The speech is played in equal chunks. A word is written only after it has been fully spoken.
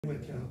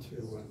Went down to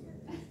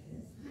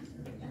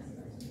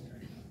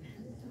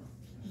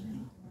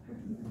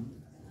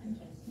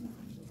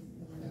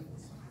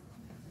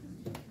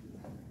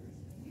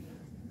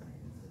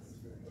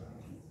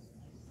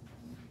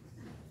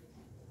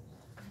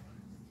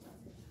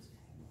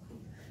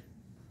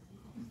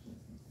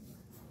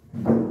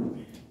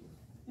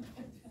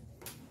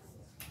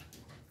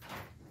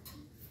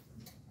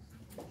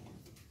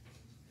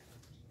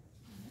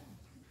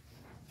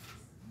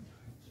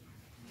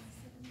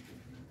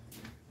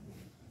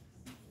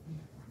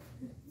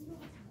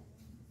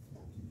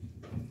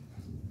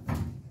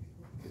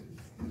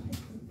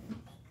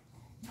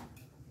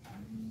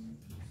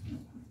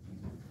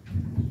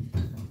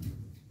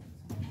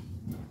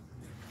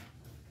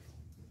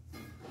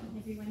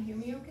Everyone hear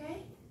me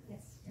okay?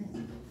 Yes.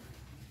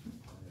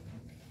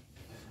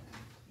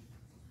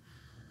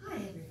 Hi,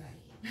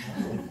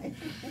 everybody.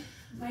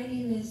 My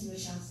name is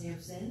Michelle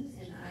Sampson,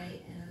 and I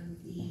am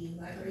the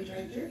library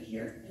director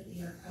here at the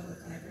York Public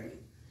Library.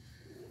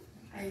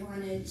 I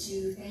wanted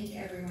to thank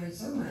everyone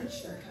so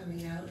much for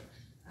coming out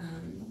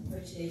for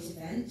today's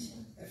event,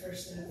 the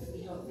first of,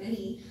 we hope,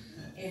 many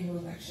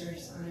annual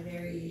lectures on a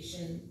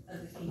variation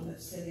of the theme of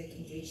civic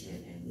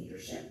engagement and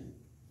leadership.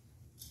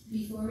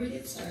 Before we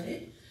get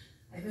started,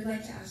 I would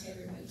like to ask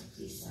everyone to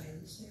please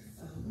silence their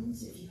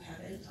phones if you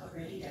haven't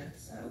already done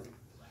so.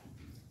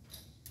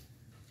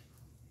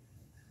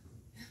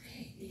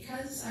 Okay,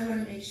 because I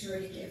want to make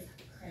sure to give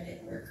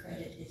credit where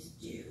credit is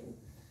due,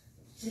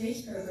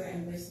 today's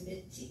program was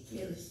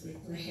meticulously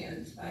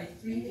planned by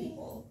 3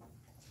 people.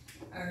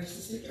 Our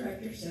Assistant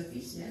Director,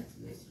 Sophie Smith,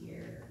 who is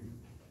here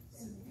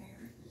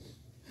somewhere.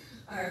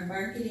 Our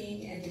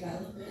Marketing and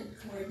Development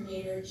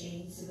Coordinator,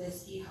 Jane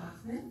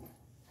Zabisky-Hoffman,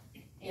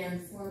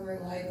 and former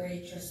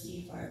library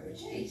trustee Barbara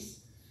Chase,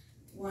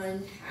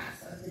 one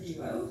half of the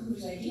duo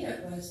whose idea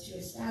it was to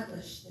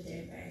establish the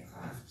Dan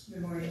Bancroft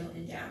Memorial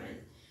Endowment.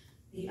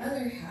 The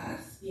other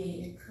half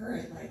being a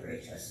current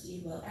library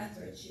trustee, Will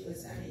Etheridge, who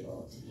was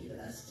unable to be with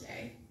us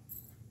today.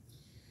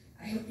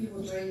 I hope you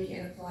will join me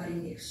in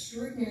applauding the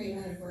extraordinary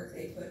amount of work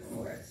they put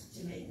forth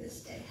to make this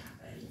day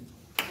happen.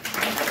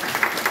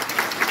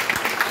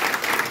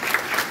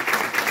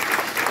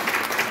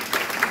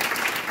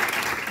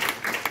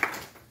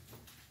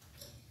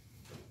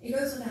 It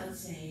goes without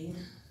saying,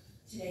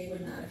 today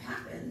would not have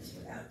happened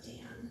without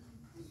Dan.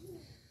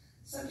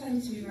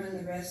 Sometimes we run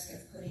the risk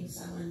of putting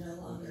someone no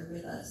longer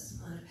with us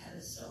on a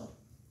pedestal.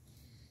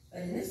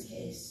 But in this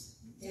case,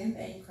 Dan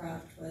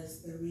Bancroft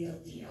was the real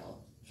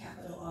deal,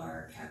 capital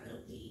R, capital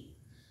D.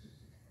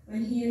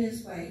 When he and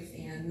his wife,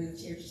 Anne,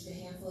 moved here just a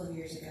handful of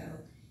years ago,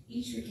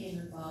 each became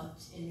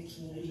involved in the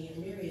community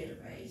in myriad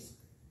of ways.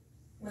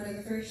 One of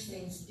the first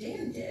things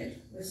Dan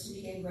did was to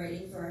begin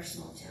writing for our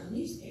small town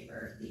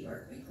newspaper, the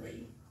York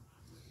Weekly.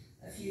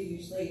 A few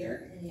years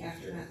later, in the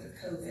aftermath of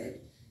COVID,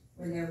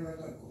 when there were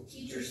local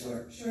teacher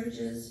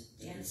shortages,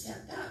 Dan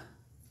stepped up.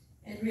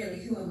 And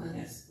really, who among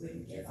us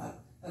wouldn't give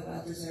up a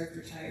well-deserved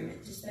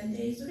retirement to spend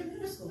days with a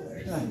middle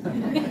schooler?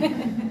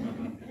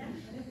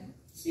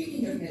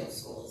 Speaking of middle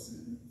schools,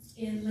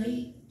 in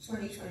late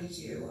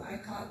 2022, I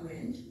caught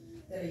wind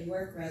that a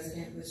York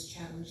resident was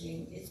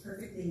challenging It's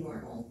Perfectly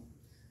Normal,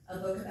 a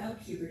book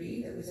about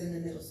puberty that was in the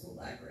middle school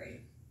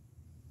library.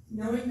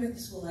 Knowing that the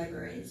school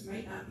librarians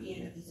might not be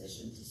in a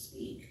position to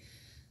speak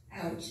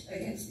out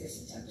against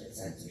this attempt at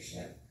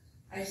censorship,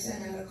 I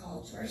sent out a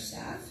call to our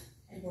staff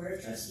and board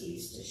of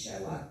trustees to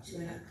show up to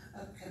an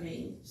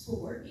upcoming school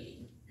board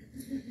meeting.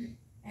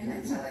 And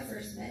that's how I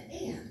first met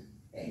Anne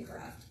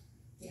Bancroft,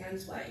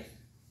 Dan's wife.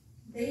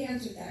 They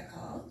answered that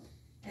call,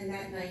 and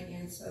that night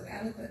Anne spoke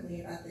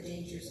eloquently about the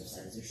dangers of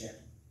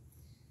censorship.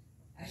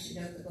 I should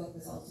note the book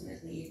was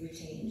ultimately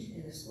retained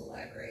in the school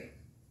library.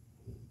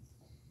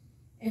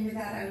 And with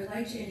that, I would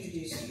like to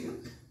introduce you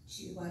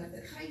to one of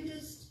the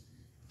kindest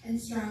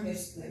and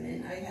strongest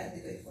women I've had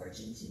the good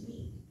fortune to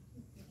meet,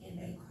 Anne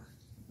Bancroft.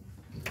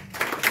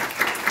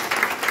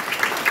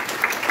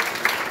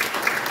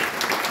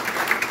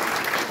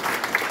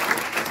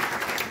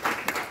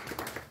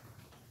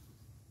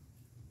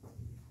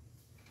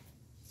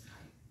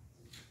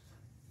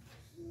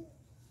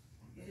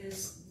 It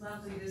is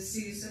lovely to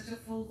see such a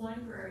full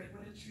library.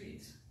 What a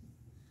treat.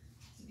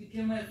 To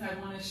begin with, I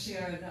want to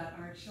share that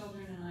our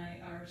children and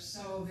I are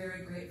so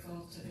very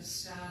grateful to the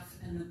staff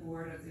and the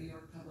board of the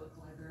York Public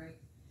Library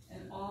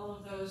and all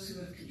of those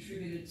who have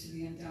contributed to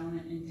the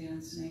endowment in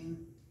Dan's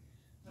name.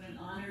 What an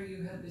honor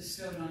you have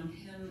bestowed on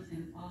him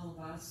and all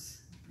of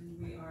us, and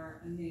we are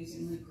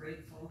amazingly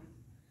grateful.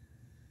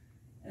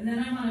 And then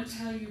I want to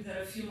tell you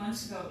that a few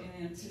months ago,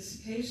 in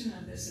anticipation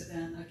of this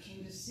event, I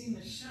came to see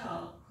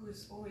Michelle, who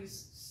is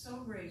always so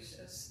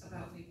gracious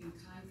about making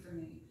time for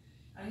me.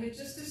 I had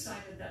just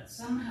decided that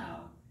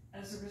somehow,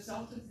 as a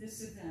result of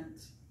this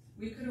event,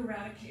 we could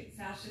eradicate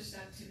fascist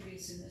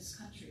activities in this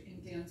country in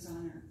Dan's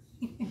honor.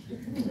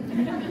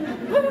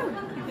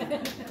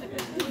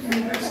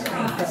 Fingers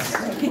crossed.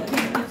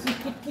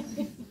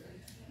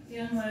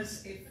 Dan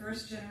was a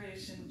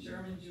first-generation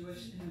German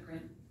Jewish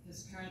immigrant.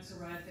 His parents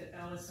arrived at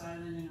Ellis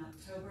Island in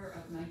October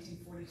of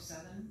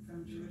 1947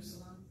 from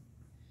Jerusalem.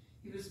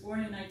 He was born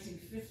in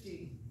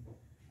 1950,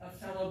 a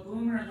fellow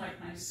boomer like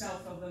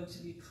myself, although to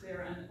be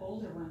clear, an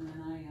older one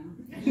than I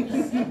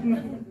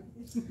am.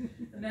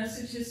 The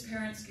message his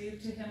parents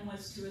gave to him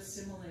was to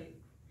assimilate,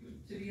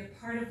 to be a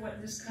part of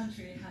what this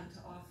country had to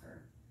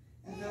offer.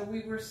 And though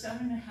we were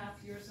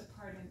 7.5 years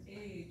apart in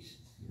age,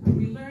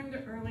 we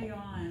learned early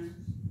on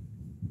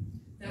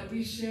that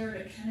we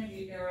shared a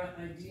Kennedy-era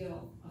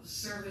ideal of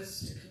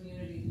service to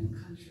community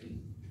and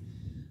country.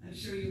 I'm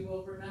sure you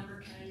will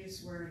remember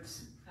Kennedy's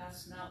words,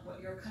 ask not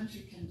what your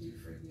country can do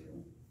for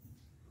you,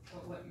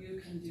 but what you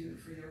can do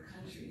for your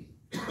country.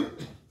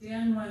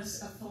 Dan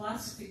was a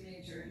philosophy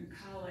major in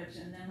college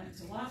and then went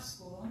to law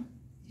school.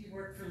 He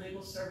worked for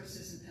legal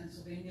services in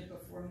Pennsylvania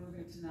before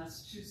moving to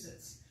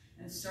Massachusetts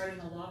and starting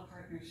a law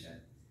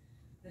partnership.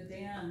 The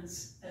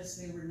Dans, as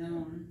they were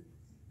known,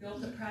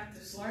 built a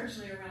practice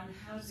largely around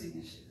housing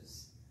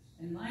issues.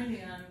 And my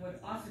Dan would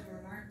often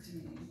remark to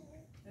me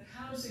that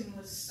housing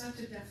was such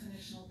a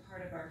definitional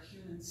part of our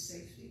human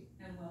safety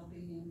and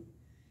well-being.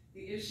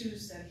 The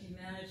issues that he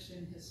managed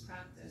in his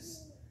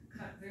practice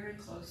cut very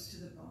close to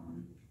the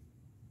bone.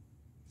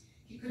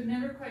 He could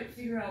never quite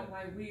figure out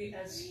why we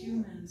as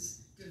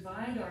humans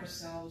divide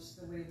ourselves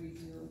the way we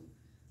do,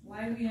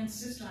 why we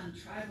insist on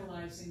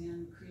tribalizing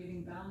and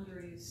creating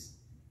boundaries,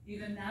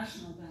 even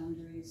national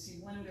boundaries.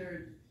 He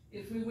wondered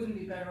if we wouldn't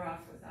be better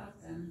off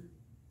without them.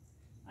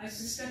 I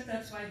suspect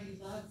that's why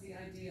he loved the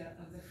idea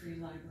of the free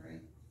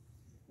library,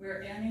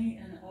 where any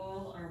and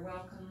all are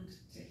welcomed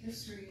to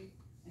history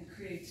and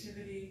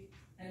creativity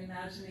and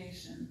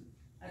imagination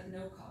at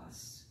no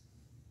cost.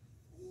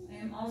 I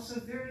am also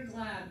very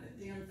glad that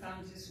Dan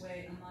found his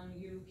way among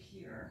you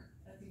here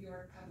at the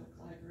York Public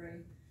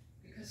Library,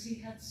 because he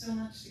had so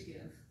much to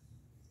give,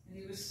 and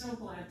he was so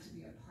glad to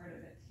be a part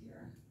of it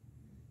here.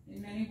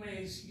 In many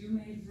ways, you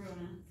made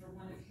room for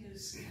one of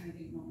his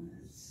Kennedy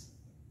moments.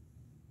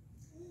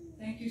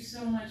 Thank you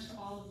so much to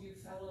all of you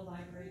fellow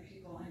library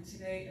people, and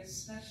today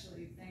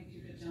especially thank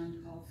you to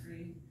John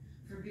Palfrey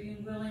for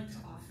being willing to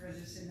offer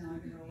this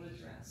inaugural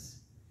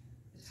address.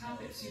 The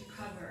topics you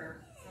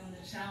cover, from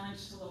the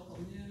challenge to local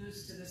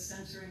news to the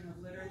censoring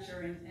of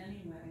literature in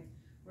any way,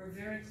 were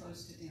very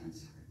close to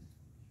Dan's heart.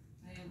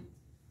 I am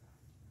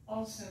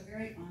also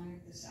very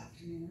honored this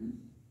afternoon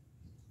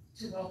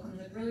to welcome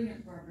the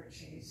brilliant Barbara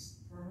Chase,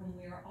 for whom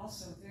we are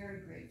also very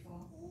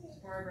grateful, to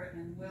Barbara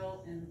and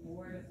Will and the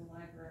board of the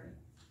library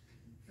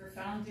for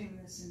founding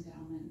this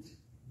endowment.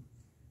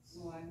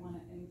 So I want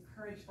to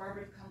encourage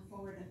Barbara to come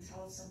forward and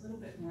tell us a little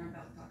bit more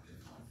about Dr.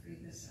 Palfrey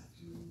this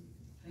afternoon.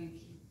 Thank you.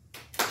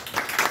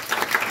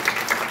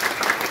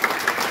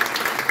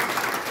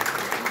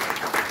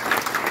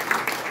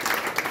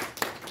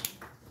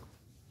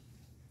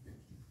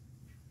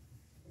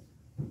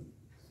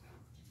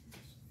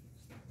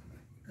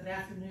 Good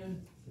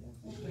afternoon.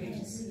 Great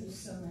to see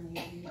so many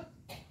of you.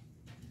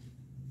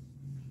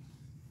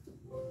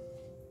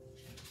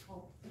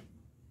 Oh.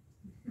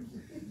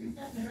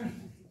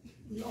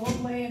 The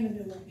old way and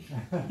the new way.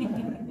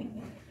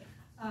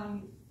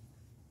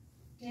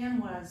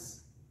 Dan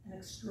was an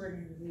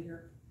extraordinary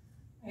leader.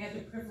 I had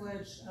the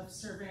privilege of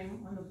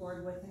serving on the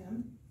board with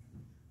him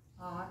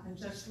and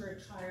just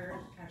retired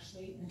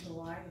actually in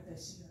July of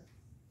this year.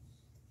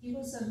 He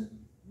was a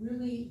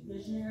really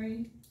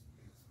visionary,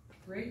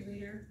 great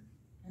leader,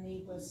 and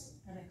he was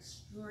an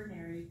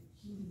extraordinary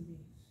human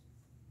being.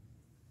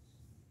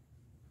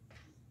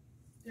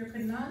 There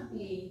could not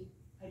be,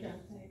 I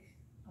don't think,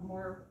 a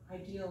more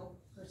ideal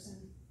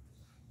person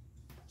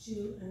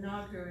to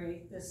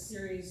inaugurate this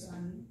series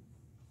on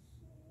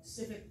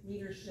civic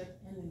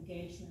leadership and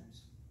engagement,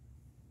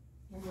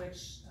 in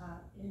which,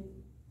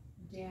 in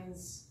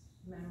Dan's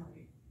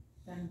memory,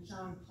 than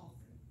John Palfrey.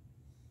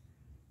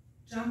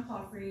 John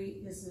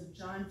Palfrey is the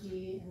John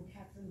D. and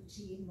Catherine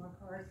T.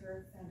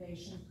 MacArthur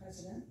Foundation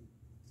president.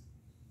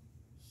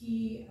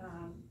 He,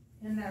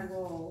 in that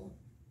role,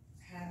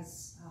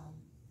 has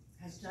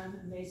done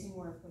amazing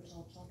work, which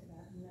I'll talk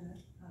about in a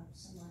minute,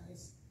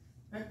 summarize.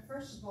 But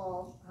first of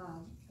all,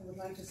 I would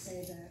like to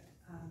say that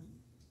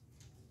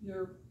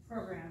your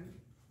program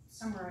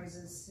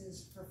summarizes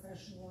his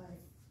professional life,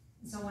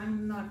 and so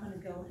I'm not going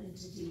to go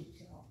into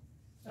detail.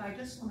 But I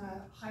just want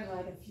to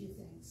highlight a few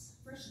things.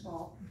 First of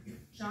all,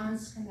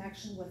 John's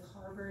connection with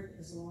Harvard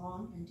is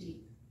long and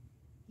deep.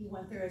 He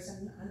went there as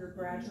an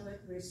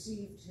undergraduate,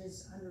 received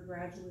his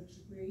undergraduate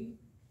degree,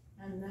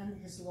 and then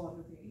his law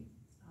degree.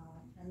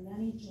 And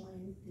then he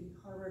joined the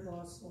Harvard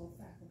Law School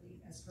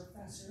faculty as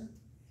professor.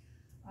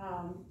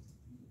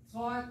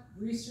 Taught,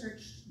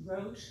 researched,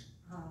 wrote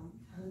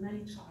on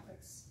many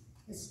topics.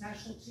 His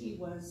specialty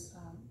was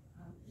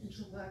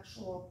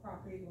intellectual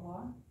property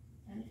law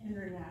and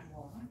internet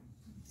law.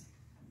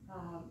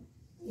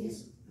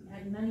 He's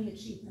had many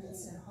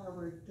achievements at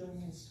Harvard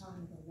during his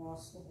time at the law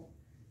school.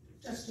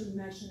 Just to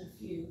mention a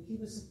few, he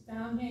was the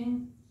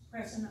founding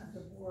president of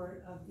the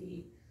board of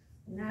the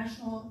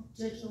National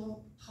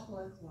Digital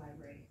Public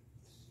Library,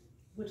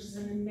 which is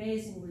an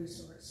amazing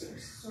resource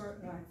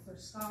for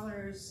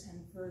scholars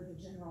and for the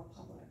general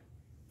public.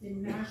 The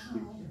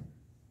National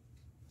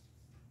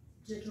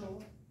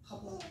Digital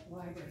Public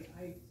Library.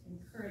 I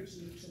encourage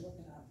you to look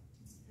it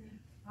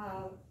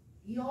up.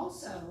 He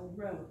also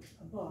wrote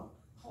a book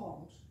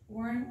called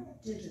Born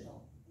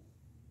Digital,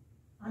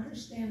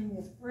 Understanding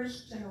the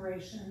First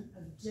Generation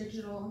of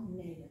Digital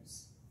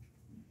Natives,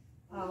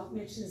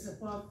 which is a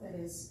book that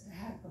has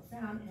had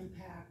profound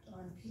impact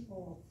on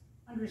people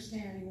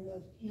understanding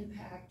the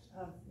impact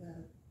of the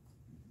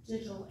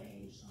digital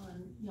age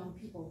on young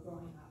people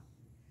growing up.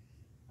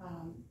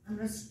 I'm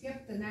going to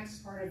skip the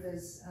next part of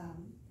his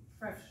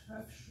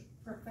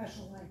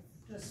professional life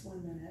just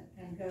 1 minute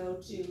and go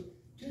to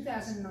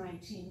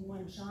 2019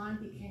 when John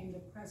became the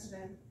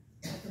president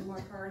of the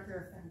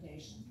MacArthur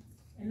Foundation.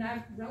 In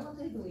that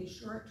relatively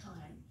short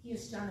time, he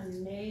has done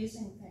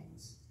amazing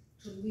things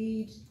to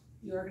lead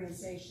the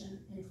organization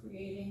in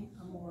creating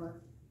a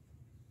more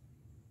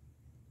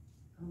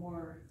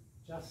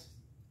Just.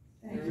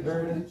 Thank you.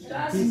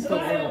 Just Peaceful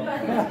world.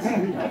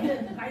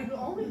 I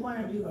only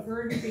want to do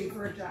verdant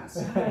before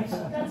just.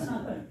 That's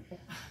not good.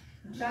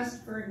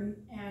 Just, verdant,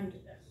 and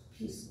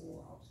peaceful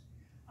world.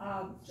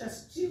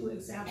 Just 2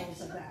 examples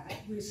of that,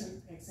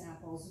 recent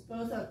examples,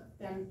 both of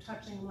them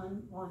touching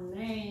on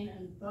Maine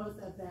and both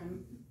of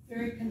them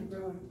very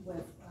congruent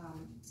with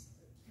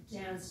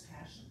Dan's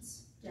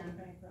passions, Dan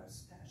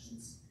Bancroft's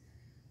passions.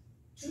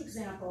 2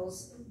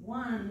 examples.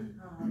 One,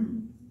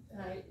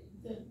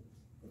 the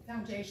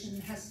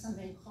foundation has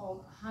something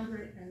called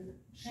 100 and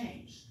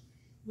Change,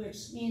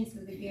 which means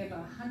that they give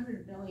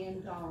 $100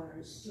 million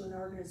to an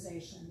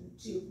organization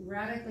to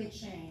radically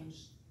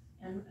change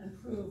and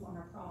improve on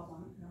a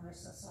problem in our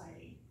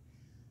society.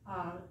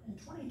 In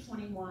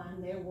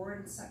 2021, they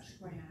awarded such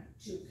a grant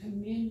to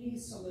Community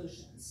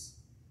Solutions,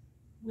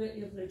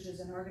 which is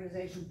an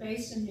organization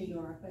based in New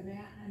York,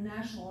 a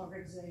national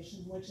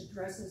organization which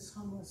addresses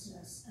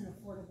homelessness and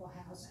affordable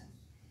housing.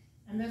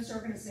 And this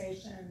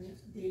organization,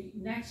 the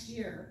next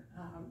year,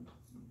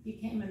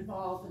 became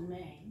involved in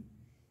Maine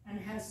and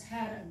has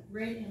had a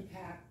great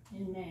impact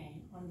in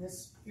Maine on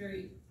this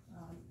very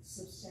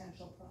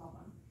substantial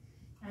problem.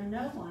 And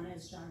no one,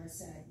 as John has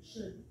said,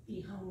 should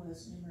be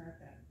homeless in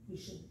America. We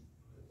should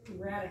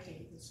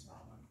eradicate this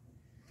problem.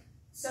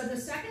 So the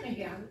second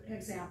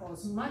example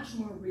is much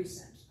more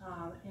recent.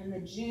 In the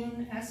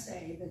June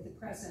essay that the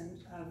president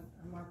of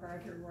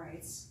MacArthur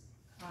writes,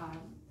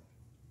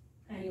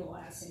 annual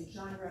essay,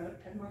 John wrote,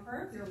 "At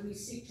MacArthur, we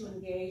seek to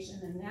engage in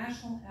a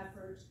national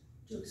effort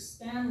to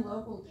expand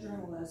local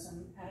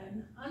journalism at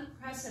an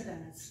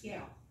unprecedented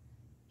scale."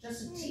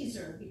 Just a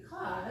teaser,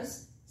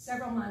 because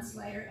several months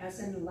later, as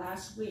in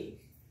last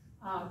week,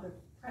 the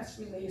press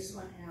release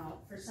went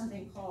out for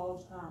something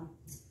called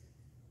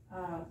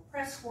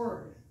Press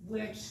Word,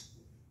 which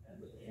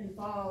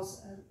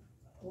involves a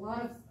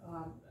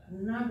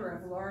number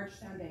of large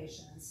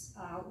foundations,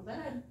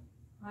 led,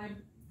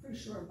 I'm pretty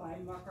sure, by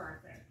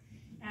MacArthur.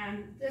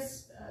 And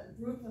this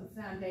group of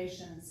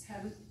foundations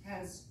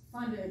has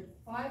funded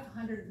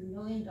 $500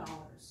 million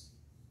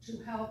to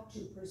help to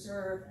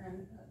preserve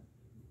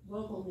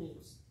local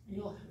news. And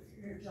you'll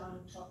hear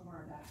John talk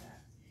more about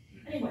that.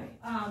 Anyway,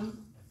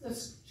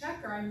 this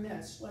chapter I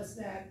missed was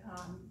that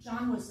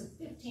John was the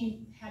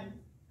 15th head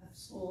of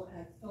school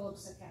at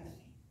Phillips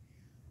Academy.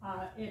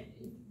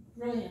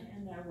 Brilliant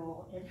in that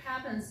role. It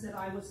happens that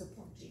I was the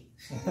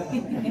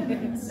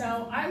 14th.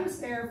 So I was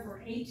there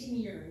for 18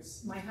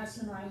 years. My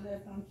husband and I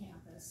lived on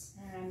campus.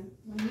 And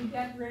when you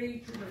get ready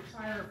to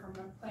retire from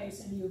a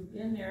place and you've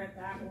been there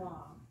that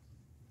long,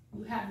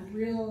 you have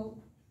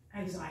real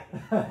anxiety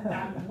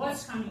about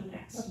what's coming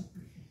next.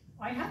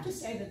 I have to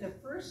say that the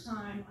first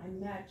time I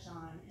met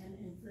John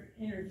and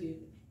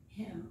interviewed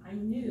him, I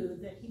knew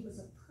that he was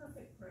a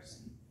perfect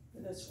person for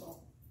this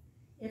role.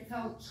 It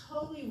felt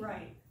totally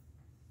right.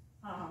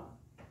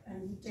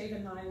 And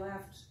David and I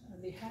left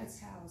the head's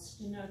house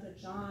to know that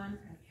John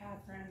and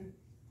Catherine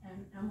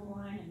and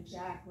Emmeline and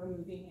Jack were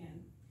moving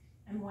in.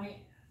 And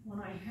when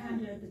I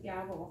handed the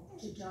gavel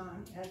to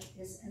John at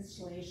his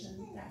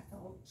installation, that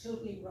felt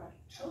totally right,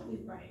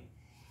 totally right.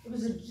 It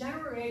was a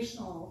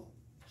generational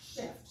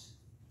shift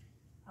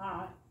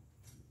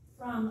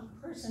from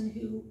a person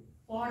who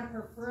bought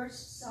her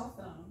first cell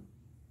phone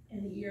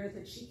in the year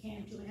that she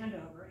came to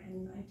Andover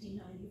in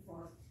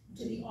 1994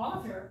 to the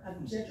author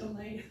of Digital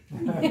Native,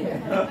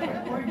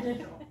 or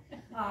Digital.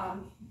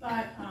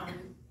 But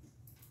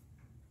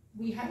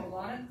we had a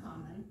lot in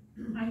common.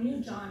 I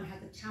knew John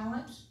had the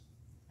talent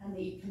and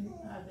the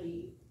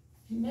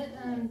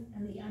commitment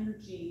and the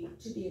energy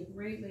to be a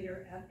great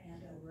leader at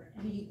Andover,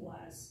 and he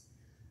was.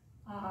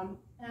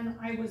 And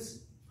I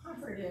was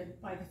comforted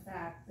by the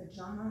fact that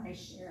John and I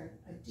shared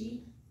a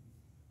deep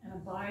and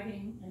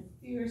abiding and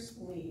fierce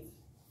belief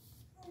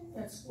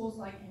that schools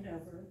like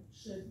Andover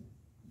should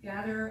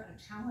gather a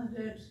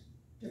talented,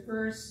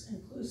 diverse,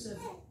 inclusive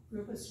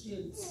group of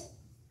students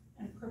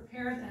and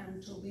prepare them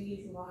to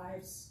lead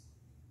lives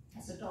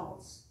as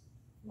adults,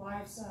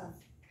 lives of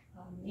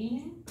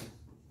meaning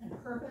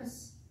and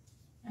purpose,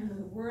 and in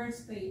the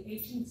words of the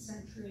 18th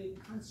century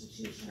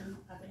Constitution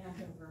of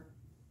Andover,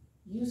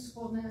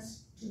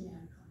 usefulness to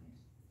mankind.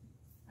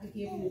 I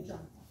give you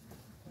John.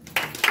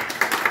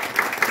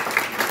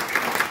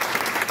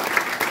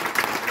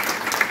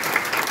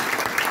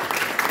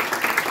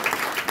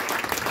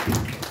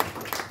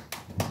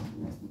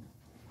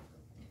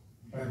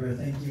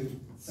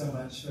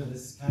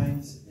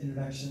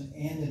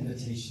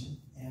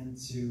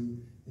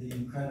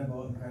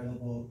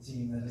 incredible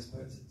team that has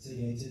put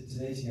today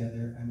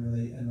together. I'm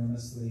really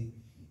enormously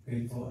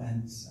grateful,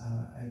 and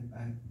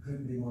I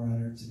couldn't be more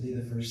honored to be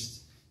the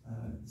first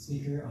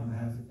speaker on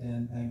behalf of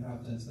Dan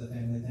Bancroft and to the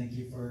family. Thank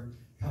you for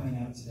coming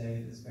out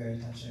today. It is very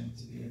touching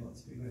to be able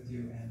to be with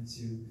you and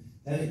to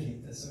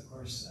dedicate this, of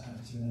course,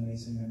 to an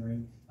amazing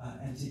memory.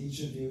 And to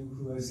each of you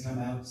who has come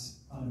out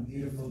on a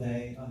beautiful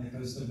day on the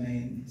coast of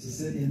Maine to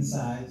sit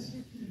inside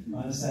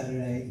on a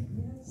Saturday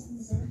at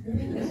 4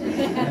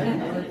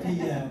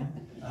 p.m.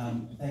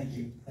 Thank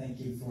you. Thank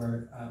you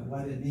for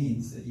what it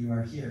means that you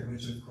are here,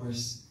 which of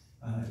course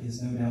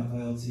is no doubt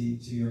loyalty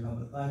to your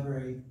public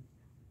library,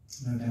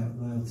 no doubt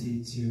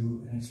loyalty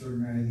to an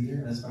extraordinary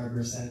leader, as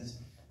Barbara said,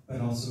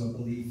 but also a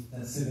belief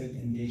that civic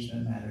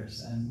engagement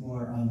matters, and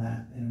more on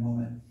that in a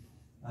moment.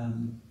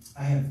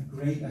 I have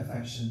great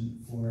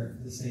affection for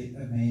the state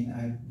of Maine.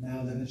 I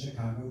now live in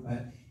Chicago,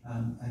 but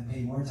I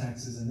pay more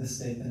taxes in this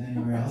state than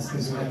anywhere else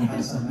because we have a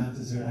house on Mount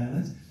Desert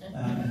Island.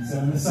 And so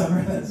in the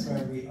summer, that's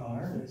where we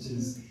are, which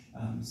is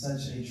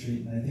such a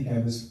treat. And I think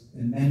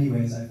in many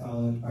ways, I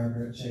followed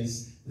Barbara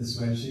Chase this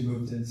way. She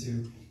moved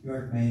into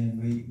York, Maine,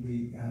 and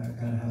we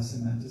got a house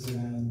in Mount Desert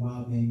Island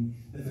while being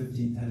the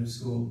 15th head of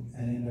school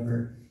at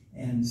Andover.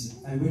 And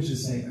I would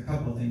just say a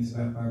couple things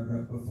about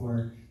Barbara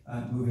before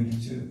moving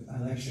into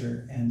a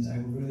lecture, and I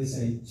will really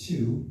say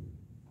two.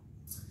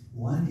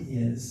 One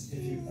is,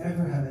 if you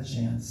ever have a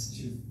chance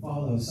to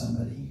follow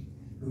somebody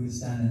who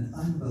has done an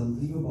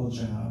unbelievable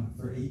job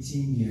for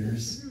 18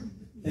 years,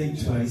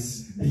 think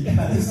twice,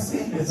 because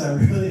it's a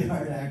really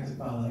hard act to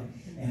follow.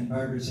 And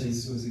Barbara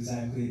Chase was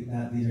exactly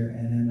that leader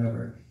at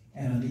Andover.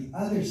 And on the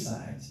other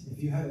side,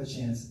 if you have a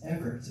chance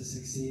ever to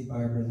succeed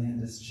Barbara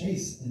Landis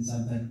Chase in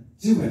something,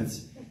 do it,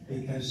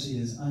 because she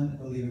is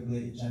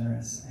unbelievably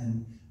generous.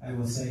 And I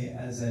will say,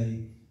 as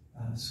a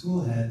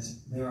school head,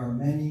 there are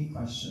many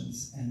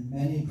questions and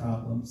many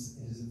problems.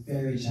 It is a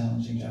very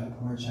challenging job,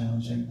 more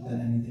challenging than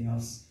anything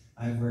else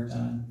I've worked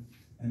on.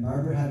 And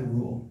Barbara had a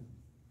rule.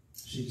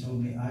 She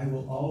told me, I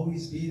will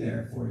always be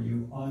there for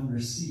you on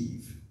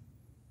receive.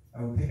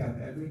 I will pick up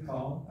every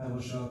call. I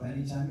will show up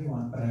anytime you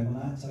want, but I will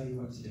not tell you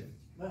what to do.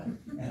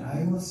 And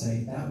I will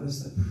say that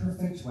was the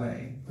perfect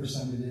way for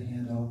somebody to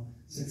handle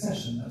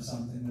succession of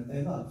something that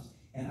they loved.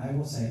 And I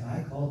will say,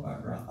 I called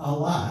Barbara a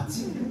lot,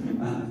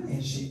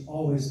 and she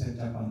always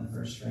picked up on the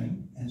first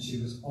ring, and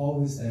she was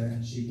always there,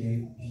 and she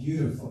gave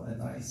beautiful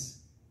advice.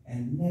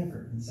 And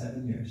never in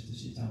 7 years did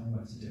she tell me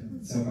what to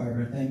do. So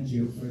Barbara, thank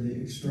you for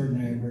the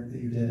extraordinary work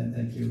that you did, and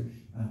thank you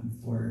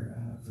for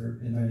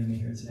inviting me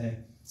here today.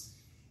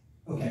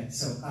 Okay,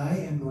 so I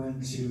am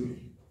going to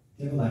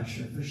give a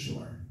lecture for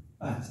sure.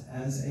 But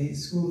as a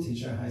school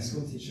teacher, a high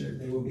school teacher,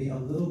 there will be a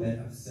little bit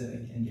of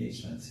civic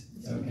engagement.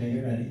 So, okay,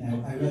 you're ready.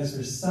 Now, I realize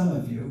for some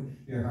of you,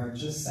 your heart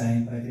just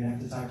sank, like you have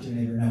to talk to your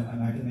neighbor. No, I'm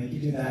not going to make you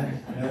do that.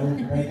 No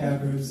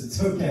breakout groups,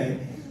 it's okay.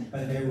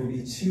 But there will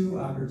be two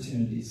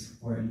opportunities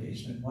for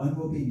engagement. One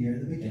will be near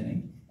the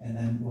beginning, and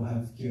then we'll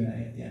have Q&A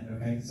at the end,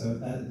 okay? So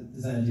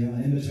is that a deal?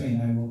 And in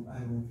between, I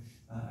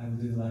will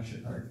do the lecture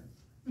part.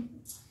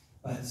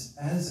 But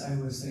as I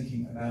was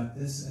thinking about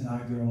this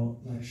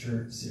inaugural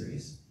lecture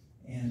series,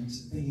 and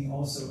thinking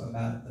also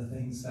about the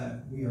things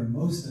that we are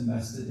most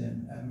invested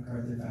in at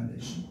MacArthur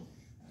Foundation,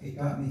 it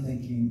got me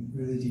thinking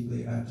really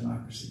deeply about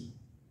democracy.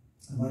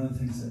 And one of the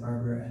things that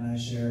Barbara and I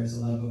share is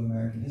a love of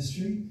American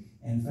history,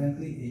 and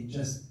frankly, a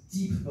just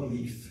deep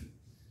belief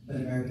that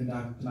American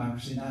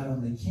democracy not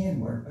only can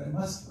work, but it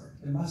must work.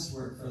 It must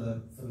work for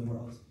the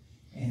world,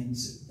 and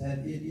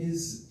that it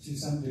is, to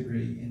some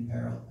degree, in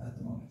peril at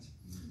the moment.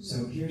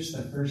 So here's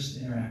the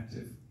first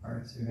interactive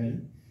part. You ready?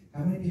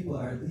 How many people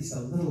are at least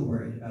a little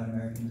worried about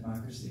American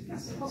democracy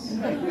these days?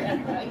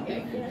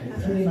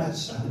 Pretty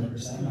much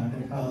 100%. I'm not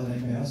going to call it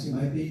anybody else. You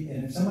might be.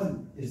 And if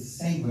someone is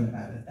sanguine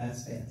about it,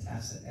 that's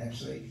fantastic,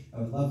 actually. I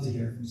would love to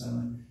hear from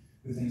someone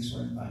who thinks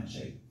we're in fine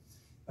shape.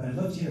 But I'd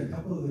love to hear a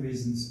couple of the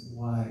reasons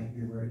why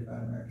you're worried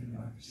about American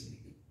democracy.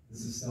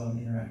 This is still an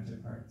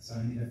interactive part, so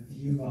I need a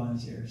few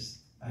volunteers.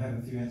 I have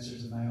a few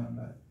answers of my own,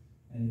 but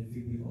I need a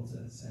few people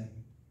to say.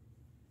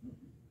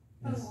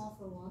 I will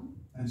offer one.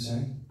 I'm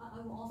sorry?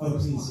 I will offer one. Oh,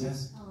 please, one.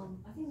 yes.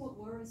 I think what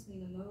worries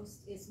me the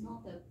most is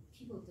not that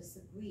people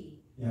disagree,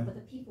 Yeah. but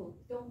that people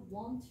don't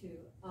want to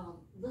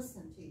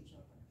listen to each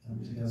other.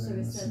 Come together So and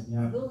it's listen. that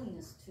Yeah.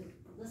 willingness to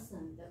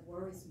listen that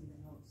worries me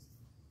the most.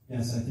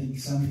 Yes, I think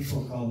some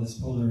people call this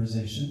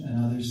polarization,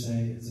 and others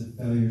say it's a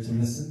failure to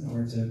listen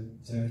or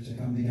to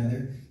come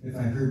together. If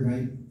I heard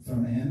right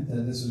from Anne,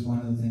 that this was one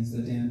of the things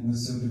that Dan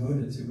was so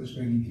devoted to, was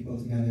bringing people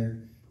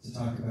together to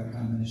talk about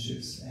common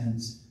issues. And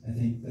I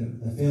think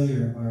the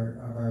failure of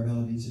our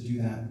ability to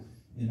do that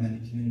in many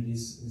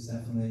communities is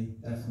definitely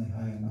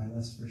high on my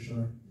list for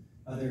sure.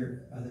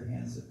 Other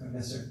hands that come.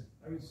 Yes, sir.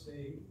 I would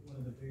say one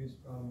of the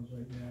biggest problems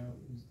right now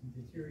is the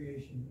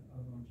deterioration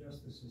of our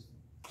justice system.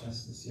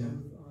 Justice, yeah.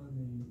 Both on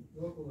the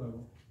local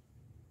level,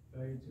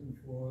 failure to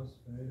enforce,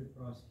 failure to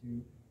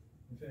prosecute,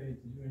 and failure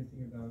to do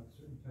anything about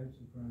certain types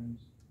of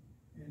crimes,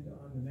 and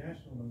on the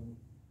national level,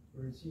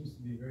 where it seems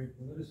to be very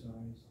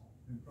politicized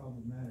and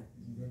problematic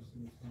in regards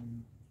to what's going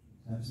on.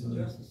 Absolutely.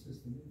 The justice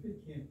system, if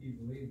it can't be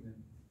believed in,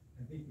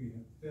 I think we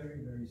have very,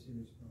 very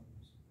serious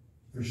problems.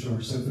 For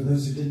sure. So for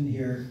those who didn't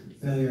hear,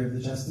 failure of the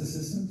justice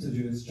system to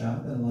do its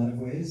job in a lot of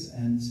ways,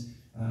 and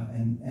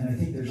I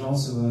think there's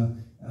also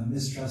a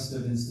mistrust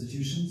of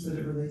institutions that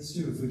it relates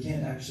to. If we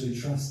can't actually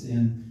trust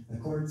in the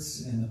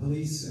courts, in the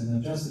police, in the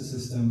justice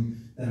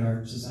system, then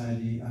our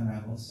society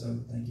unravels. So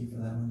thank you for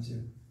that one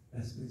too.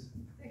 Yes, please.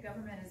 The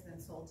government has been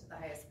sold to the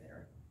highest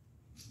bidder.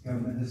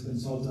 Government has been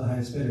sold to the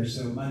highest bidder.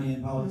 So money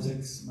in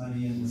politics,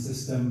 money in the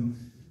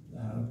system,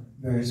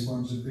 various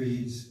forms of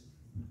greed,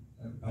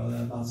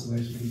 lots of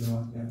ways we can go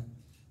on. Yeah.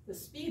 The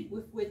speed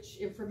with which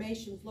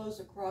information flows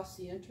across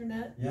the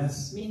internet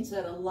Yes. means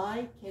that a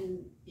lie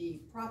can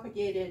be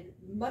propagated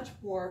much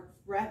more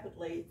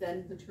rapidly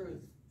than the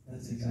truth.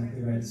 That's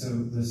exactly right.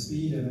 So the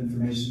speed of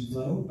information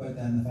flow, but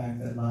then the fact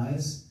that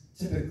lies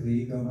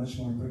typically go much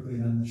more quickly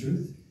than the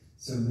truth.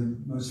 So the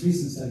most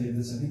recent study of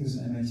this, I think it was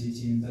an MIT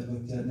team that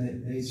looked at,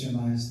 they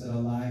surmised that a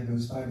lie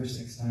goes 5 or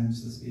 6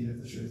 times the speed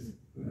of the truth.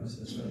 Who knows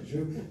if that's really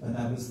true? But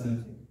that was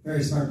the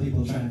very smart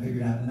people trying to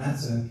figure it out. And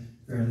that's a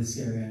fairly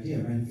scary idea,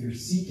 right? If you're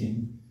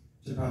seeking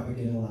to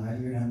propagate a lie,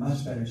 you're going to have a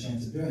much better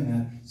chance of doing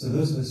that. So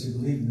those of us who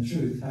believe in the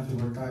truth have to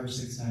work 5 or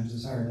 6 times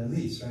as hard, at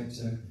least, right,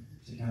 to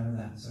counter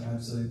that. So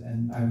absolutely,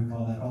 and I would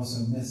call that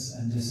also mis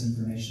and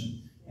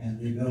disinformation, and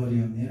the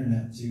ability on the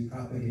internet to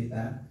propagate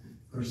that.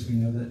 Of course, we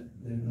know that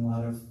there's been a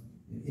lot of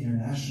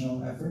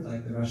international effort,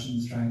 like the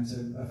Russians trying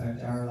to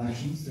affect our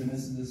elections through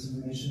mis and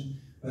disinformation,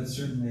 but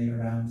certainly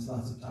around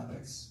lots of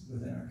topics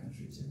within our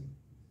country too.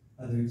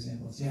 Other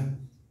examples, yeah?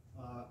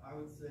 I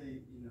would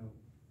say,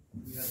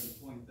 we have the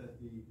point that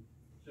the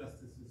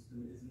justice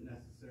system isn't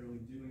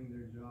necessarily doing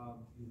their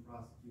job in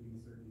prosecuting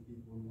certain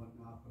people and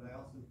whatnot, but I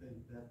also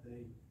think that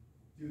they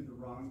do the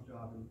wrong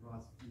job in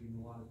prosecuting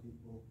a lot of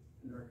people,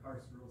 and our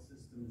carceral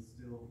system is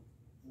still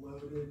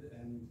loaded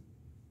and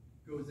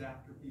goes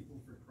after people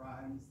for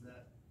crimes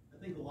that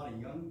I think a lot of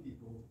young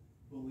people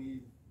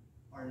believe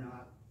are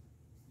not,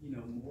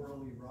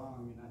 morally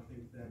wrong, and I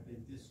think that they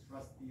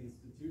distrust the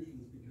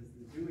institutions because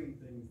they're doing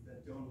things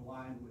that don't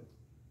align with,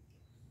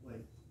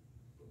 like,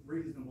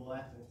 reasonable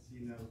ethics,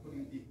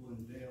 putting people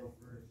in jail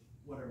for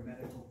what are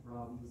medical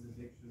problems,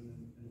 addiction,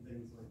 and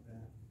things like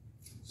that.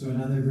 So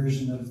another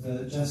version of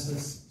the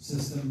justice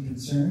system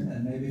concern,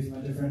 and maybe from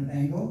a different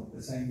angle,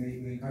 the saying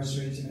we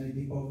incarcerate too many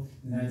people.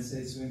 In the United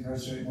States, we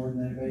incarcerate more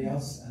than anybody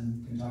else,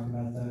 and we can talk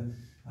about the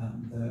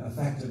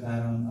effect of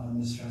that on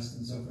mistrust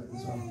and so forth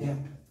as well. Yeah.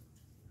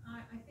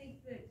 I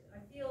think that I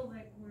feel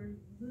like we're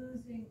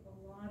losing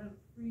a lot of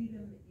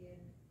freedom in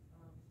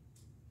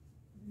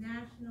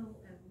national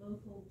and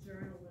local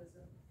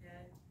journalism,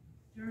 and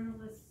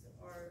journalists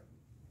are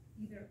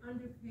either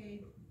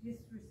underpaid,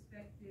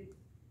 disrespected,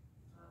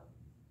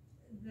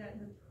 that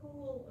the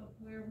pool of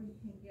where we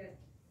can get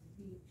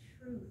the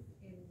truth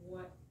in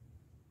what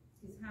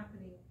is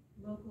happening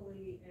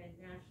locally and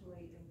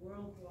nationally and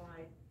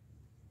worldwide,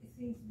 it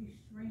seems to be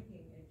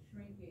shrinking and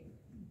shrinking.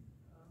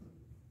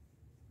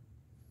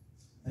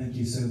 Thank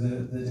you. So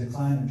the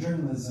decline of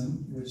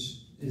journalism,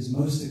 which is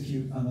most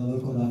acute on the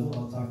local level,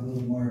 I'll talk a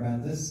little more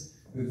about this.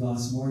 We've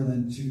lost more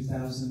than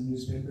 2,000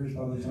 newspapers,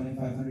 probably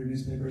 2,500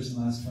 newspapers in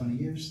the last 20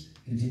 years.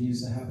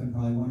 Continues to happen,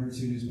 probably 1 or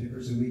 2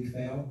 newspapers a week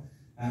fail.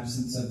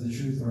 Absence of the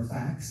truth or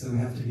facts that we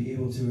have to be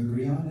able to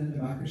agree on in a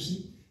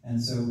democracy.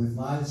 And so with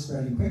lies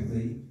spreading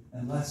quickly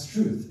and less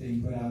truth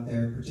being put out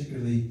there,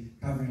 particularly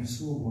covering a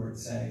school board,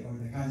 say, or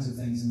the kinds of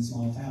things in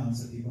small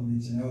towns that people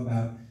need to know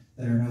about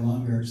that are no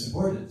longer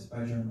supported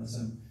by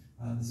journalism,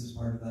 this is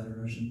part of that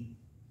erosion.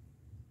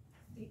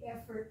 The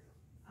effort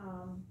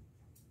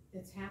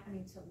that's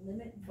happening to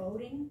limit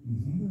voting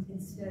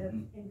instead of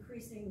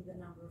increasing the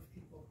number of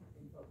people who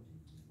can vote.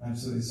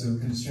 Absolutely. So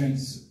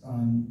constraints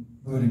on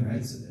voting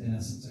rights, in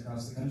essence,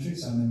 across the country.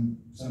 Some in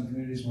some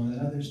communities more than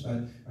others,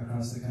 but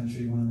across the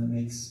country, one that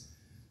makes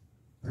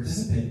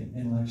participating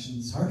in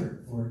elections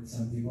harder for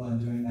some people, and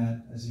doing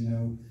that, as you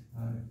know,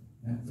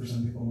 for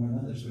some people more than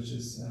others, which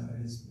is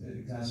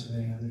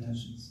exacerbating other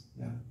tensions.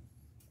 Yeah.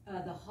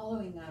 The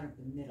hollowing out of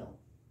the middle.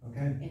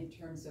 Okay. In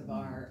terms of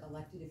our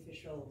elected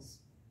officials,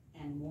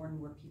 and more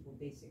people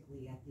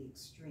basically at the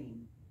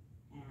extreme,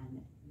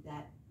 and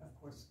that, of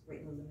course,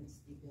 greatly limits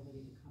the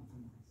ability to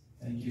compromise.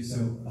 Thank you.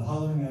 So the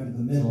hollowing out of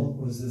the middle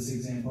was this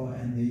example,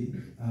 and the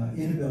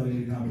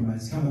inability to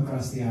compromise. Come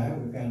across the aisle.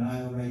 We've got an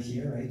aisle right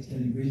here, right?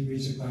 Can you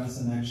reach across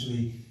and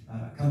actually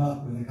come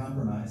up with a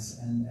compromise?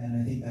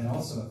 And I think that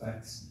also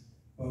affects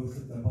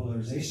both the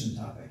polarization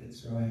topic.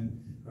 It's growing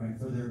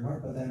further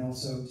apart, but then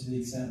also to the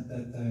extent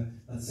that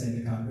let's say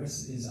the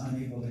Congress is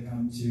unable to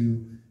come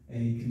to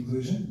a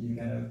conclusion. You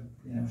got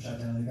to shut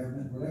down the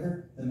government,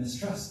 whatever. The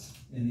mistrust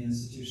in the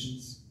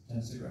institutions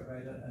tends to grow,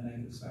 right? A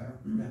negative spiral.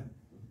 Yeah.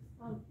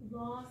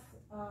 Loss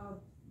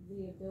of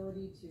the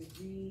ability to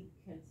read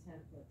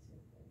contemplatively,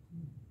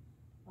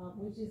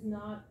 which is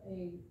not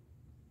an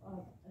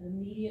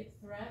immediate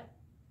threat,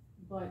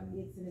 but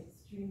it's an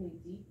extremely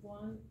deep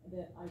one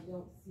that I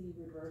don't see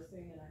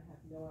reversing, and I have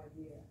no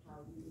idea how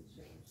you would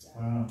change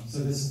that. Wow. So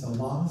this is the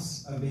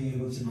loss of being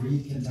able to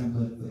read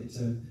contemplatively,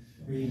 to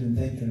read and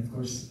think, and of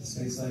course a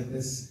space like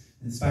this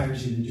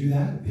inspires you to do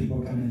that.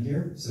 People come in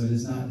here, so it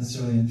is not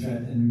necessarily in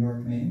threat in New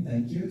York, Maine.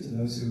 Thank you to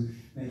those who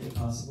make it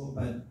possible,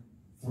 but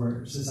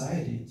for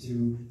society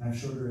to have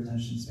shorter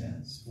attention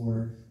spans,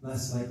 for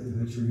less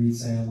likelihood to read,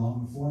 say, a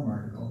long form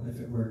article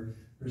if it were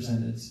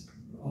presented.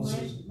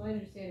 My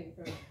understanding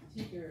from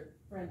particular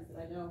friends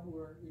that I know who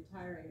are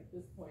retiring at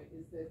this point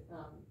is that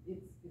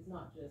it's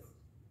not just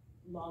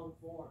long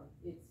form,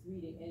 it's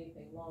reading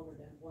anything longer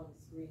than one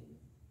screen,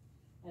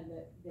 and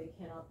that they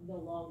cannot no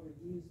longer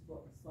use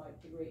books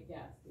like The Great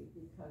Gatsby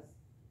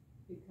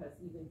because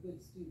even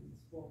good students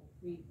won't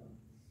read them.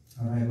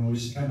 All right, well, we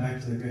should come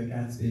back to The Great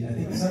Gatsby. I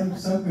think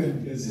some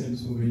good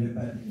students will read it,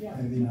 but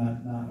maybe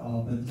not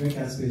all. But The Great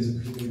Gatsby is a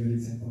particularly good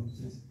example.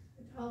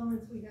 The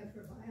tolerance we have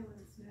for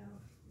violence now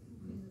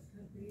in this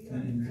country.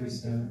 And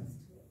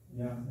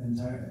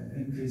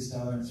increased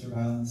tolerance for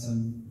violence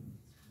and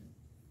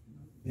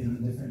being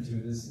indifferent to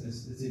it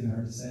it's even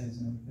hard to say,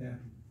 isn't it? Yeah,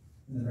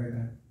 in the very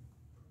back.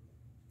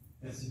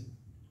 Yes, you.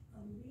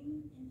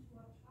 Leaning into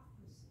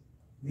autocracy.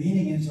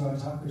 Leaning into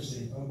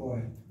autocracy. Oh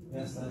boy.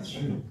 Yes, that's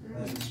true.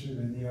 That is true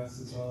in the U.S.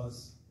 as well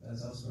as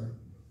elsewhere.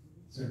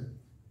 Sir?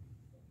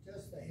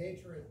 Just the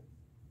hatred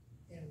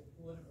in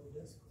political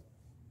discourse.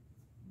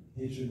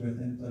 Hatred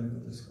within political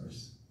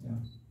discourse. Yeah.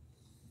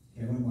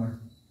 Okay, one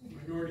more.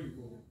 Minority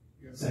rule.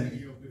 The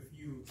ability of the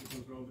few to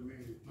control the many.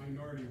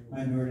 Minority rule.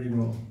 Minority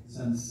rule.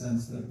 Sense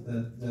that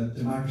the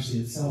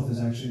democracy itself is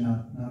actually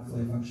not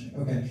fully functioning.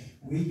 Okay,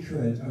 we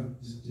could. Oh,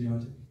 do you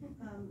want to?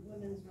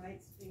 Women's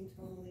rights being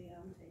totally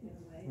taken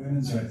away.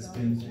 Women's rights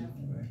being taken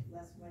away.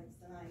 Less rights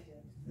than I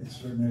did.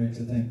 Extraordinary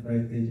to think,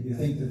 right? You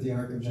think that the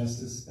arc of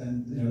justice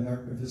and the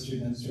arc of history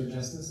bends toward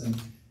justice, and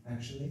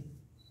actually,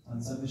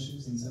 on some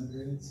issues in some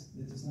periods,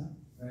 it does not,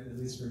 right? At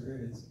least for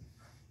periods.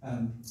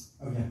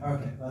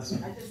 Okay, last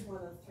one. I just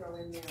want to throw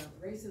in there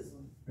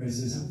racism.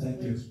 Racism,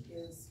 thank you. Which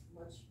is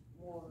much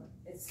more,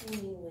 it's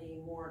seemingly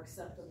more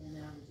acceptable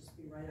now to just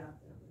be right out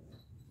there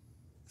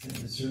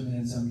with it. Certainly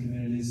in some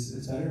communities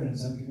it's better, and in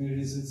some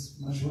communities it's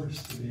much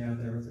worse to be out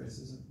there with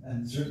racism.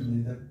 And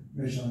certainly the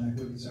racial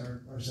inequities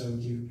are so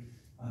acute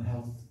on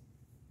health,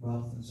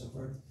 wealth, and so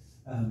forth.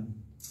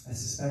 I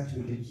suspect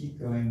we could keep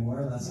going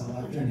more or less all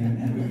afternoon,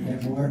 and we would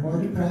get more and more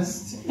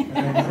depressed. But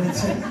I wanted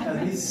to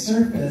at least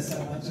surface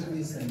a bunch of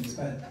these things.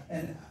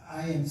 And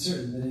I am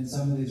certain that in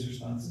some of these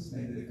responses,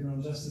 maybe the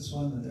criminal justice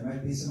one, that there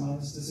might be some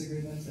honest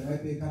disagreements. There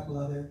might be a couple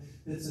other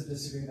bits of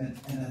disagreement,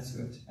 and that's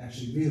good.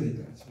 Actually, really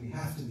good. We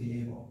have to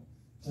be able,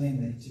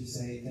 plainly, to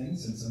say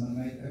things, and someone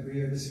might agree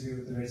or disagree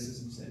with the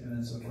racism statement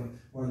and so forth,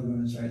 or the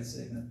women's rights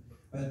statement.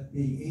 But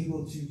being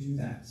able to do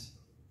that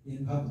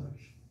in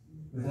public,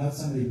 without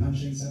somebody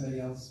punching somebody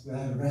else,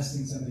 without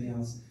arresting somebody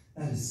else,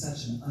 that is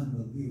such an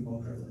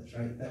unbelievable privilege,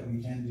 right? That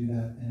we can do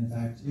that, and in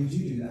fact, you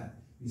do that.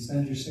 You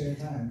spend your spare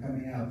time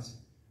coming out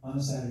on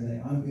a Saturday,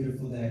 on a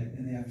beautiful day,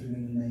 in the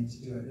afternoon in Maine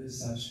to do it. It is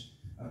such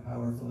a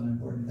powerful and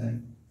important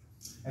thing.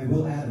 I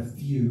will add a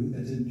few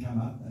that didn't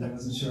come up, and I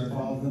wasn't sure if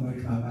all of them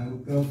would come up. I will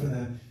go for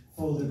the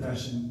full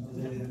depression a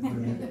little bit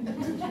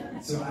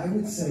further. So I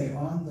would say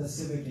on the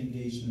civic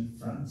engagement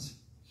front,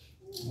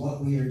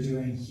 what we are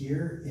doing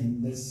here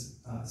in this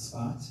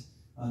spot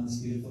on this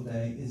beautiful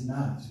day is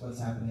not what's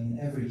happening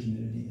in every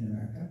community in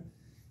America.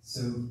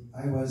 So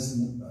I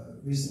was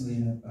recently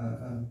in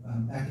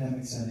an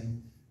academic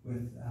setting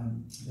with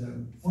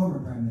the former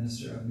Prime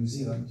Minister of New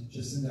Zealand,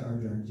 Jacinda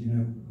Ardern. Do you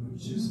know who?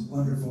 She's a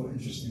wonderful,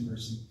 interesting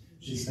person.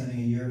 She's spending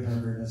a year at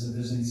Harvard as a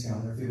visiting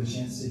scholar. If you have a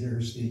chance to hear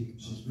her speak,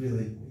 she's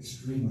really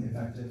extremely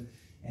effective.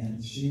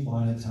 And she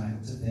wanted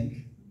time to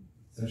think.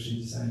 So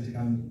she decided to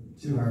come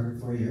to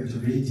Harvard for a year to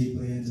read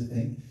deeply and to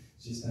think.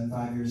 She spent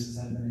 5 years as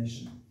head of the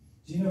nation.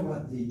 Do you know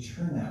what the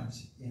turnout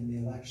in the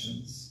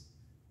elections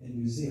in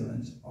New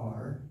Zealand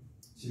are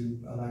to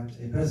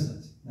elect a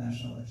president,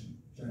 national election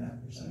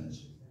turnout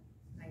percentage?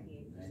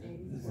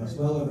 98%. It was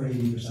well over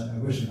 80%. I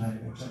wish it was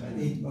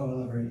 90%, but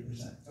well over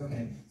 80%.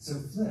 Okay, so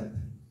flip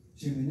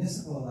to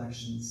municipal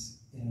elections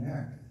in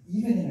America,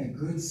 even in a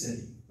good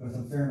city with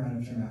a fair amount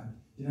of turnout.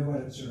 Do you know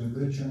what sort of a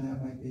good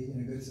turnout might be in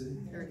a good city?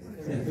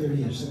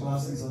 30-ish. So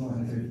Boston's a little more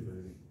than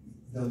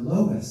 30. The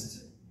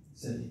lowest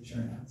city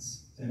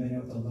turnouts. Does anybody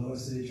know what the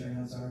lowest city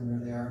turnouts are and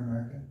where they are in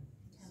America?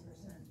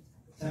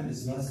 10%.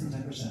 It's less than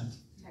 10%.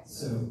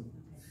 So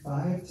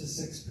 5 to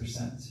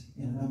 6%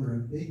 in a number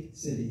of big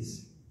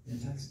cities in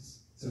Texas.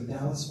 So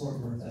Dallas-Fort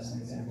Worth, as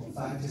an example,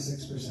 5 to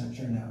 6%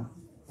 turnout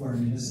for a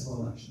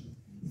municipal election.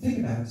 You think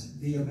about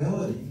the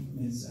ability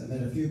means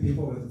that a few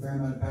people with a fair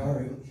amount of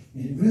power,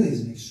 it really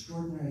is an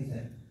extraordinary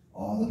thing.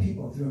 All the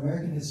people through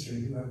American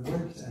history who have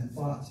worked and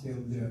fought to be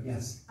able to do it.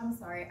 Yes? I'm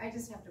sorry, I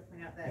just have to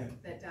point out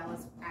that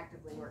Dallas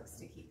actively works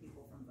to keep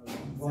people from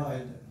voting. Well,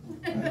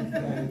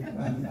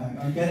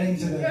 I'm getting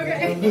to the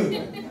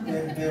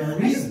loop. There are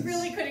reasons. I just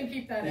really couldn't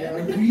keep that in. There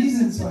are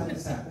reasons why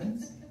this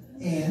happens.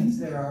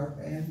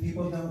 And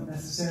people don't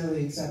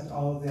necessarily accept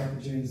all of the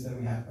opportunities that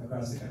we have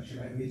across the country,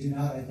 right? We do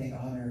not, I think,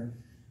 honor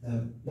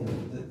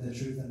the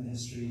truth and the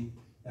history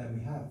that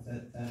we have.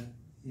 That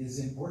is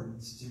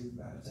important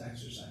to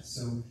exercise.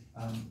 So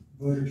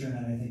voter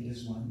turnout, I think,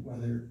 is one,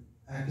 whether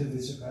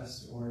actively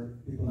suppressed or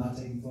people not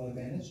taking full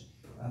advantage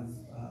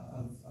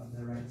of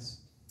their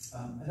rights.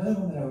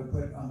 Another one that I would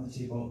put on the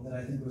table that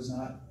I think was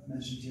not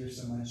mentioned here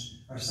so much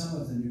are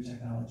some of the new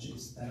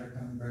technologies that are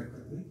coming very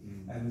quickly.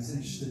 I was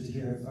interested to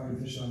hear if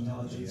artificial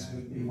intelligence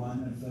would be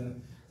one of the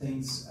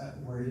things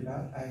worried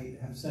about. I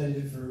have studied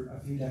it for a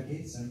few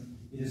decades, and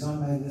it is on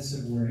my list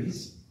of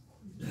worries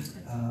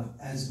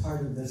as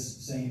part of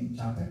this same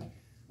topic.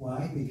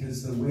 Why?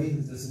 Because the way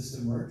that the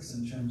system works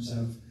in terms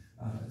of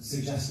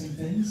suggesting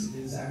things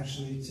is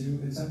actually to,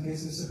 in some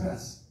cases,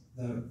 suppress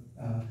the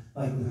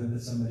likelihood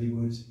that somebody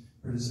would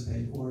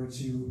participate, or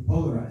to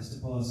polarize, to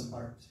pull us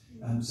apart.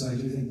 So I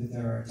do think that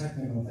there are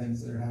technical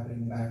things that are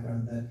happening in the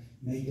background that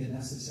make it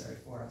necessary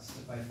for us to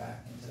fight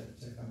back and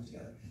to come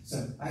together.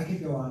 So I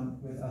could go on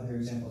with other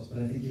examples,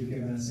 but I think you've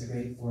given us a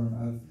great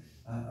form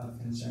of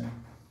concern.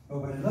 But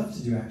what I'd love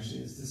to do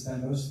actually is to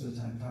spend most of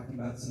the time talking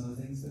about some of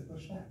the things that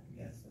push back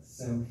against this.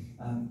 So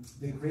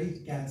the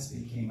Great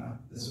Gatsby came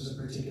up. This was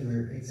a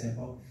particular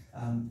example.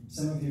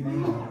 Some of you may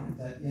know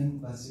that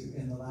in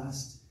the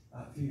last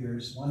few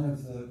years, one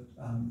of the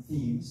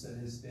themes that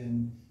has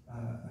been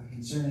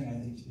concerning, I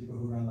think, to people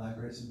who run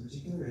libraries in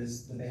particular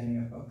is the banning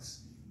of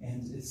books.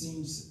 And it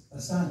seems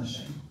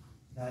astonishing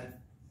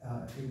that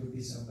it would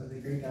be so, but The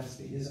Great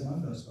Gatsby is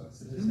among those books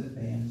that has been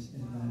banned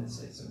in the United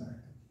States of America,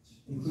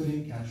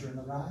 including Catcher in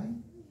the Rye.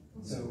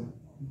 So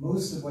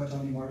most of what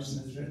Toni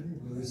Morrison has written,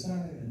 Blue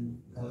Sky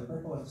and Color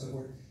Purple and so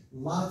forth,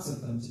 lots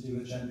of them to do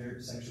with gender,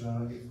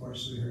 sexuality. Of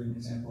course, we heard an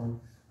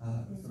example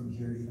from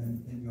here,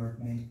 even in New York,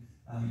 Maine.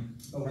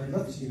 But what I'd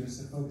love to do is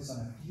to focus on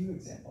a few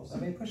examples. I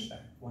may push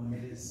back. One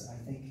that is,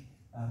 I think,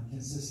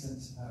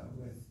 consistent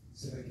with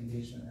civic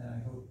engagement,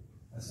 and I hope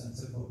a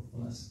sense of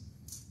hopefulness.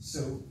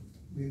 So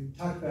we've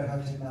talked about how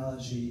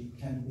technology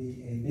can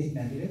be a big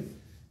negative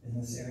in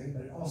this area,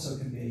 but it also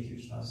can be a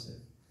huge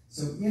positive.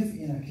 So if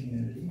in a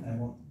community, and I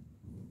won't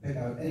pick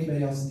out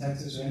anybody else in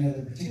Texas or any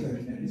other particular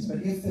communities,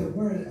 but if there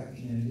were a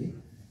community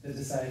that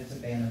decided to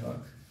ban a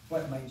book,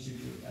 what might you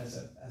do as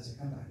a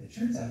comeback? It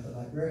turns out that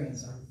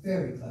librarians are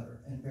very clever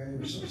and very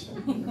resourceful.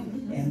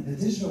 And the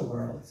digital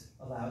world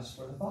allows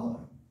for the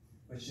following,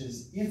 which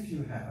is if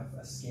you have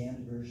a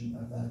scanned version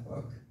of that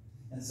book,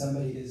 and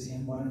somebody is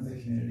in one of the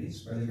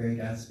communities where The Great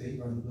Gatsby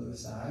or The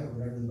Bluest Eye or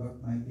whatever the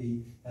book might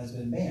be has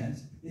been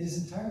banned, it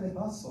is entirely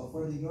possible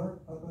for the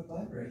York Public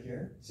Library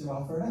here to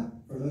offer it up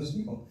for those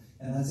people.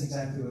 And that's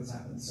exactly what's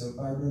happened. So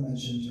Barbara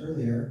mentioned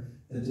earlier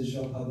the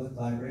Digital Public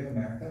Library of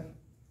America,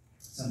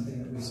 something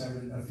that we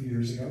started a few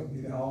years ago.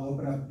 You can all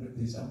open up,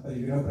 please don't, but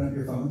you can open up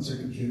your phones or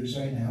computers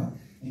right now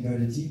and go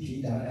to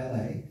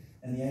dp.la.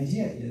 And the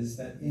idea is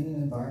that in an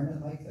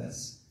environment like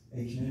this,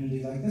 a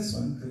community like this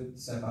one could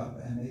step up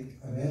and make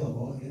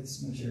available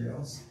its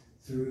materials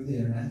through the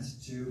internet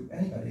to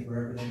anybody,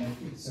 wherever they might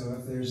be. So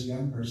if there's a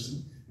young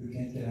person who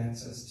can't get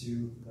access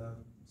to the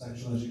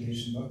sexual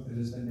education book that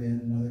has been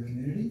banned in another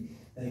community,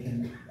 they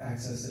can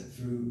access it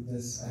through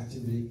this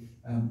activity.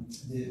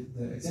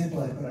 The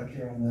example I put up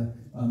here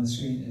on the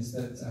screen is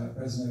that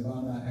President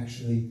Obama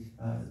actually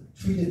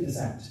tweeted this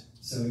out.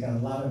 So it got a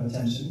lot of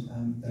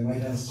attention. The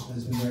White House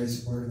has been very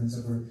supportive and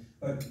so forth.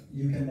 But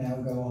you can now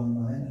go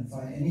online and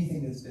find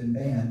anything that's been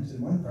banned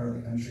in one part of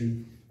the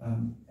country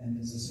and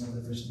consistent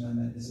with the First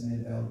Amendment is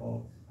made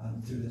available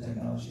through the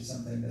technology,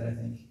 something that I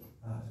think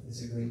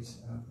is a great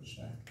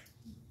pushback.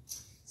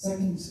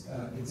 Second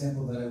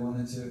example that I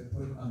wanted to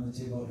put on the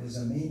table is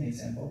a Maine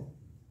example.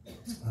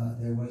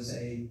 There was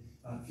a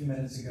few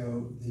minutes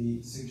ago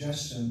the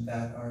suggestion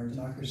that our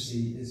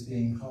democracy is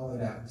being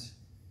hollowed out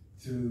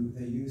through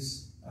the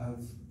use of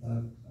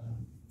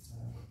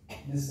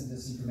mis and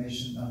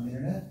disinformation on the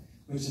internet,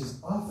 which is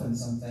often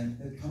something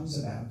that comes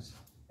about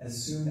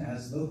as soon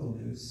as local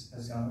news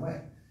has gone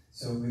away.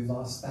 So we've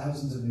lost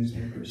thousands of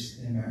newspapers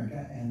in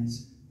America, and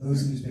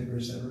those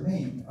newspapers that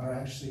remain are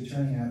actually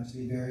turning out to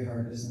be very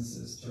hard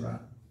businesses to run.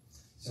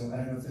 So I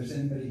don't know if there's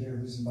anybody here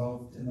who's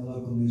involved in the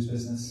local news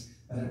business,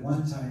 but at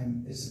one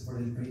time it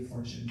supported great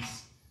fortunes.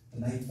 The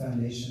Knight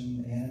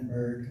Foundation,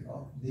 Annenberg,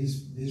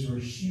 these were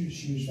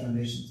huge, huge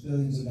foundations,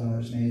 billions of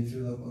dollars made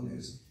through local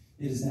news.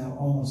 It is now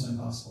almost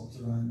impossible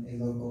to run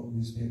a local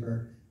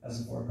newspaper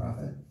as a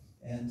for-profit.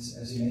 And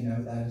as you may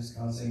know, that is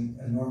causing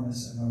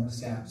enormous, enormous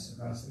gaps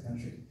across the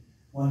country.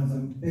 One of the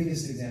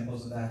biggest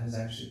examples of that has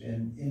actually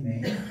been in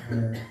Maine,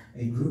 where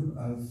a group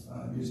of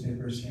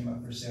newspapers came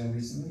up for sale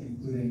recently,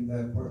 including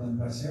the Portland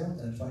Press Herald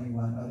and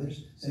 21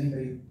 others. So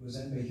was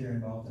anybody here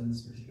involved in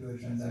this particular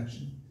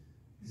transaction?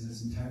 Because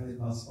it's entirely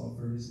possible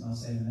for a reason I'll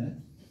say in a minute.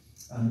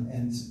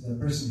 And the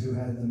person who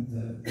had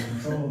the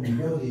control and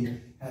the ability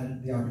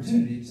had the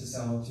opportunity to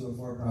sell to a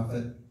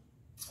for-profit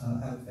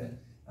outfit.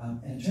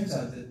 And it turns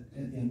out that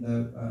in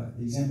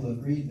the example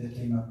of greed that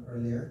came up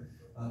earlier,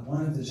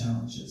 one of the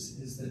challenges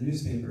is that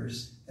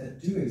newspapers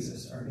that do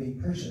exist are being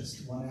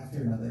purchased one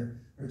after another,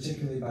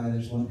 particularly by,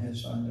 there's one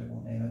hedge fund, I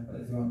won't name it,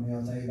 but if you want me,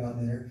 I'll tell you about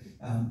it later.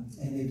 And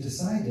they've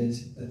decided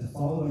that the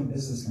following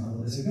business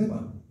model is a good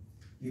one.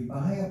 You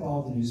buy up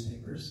all the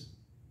newspapers,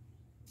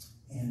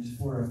 And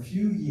for a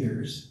few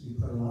years, you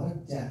put a lot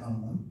of debt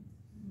on them,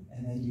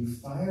 and then you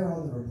fire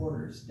all the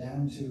reporters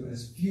down to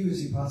as few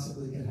as you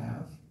possibly could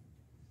have.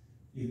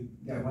 You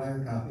get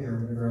wire copy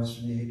or whatever else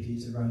from the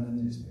AP to run in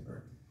the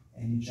newspaper,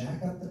 and you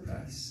jack up the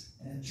price,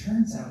 and it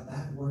turns out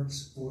that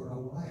works for a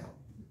while.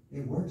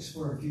 It works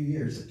for a few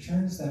years. It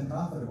turns them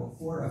profitable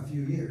for a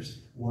few years.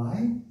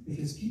 Why?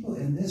 Because people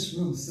in this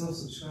room still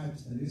subscribe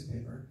to the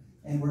newspaper,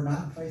 and we're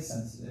not price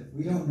sensitive.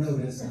 We don't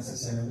notice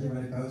necessarily when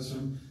it goes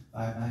from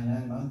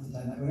 $5.99 a month to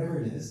 $10.99,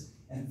 whatever it is.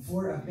 And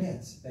for a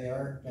bit, they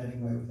are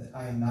getting away with it.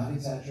 I am not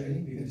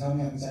exaggerating. You can tell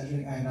me I'm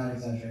exaggerating. I am not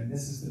exaggerating.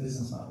 This is the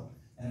business model.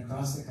 And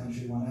across the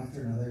country, one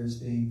after another is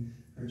being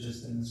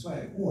purchased in this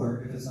way.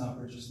 Or if it's not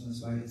purchased in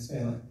this way, it's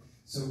failing.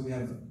 So we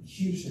have a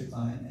huge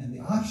decline, and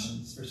the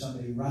options for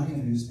somebody running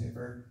a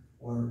newspaper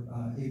or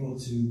able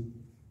to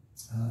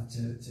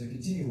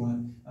continue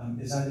one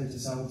is either to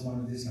sell to one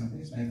of these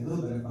companies, make a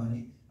little bit of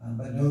money,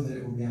 but know that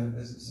it will be out of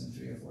business in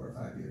 3 or 4 or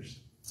 5 years.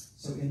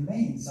 So in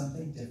Maine,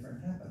 something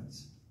different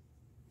happens.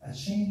 A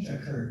change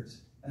occurred,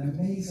 an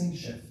amazing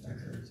shift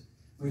occurred,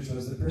 which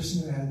was the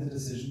person who had the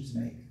decision to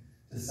make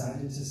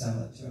decided to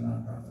sell it to a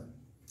nonprofit.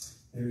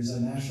 There's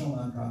a national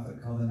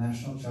nonprofit called the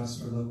National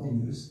Trust for Local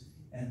News,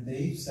 and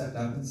they stepped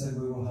up and said,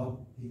 we will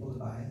help people to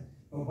buy it.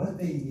 But what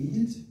they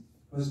needed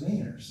was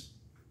Mainers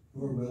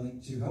who were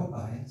willing to help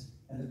buy it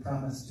and to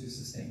promise to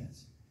sustain it.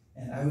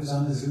 And I was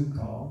on a Zoom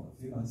call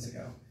a few months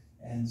ago,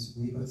 and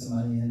we put some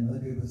money in, other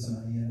people put some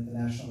money in at the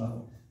national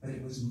level, but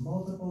it was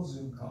multiple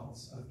Zoom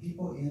calls of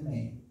people in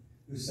Maine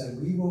who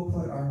said, we will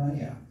put our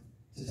money up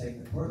to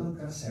take the Portland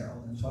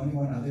Press-Herald and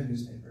 21 other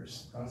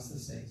newspapers across the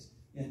state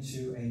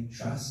into a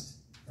trust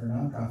for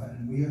nonprofit,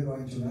 and we are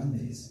going to run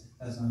these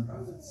as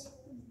nonprofits.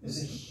 It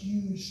was a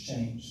huge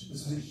change.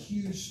 This was a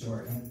huge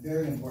story, and a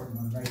very important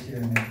one right here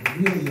in Maine. It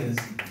really is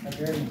a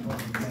very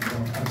important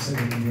example of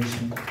civic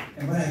engagement.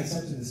 And when I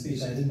accepted the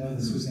speech, I didn't know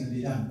this was going to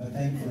be done, but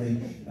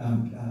thankfully,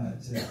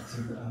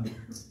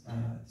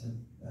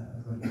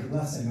 with the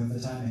blessing of the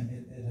timing,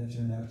 it had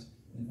turned out,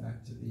 in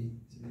fact, to be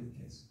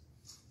the case.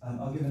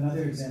 I'll give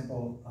another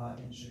example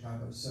in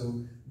Chicago.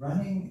 So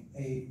running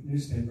a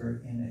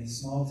newspaper in a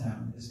small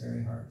town is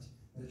very hard,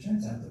 but it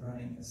turns out that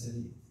running a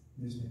city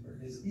newspaper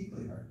is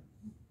equally hard.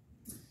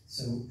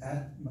 So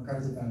at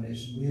MacArthur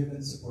Foundation, we have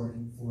been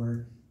supporting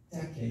for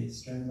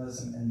decades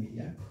journalism and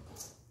media.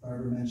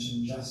 Barbara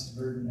mentioned just,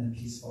 verdant, and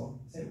peaceful.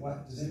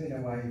 Does anybody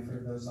know why you've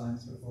heard those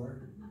lines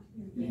before?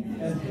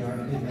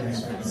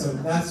 NPR. So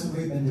that's what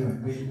we've been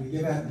doing. We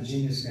give out the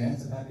Genius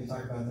Grants. I'm happy to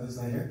talk about those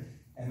later.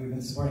 And we've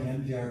been supporting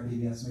NPR,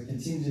 PBS, and we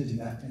continue to do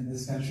that. In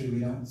this country, we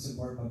don't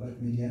support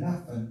public media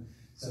enough, and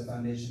so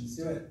foundations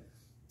do it.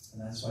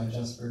 And that's why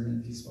Just, Verdant,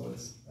 and Peaceful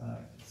is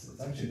it's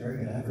actually very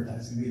good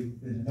advertising.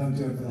 We don't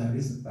do it for that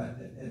reason, but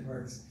it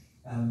works.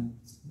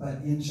 But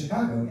in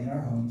Chicago, in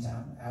our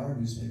hometown, our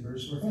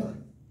newspapers were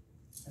failing.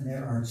 And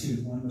there are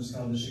 2. One was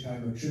called the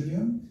Chicago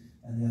Tribune,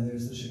 and the other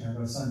is the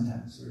Chicago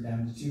Sun-Times. We were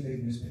down to 2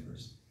 big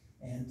newspapers.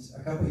 And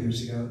a couple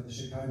years ago, the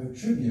Chicago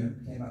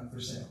Tribune came up for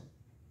sale.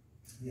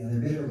 The other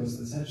bidder was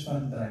this hedge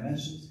fund that I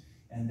mentioned,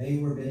 and they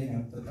were bidding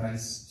up the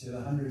price to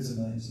the hundreds of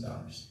millions of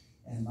dollars.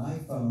 And my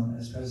phone,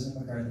 as president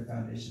of MacArthur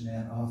Foundation,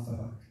 ran off the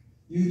hook.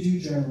 You do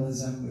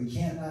journalism, we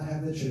can't not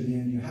have the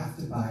Tribune, you have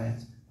to buy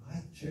it.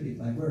 Buy the Tribune?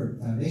 Like, we're a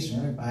foundation,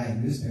 we're going to buy a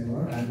newspaper.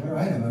 What do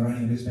I know about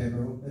running a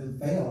newspaper? It'll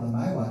fail on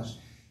my watch.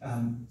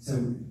 So,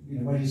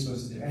 what are you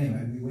supposed to do?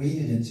 Anyway, we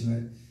waded into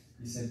it.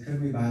 We said,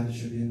 could we buy the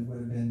Tribune? It would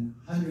have been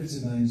hundreds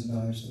of millions of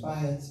dollars to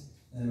buy it,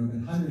 and it would have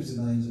been hundreds of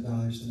millions of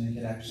dollars to make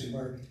it actually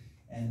work.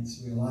 And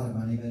we had a lot of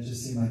money, but it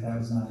just seemed like that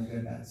was not a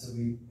good bet. So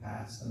we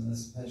passed, and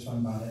this hedge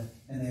fund bought it,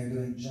 and they are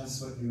doing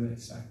just what you would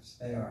expect.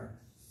 They are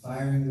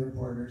firing the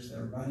reporters,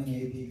 they're running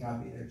AP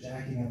copy, they're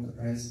jacking up the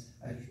price.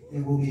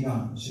 It will be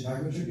gone. The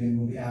Chicago Tribune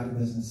will be out of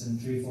business in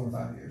 3, 4,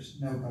 5 years.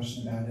 No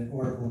question about it,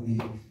 or it will be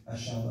a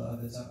shell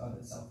of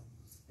itself.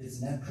 Its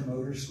net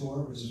promoter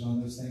score, which is one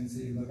of those things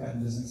that you look at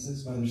in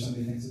businesses, whether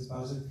somebody thinks it's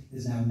positive,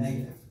 is now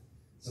negative.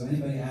 So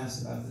anybody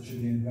asked about the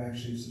Tribune who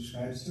actually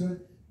subscribes to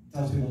it,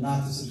 tells people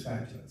not to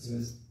subscribe to it. So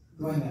it's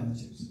going down the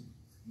tubes.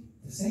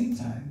 At the same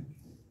time,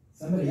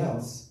 somebody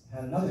else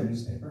had another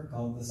newspaper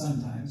called the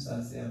Sun-Times.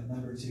 That's the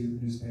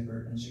 #2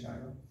 newspaper in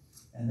Chicago.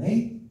 And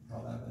they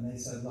called up and they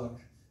said, look,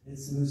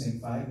 it's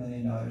losing $5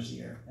 million a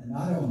year. And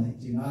not only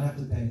do you not have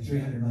to pay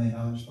 $300 million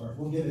for it,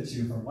 we'll give it to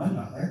you for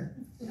 $1.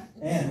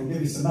 And we'll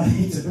give you some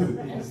money to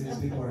boot, because these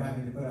people are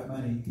having to put up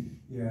money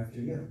year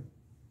after year.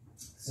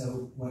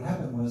 So what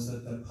happened was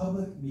that the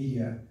public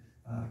media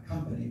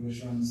company,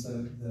 which runs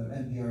the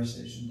NPR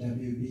station,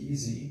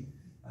 WBEZ,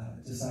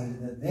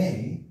 decided that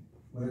they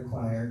would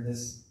acquire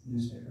this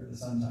newspaper, the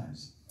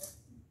Sun-Times,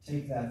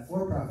 take that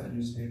for-profit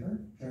newspaper,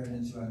 turn it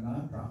into a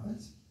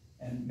non-profit,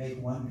 and make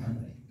one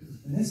company.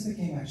 And this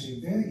became actually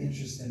a very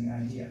interesting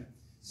idea.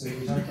 So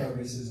we talked about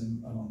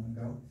racism a moment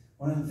ago.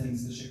 One of the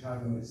things that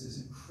Chicago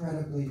is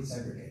incredibly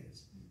segregated.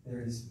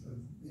 There's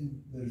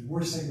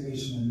worse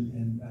segregation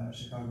in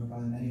Chicago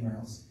probably than anywhere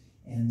else.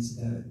 And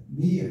the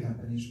media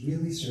companies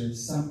really serve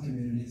some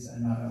communities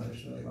and not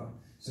others really well.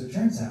 So it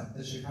turns out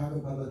that Chicago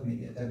Public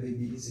Media,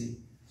 WBEZ,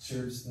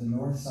 serves the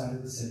north side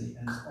of the city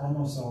and it's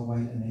almost all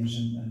white and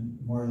Asian and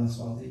more or less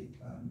wealthy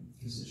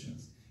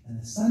constituents. And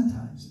the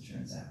Sun-Times, it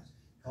turns out,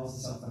 calls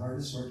itself the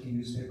hardest working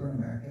newspaper in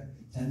America,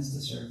 tends to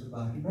serve the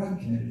black and brown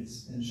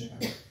communities in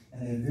Chicago.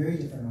 And they have very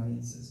different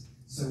audiences.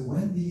 So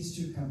when these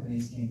two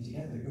companies came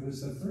together, it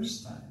was the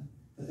first time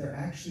that there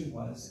actually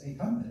was a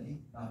company,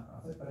 not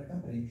profit, but a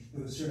company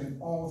that was serving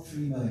all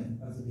 3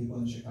 million of the people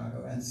in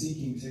Chicago and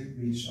seeking to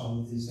reach all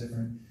of these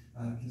different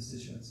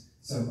constituents.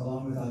 So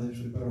along with others,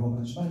 we put a whole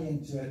bunch of money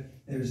into it.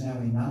 There's now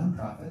a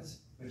nonprofit,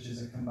 which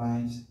is a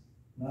combined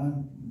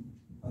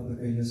non-public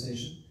radio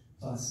station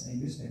plus a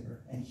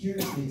newspaper. And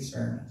here's the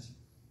experiment.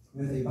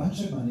 With a bunch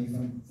of money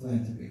from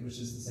philanthropy, which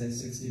is to say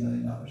 $60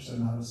 million, so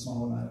not a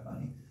small amount of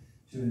money,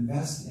 to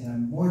invest in a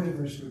more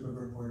diverse group of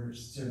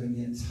reporters serving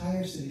the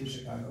entire city of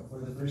Chicago for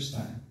the first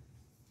time,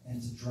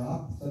 and to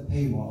drop the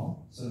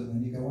paywall so that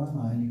when you go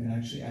online, you can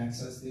actually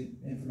access the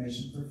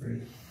information for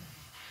free.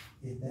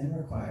 It then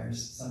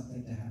requires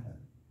something to happen.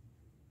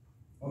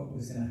 What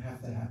was going to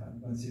have to happen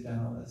once you've done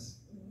all this?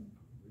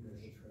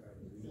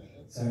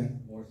 Sorry?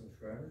 More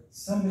subscribers?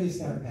 Somebody's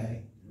got to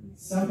pay.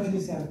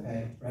 Somebody's got to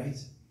pay, right?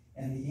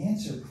 And the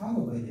answer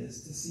probably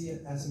is to see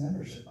it as a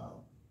membership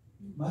model.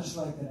 Much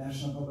like the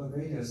National Public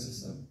Radio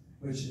System,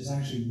 which is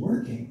actually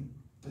working,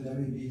 the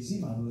WBEZ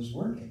model is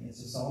working.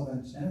 It's a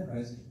solvent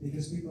enterprise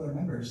because people are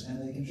members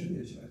and they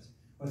contribute to it.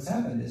 What's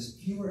happened is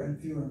fewer and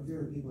fewer and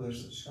fewer people are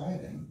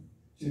subscribing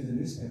to the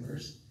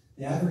newspapers.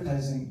 The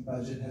advertising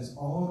budget has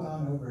all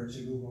gone over to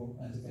Google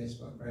and to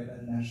Facebook, right,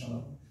 at a national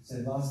level. So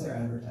they've lost their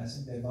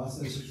advertising, they've lost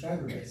their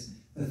subscriber base.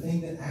 The thing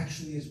that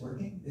actually is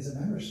working is a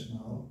membership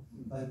model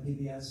like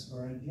PBS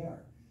or NPR.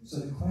 So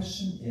the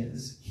question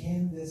is,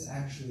 can this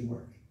actually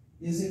work?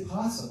 Is it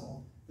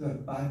possible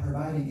that by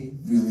providing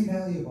a really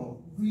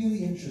valuable,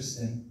 really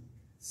interesting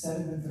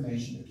set of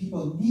information that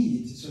people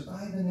need to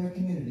survive in their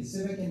community,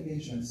 civic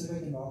engagement,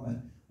 civic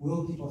involvement,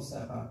 will people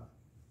step up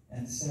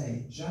and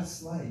say,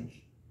 just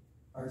like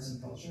arts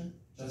and culture,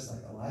 just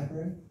like a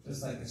library,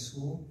 just like a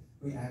school,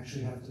 we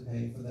actually have to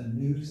pay for the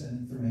news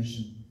and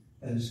information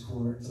that is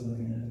core to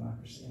living in a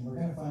democracy. And we're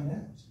going to find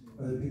out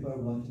whether people are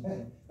willing to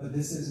pay. But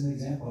this is an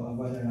example of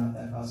whether or not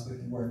that possibly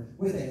can work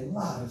with a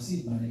lot of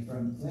seed money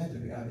from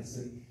philanthropy,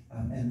 obviously,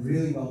 and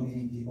really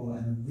well-meaning people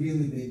and a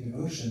really big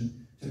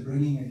devotion to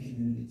bringing a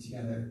community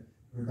together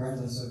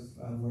regardless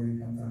of where you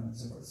come from and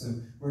so forth. So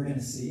we're going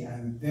to see. I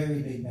have a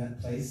very big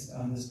bet placed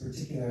on this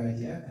particular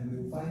idea, and we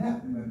will find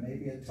out. It may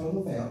be a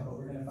total fail, but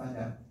we're going to find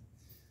out.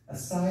 A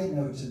side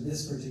note to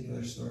this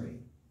particular story.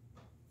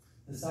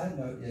 The side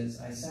note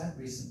is I sat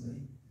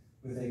recently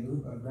with a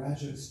group of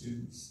graduate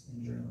students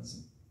in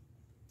journalism.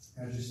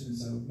 Graduate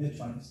students, so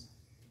mid-20s.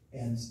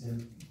 And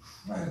they're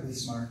incredibly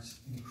smart,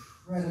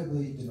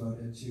 incredibly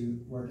devoted to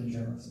work in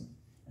journalism.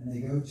 And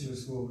they go to a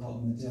school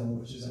called Medill,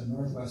 which is at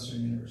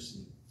Northwestern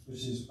University,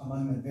 which is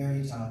among the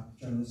very top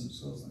journalism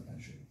schools in the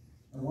country.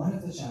 And one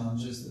of the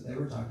challenges that they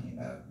were talking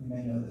about, you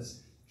may know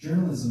this,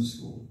 journalism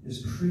school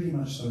is pretty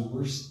much the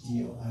worst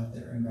deal out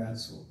there in grad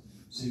school.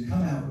 So you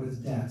come out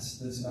with debt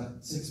that's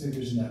about 6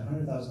 figures in debt,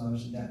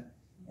 $100,000 in debt.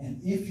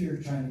 And if you're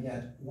trying to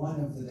get one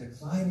of the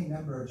declining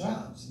number of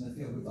jobs in the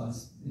field, we've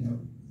lost,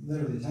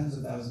 literally tens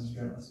of thousands of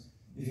journalists.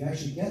 If you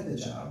actually get the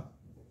job,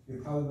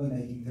 you're probably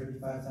making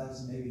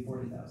 $35,000, maybe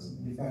 $40,000,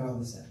 and you've got all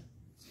this debt.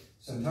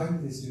 So I'm talking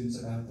to these students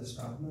about this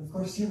problem. And of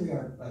course, here we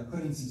are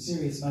putting some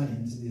serious money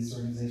into these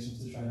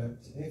organizations to try to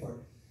pay for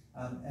it.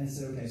 And I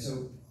said, okay,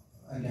 so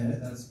I get it,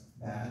 that's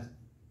bad.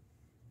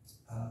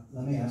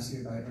 Let me ask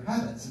you about your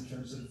habits in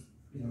terms of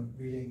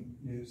reading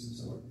news and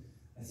so forth.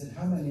 I said,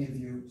 how many of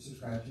you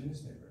subscribe to a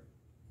newspaper?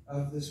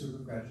 Of this group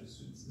of graduate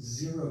students,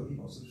 0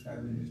 people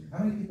subscribe to a newspaper.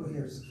 How many people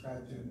here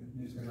subscribe to a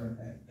newspaper and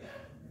pay?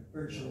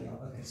 Virtually all.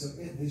 Okay, so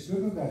this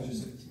group of graduate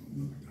students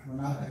were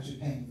not actually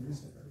paying for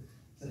newspaper.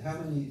 I said, how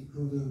many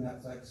Hulu,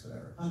 Netflix,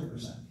 whatever?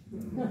 100%.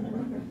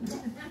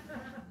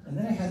 And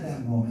then I had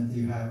that moment that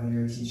you have when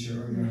you're a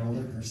teacher or you're an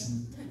older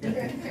person. Am I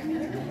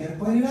going to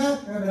point it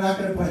out or am I not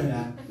going to point it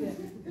out?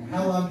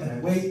 How long can I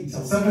wait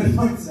until somebody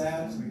points it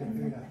out so we can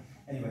figure it out?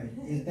 Anyway,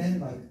 it then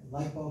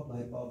light bulb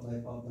went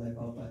around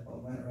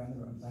the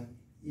room. Like,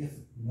 if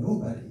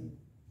nobody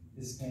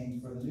is paying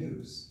for the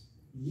news,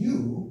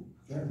 you,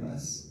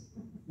 journalists,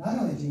 not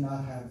only do you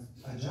not have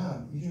a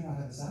job, you do not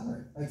have a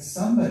salary. Like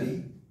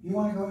somebody, you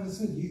want to go into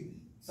school,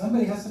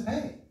 somebody has to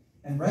pay.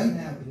 And right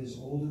now it is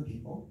older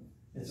people.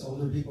 It's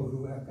older people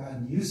who have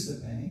gotten used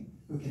to paying,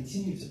 who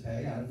continue to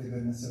pay out of the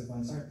goodness of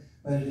one's heart.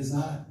 But it is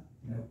not,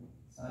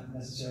 it's not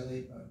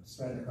necessarily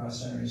spread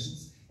across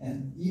generations,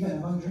 and even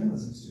among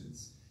journalism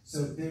students.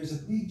 So there's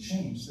a big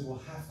change that will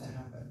have to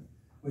happen,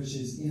 which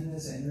is in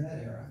this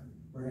internet era,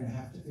 we're going to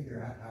have to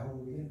figure out how are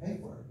we going to pay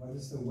for it. What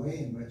is the way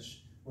in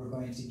which we're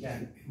going to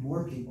get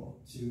more people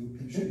to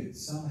contribute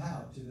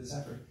somehow to this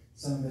effort?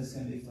 Some of it's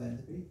going to be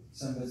philanthropy.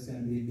 Some of it's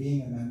going to be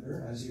being a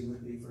member, as you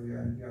would be for your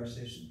NPR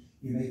station.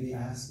 You may be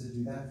asked to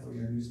do that for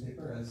your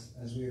newspaper,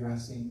 as we are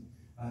asking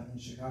in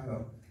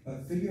Chicago.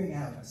 But figuring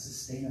out a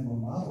sustainable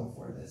model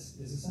for this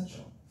is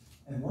essential.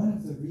 And one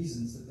of the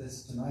reasons that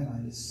this, to my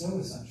mind, is so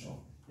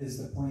essential is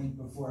the point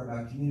before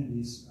about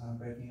communities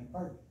breaking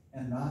apart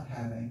and not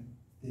having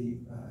the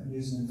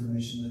news and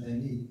information that they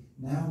need.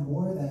 Now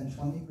more than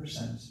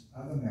 20%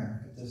 of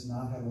America does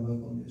not have a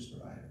local news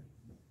provider.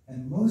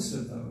 And most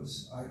of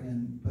those are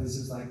in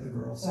places like the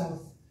rural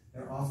South.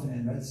 They're often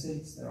in red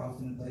states. They're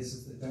often in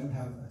places that don't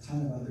have a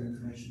ton of other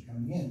information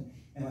coming in.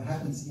 And what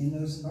happens in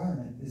those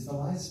environments is the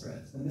lies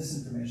spread, the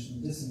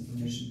misinformation, the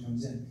disinformation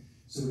comes in.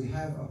 So we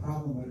have a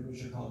problem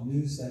which are called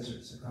news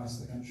deserts across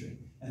the country.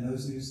 And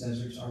those news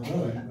deserts are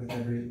growing with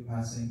every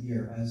passing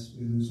year as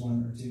we lose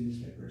 1 or 2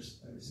 newspapers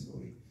every single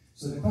week.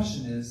 So the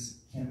question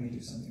is, can we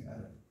do something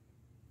about it?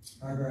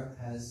 Barbara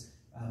has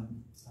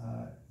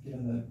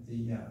given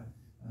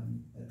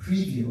the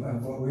preview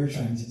of what we're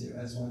trying to do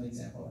as one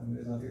example, and we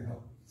would love your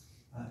help.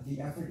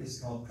 The effort is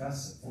called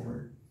Press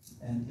Forward,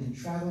 and in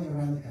traveling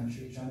around the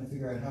country, trying to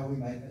figure out how we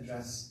might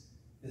address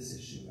this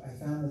issue, I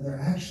found that there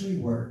actually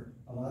were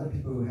a lot of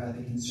people who had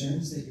the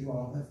concerns that you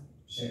all have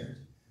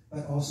shared,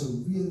 but also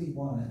really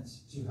wanted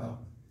to help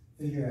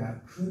figure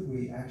out, could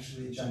we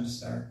actually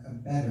jumpstart a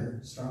better,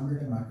 stronger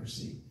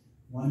democracy,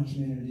 one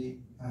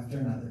community after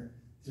another,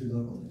 through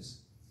local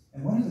news.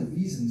 And one of the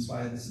reasons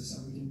why this is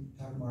so, we can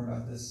talk more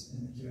about this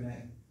in the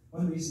Q&A,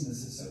 one reason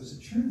this is so is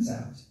it turns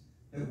out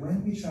that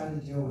when we try to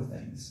deal with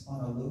things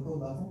on a local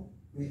level,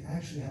 we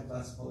actually have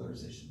less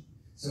polarization.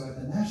 So at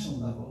the national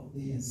level,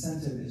 the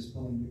incentive is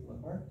pulling people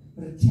apart,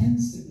 but it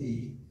tends to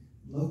be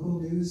local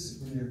news,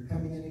 when you're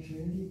coming in a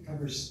community,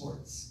 covers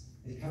sports.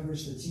 It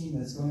covers the team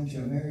that's going to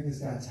America's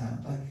Got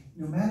Talent. Like,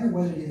 no matter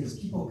what it is,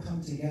 people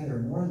come together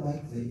more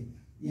likely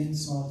in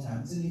small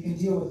towns, and you can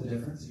deal with the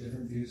difference,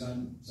 different views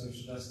on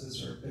social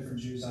justice or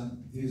different views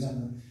on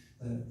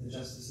the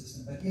justice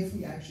system. But if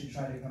we actually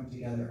try to come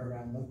together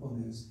around local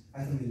news,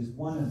 I think it is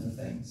one of the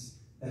things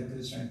that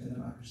could strengthen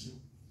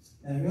democracy.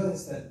 And I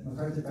realized that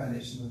MacArthur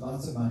Foundation, with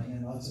lots of money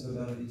and lots of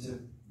ability to,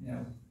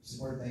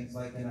 support things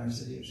like in our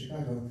city of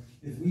Chicago,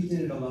 if we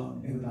did it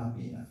alone, it would not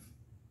be enough.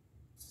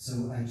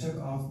 So I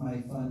took off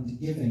my fund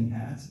giving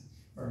hat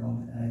for a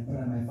moment, and I put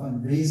on my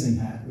fundraising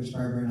hat, which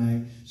Barbara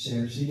and I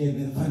shared. She gave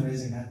me the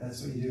fundraising hat.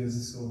 That's what you do as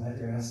a school head.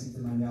 You're asking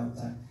for money all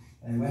the time.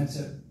 And I went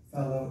to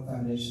fellow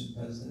foundation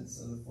presidents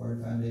of the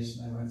Ford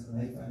Foundation. I went to the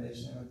May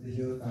Foundation. I went to the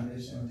Hewlett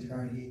Foundation. I went to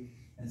Carnegie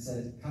and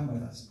said, come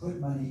with us. Put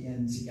money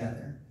in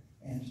together,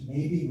 and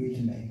maybe we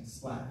can make a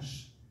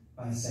splash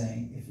by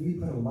saying, if we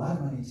put a lot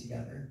of money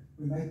together,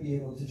 we might be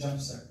able to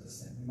jumpstart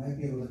this thing. We might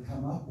be able to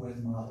come up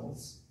with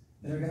models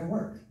that are going to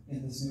work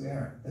in this new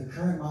era. The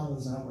current model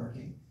is not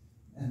working,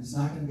 and it's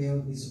not going to be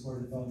able to be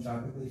supported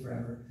philanthropically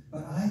forever.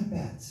 But I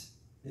bet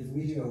if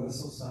we do a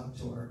whistle-stop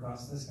tour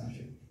across this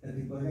country, that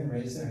people are going to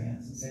raise their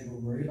hands and say, we're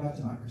worried about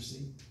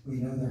democracy. We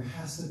know there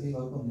has to be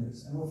local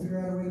news, and we'll figure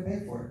out a way to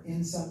pay for it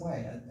in some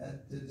way,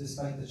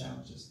 despite the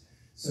challenges.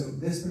 So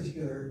this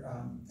particular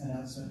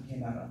announcement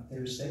came out on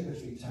Thursday,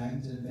 which we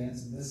timed in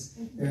advance of this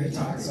very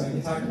talk, so I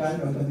can talk about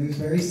it open. It was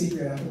very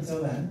secret up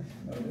until then,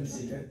 open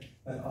secret.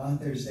 But on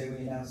Thursday,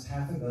 we announced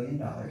 $500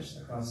 million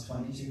across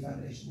 22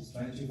 foundations,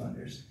 22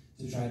 funders,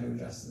 to try to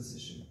address this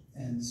issue.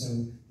 And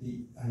so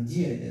the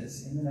idea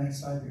is, in the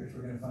next 5 years,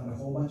 we're going to fund a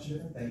whole bunch of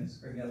different things.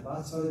 We're going to get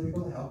lots of other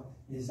people to help.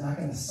 It is not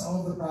going to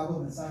solve the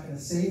problem. It's not going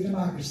to save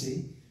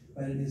democracy,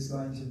 but it is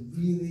going to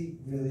really,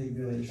 really,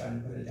 really try to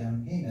put a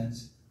down payment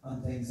on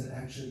things that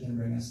actually can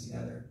bring us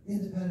together,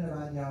 independent of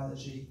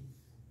ideology,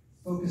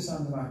 focused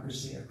on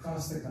democracy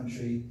across the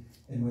country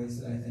in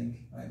ways that I think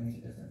might make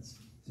a difference.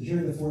 So here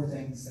are the 4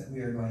 things that we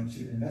are going to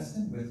invest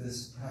in with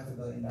this $500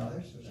 million,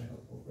 which I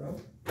hope will grow.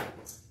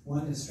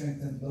 One is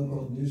strengthen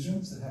local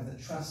newsrooms that have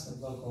the trust of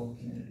local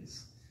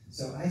communities.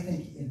 So I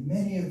think in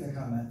many of the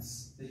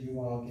comments that you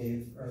all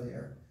gave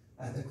earlier,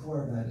 at the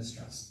core of that is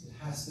trust. It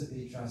has to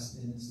be trust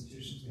in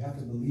institutions. We have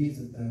to believe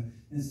that the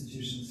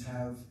institutions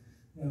have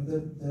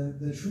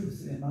the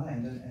truth in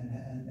mind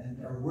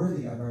and are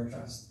worthy of our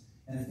trust.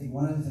 And I think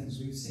one of the things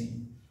we've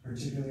seen,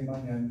 particularly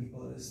among young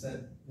people, is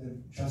that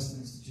the trust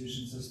in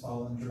institutions has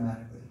fallen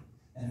dramatically.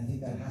 And I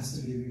think that has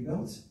to be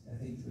rebuilt. I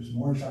think there's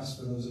more trust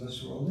for those of us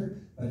who are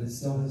older, but it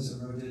still has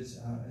eroded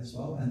as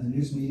well. And the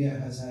news media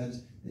has had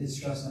its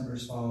trust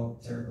numbers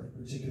fall terribly,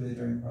 particularly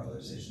during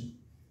polarization.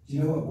 Do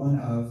you know what one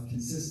of,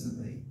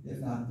 consistently, if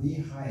not the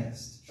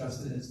highest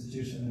trusted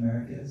institution in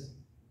America is?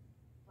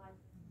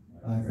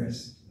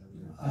 Libraries.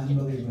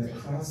 Unbelievable,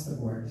 across the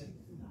board.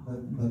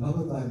 The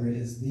public library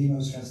is the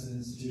most trusted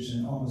institution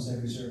in almost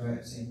every survey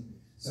I've seen.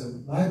 So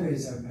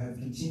libraries have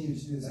continued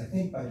to do this, I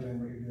think, by doing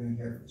what you're doing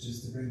here, which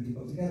is to bring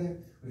people together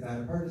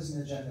without a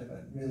partisan agenda,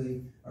 but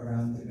really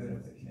around the good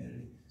of the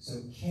community.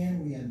 So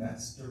can we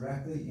invest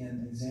directly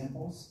in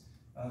examples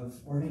of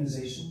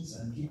organizations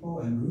and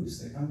people and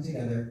groups that come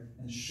together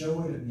and show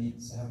what it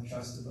means to have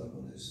trusted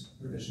local news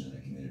provision in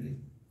a community?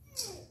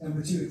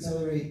 Number 2,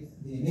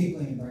 accelerate the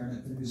enabling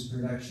environment for news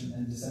production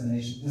and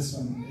dissemination. This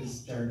one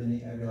is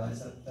jargony, I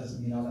realize that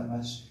doesn't mean all that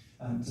much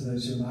to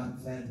those who are not in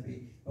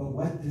philanthropy. But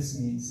what this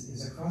means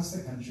is across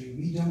the country,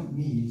 we don't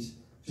need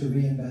to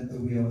reinvent the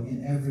wheel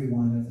in every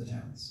one of the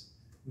towns.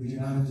 We do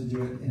not have to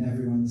do it in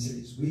every one of the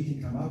cities. We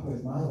can come up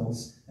with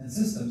models and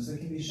systems that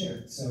can be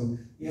shared. So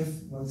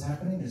if what's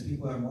happening is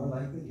people are more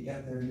likely to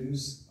get their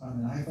news on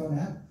an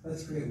iPhone app,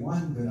 let's create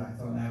one good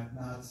iPhone app,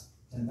 not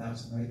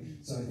 10,000, right?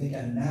 So I think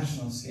at a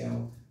national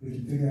scale, we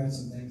can figure out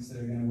some things that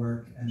are going to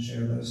work and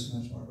share those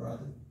much more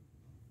broadly.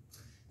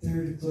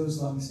 Third,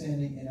 close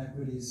long-standing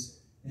inequities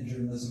in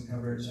journalism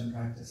coverage and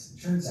practice.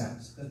 It turns out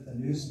that the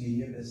news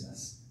media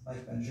business,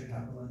 like venture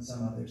capital and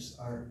some others,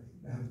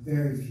 have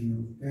very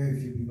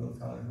few people of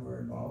color who are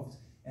involved,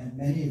 and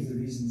many of the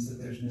reasons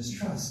that there's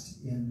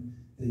mistrust in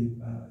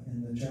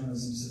the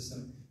journalism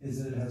system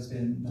is that it has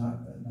been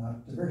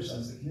not diverse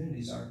as the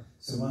communities are.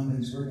 So one of the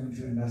things we're going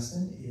to invest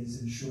in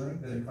is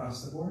ensuring that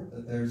across the board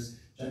that there's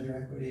gender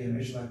equity and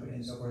racial equity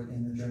and so forth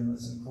in the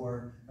journalism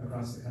core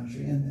across the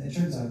country. And it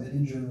turns out that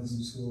in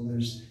journalism school,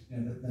 there's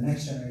the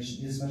next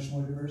generation is much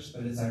more diverse,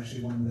 but it's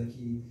actually one of the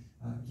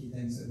key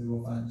things that we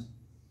will fund.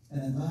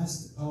 And then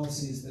last,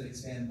 policies that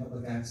expand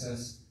public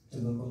access to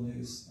local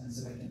news and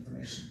civic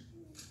information.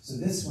 So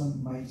this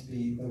one might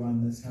be the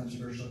one that's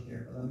controversial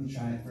here, but let me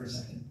try it for a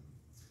second.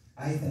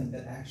 I think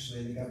that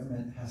actually the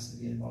government has to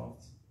be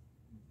involved.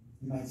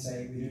 You might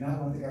say, we do not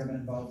want the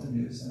government involved in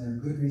news, and there are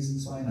good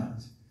reasons why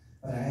not.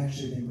 But I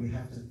actually think we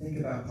have to think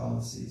about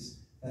policies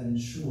that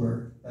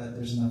ensure that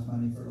there's enough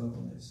money for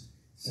local news.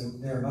 So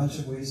there are a bunch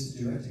of ways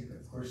to do it. It,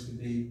 of course, could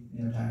be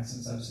tax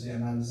and subsidy.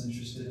 I'm not as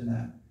interested in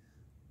that.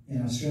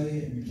 In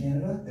Australia and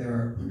Canada, there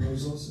are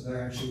proposals, there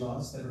are actually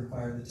laws that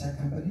require the tech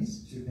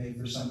companies to pay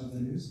for some of the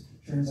news.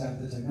 Turns out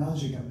the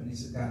technology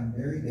companies have gotten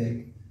very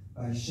big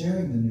by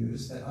sharing the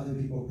news that other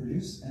people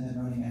produce and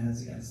then running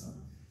ads against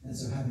them. And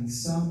so having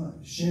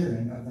some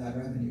sharing of that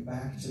revenue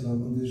back to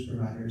local news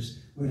providers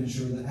would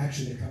ensure that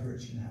actually the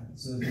coverage can happen.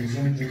 So that those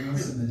young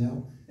journalists in the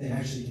Hill, they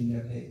actually can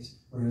get paid,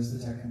 whereas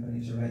the tech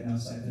companies are right now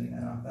siphoning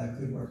that off. That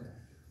could work.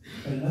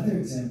 But another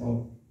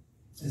example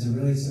is a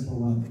really simple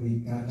one that we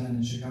got done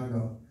in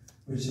Chicago,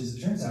 which is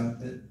it turns out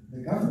that the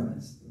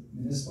government,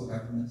 the municipal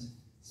government,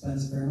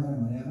 spends a fair amount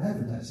of money on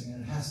advertising,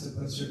 and it has to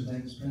put certain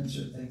things, print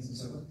certain things, and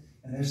so forth.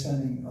 And they're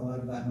spending a lot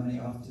of that money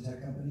off to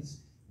tech companies.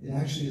 It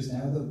actually is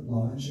now the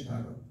law in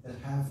Chicago that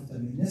half of the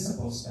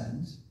municipal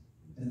spend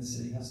in the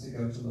city has to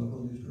go to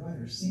local news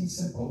providers. Seems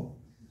simple,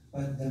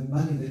 but the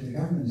money that the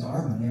government,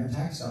 our money, our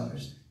tax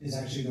dollars, is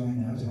actually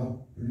going now to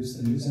help produce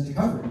the news and to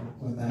cover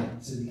what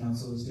that city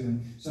council is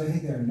doing. So I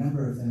think there are a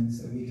number of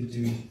things that we could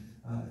do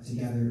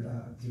together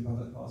through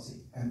public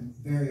policy. I'm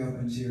very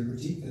open to your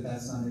critique that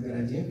that's not a good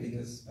idea,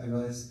 because I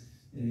realize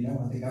you don't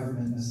want the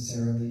government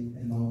necessarily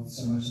involved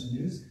so much in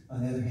the news.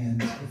 On the other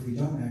hand, if we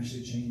don't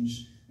actually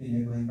change the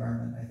enabling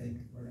environment, I think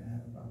we're going to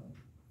have a problem.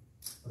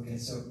 Okay,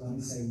 so let me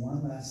say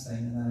one last thing,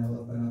 and then I'll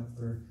open up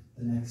for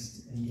the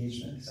next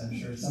engagement, because I'm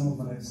sure some of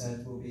what I've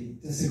said will be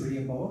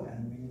disagreeable,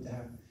 and we need to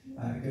have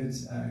a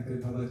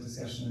good public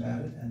discussion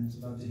about it, and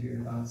love to hear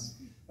your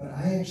thoughts. But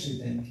I actually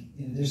think,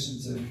 in addition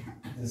to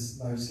this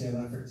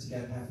large-scale effort to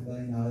get $500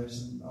 million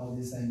and all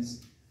these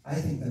things, I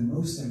think the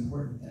most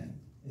important thing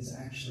is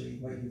actually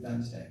what you've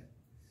done today,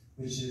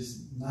 which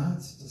is not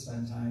to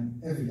spend time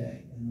every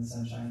day in the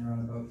sunshine or on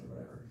a boat or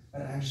whatever,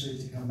 but actually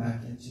to come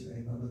back into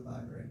a public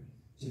library,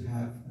 to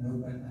have an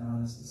open and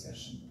honest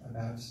discussion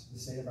about the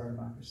state of our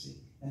democracy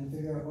and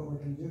figure out what we're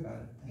going to do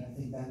about it. And I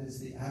think that is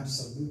the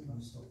absolute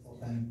most hopeful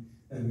thing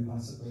that we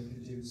possibly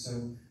could do.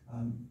 So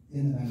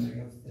in the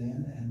memory of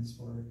Dan and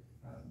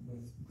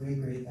with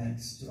great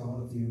thanks to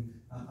all of you,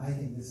 I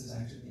think this is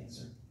actually the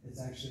answer.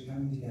 It's actually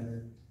coming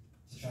together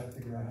to try to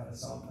figure out how to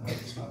solve the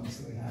hardest problems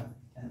that we have.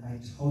 And I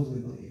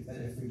totally believe that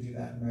if we do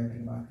that,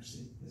 American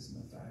democracy is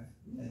going to thrive.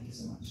 Thank you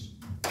so much.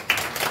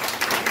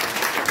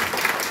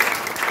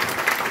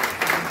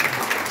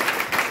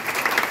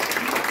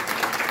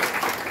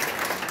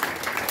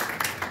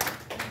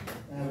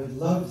 I would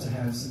love to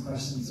have some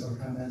questions or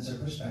comments or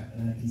pushback,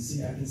 and I can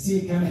see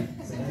it coming,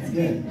 so that's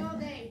good.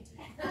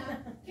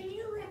 Can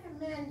you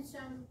recommend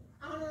some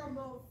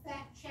honorable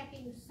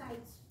fact-checking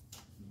sites?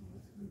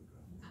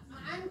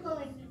 I'm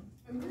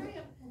very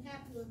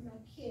unhappy with my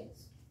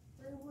kids.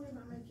 Very worried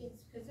about my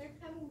kids, because they're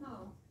coming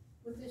home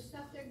with this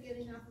stuff they're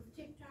getting off of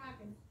TikTok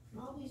and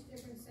all these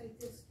different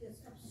sites.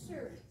 It's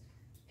absurd.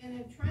 And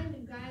I'm trying to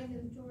guide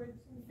them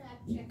towards some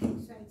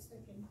fact-checking sites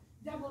that can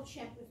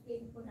double-check what's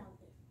being put out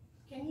there.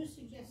 Can you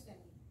suggest any?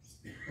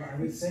 Well, I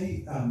would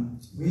say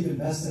we've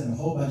invested in a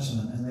whole bunch of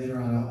them, and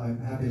later on I'm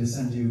happy to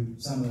send you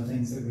some of the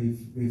things that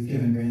we've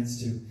given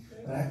grants to.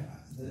 But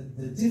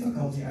the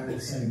difficulty, I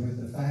would say, with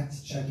the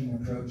fact-checking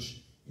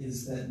approach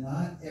is that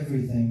not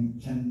everything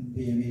can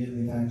be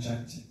immediately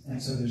fact-checked,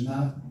 and so there's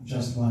not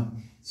just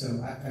one.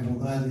 So I will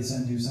gladly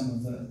send you some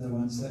of the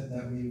ones that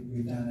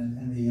we've done,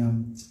 and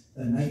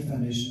the Knight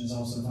Foundation has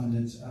also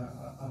funded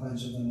a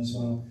bunch of them as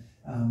well.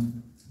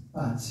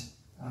 But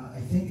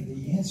I think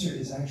the answer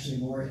is actually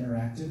more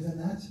interactive than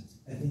that.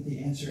 I think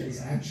the answer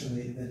is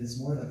actually that it's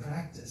more the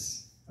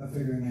practice of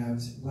figuring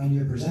out when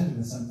you're presented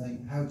with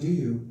something, how do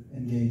you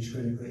engage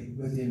critically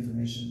with the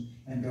information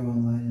and go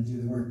online and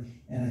do the work.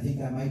 And I think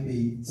that might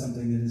be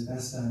something that is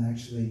best done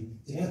actually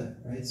together,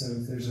 right? So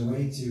if there's a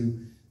way to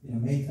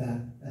make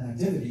that an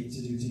activity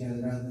to do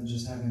together rather than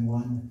just having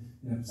one,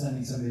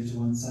 sending somebody to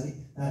one site.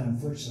 That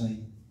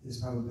unfortunately is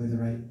probably the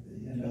right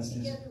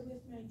investment. Together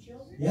with my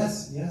children?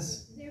 Yes,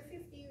 yes. They're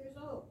 50 years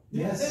old.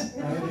 Yes,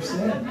 I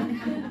understand.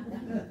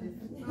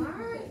 All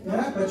right.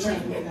 Yeah, but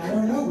I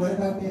don't know. What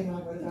about being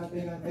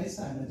on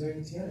FaceTime and doing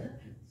it together?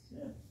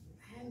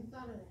 I hadn't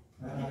thought of that.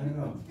 I don't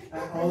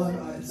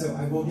know. So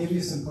I will give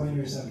you some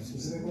pointers of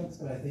specific ones,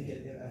 but I think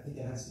it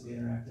has to be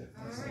interactive.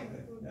 All right,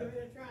 we'll give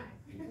it a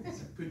try.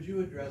 Could you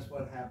address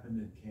what happened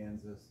in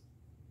Kansas?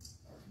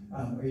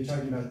 Are you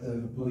talking about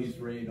the police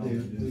raid on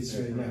the police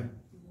raid? Yeah.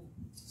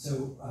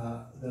 So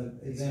the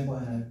example,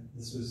 and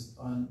this was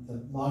on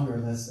the longer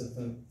list of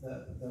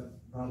the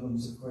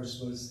problems, of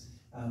course, was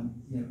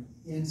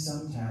in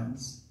some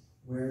towns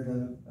where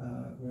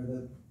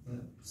the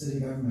city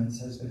government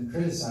has been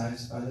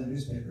criticized by the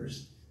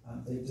newspapers.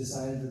 They've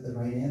decided that the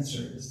right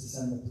answer is to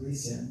send the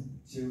police in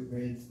to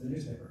raid the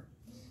newspaper.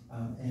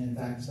 And in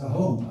fact, the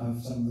home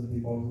of some of the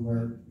people who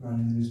were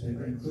running the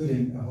newspaper,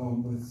 including a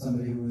home with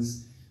somebody who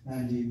was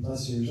 90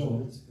 plus years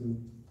old, who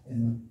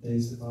in the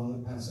days that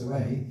followed passed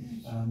away,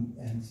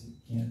 and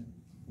can't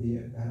be,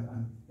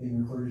 I'm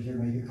being recorded here,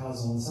 make a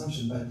causal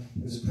assumption, but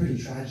it was a pretty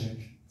tragic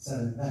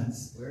set of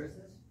events. Where is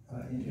this?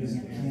 It was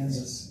in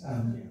Kansas,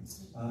 and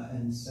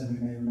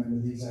we may remember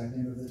the exact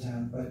name of the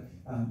town, but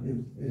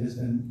it has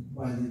been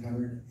widely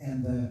covered.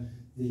 And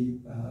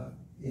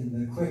in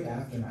the quick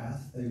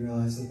aftermath, they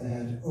realized that they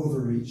had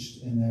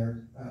overreached in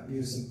their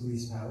use of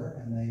police power,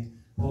 and they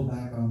pulled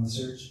back on the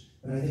search.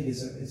 But I think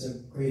it's a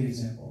great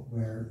example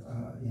where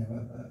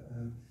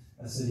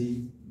a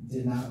city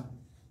did not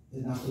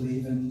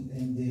believe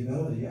in the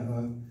ability of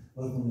a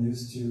local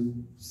news to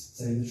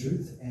say the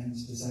truth and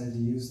decided to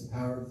use the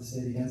power of the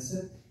state against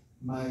it.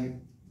 My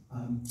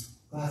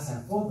glass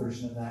half full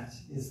version of that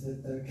is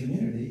that the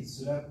community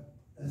stood up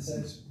and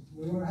said,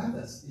 we won't have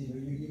this.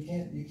 You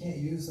can't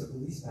use the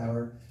police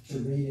power to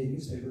raid a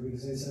newspaper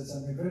because they said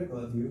something critical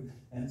of you,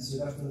 and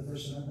stood up for the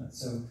First Amendment.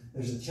 So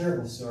there's a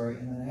terrible story,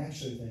 and then I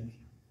actually think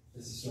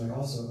it's a story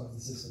also of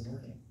the system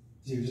working.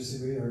 Do you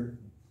disagree, or?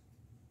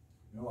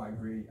 No, I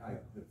agree.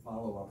 The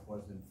follow-up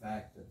was, in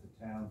fact, that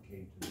the town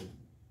came to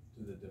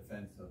the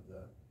defense of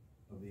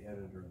the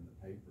editor in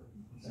the paper.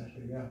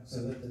 Exactly, yeah.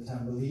 So that the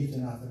town believed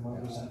enough in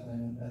what was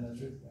happening and the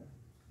truth there.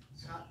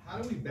 How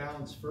do we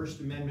balance First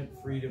Amendment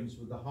freedoms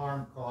with the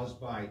harm caused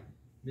by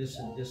mis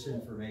and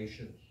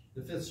disinformation?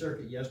 The Fifth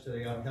Circuit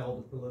yesterday upheld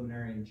a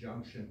preliminary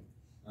injunction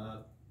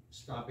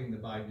stopping the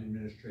Biden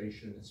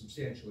administration and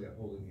substantially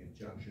upholding the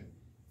injunction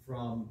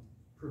from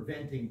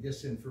preventing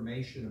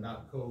disinformation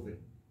about COVID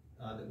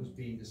that was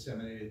being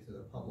disseminated to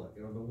the public.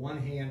 On the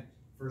one hand,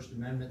 First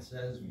Amendment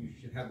says you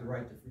should have the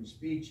right to free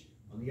speech.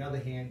 On the other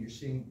hand, you're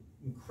seeing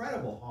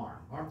incredible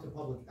harm to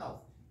public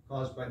health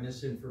caused by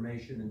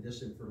misinformation and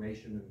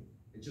disinformation, and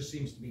it just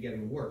seems to be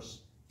getting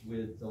worse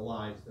with the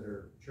lies that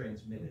are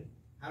transmitted.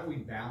 How do we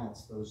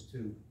balance those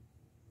two?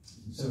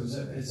 So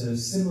it's a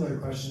similar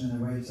question in a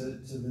way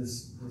to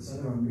this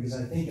other one, because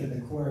I think at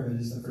the core of it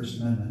is the First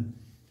Amendment.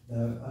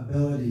 The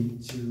ability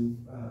to,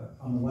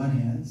 on the one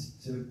hand,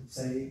 to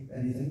say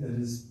anything that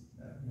is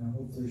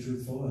hopefully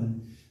truthful,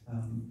 and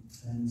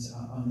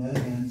on the other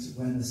hand,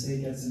 when the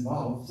state gets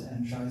involved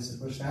and tries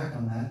to push back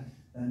on that,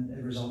 then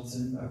it results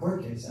in a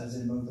court case, as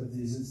in both of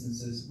these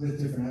instances, with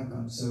different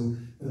outcomes. So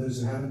for those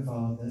who haven't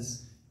followed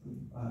this,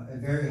 a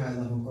very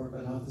high-level court,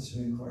 but not the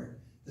Supreme Court,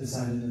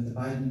 decided that the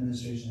Biden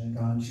administration had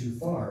gone too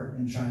far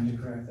in trying to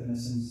correct the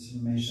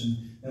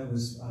misinformation that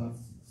was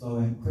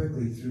flowing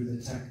quickly through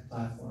the tech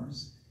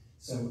platforms.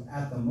 So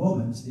at the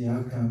moment, the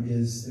outcome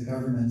is the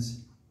government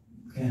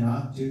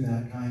cannot do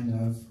that kind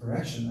of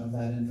correction of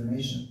that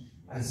information.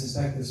 I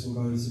suspect this will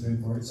go to the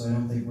Supreme Court, so I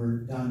don't think we're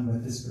done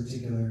with this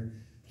particular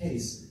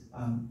case.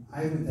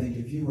 I would think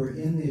if you were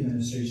in the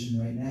administration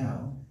right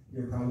now,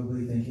 you're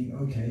probably thinking,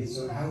 okay,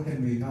 so how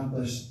can we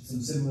accomplish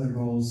some similar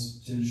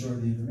goals to ensure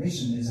the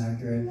information is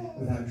accurate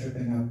without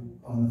tripping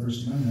up on the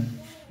First Amendment?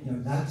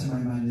 That to my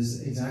mind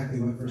is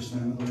exactly what First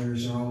Amendment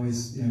lawyers are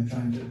always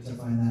trying to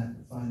find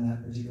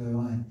that particular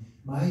line.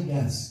 My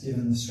guess,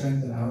 given the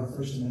strength of our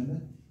First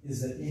Amendment,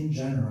 is that in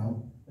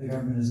general, the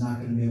government is not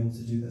going to be able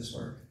to do this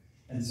work.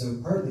 And so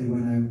partly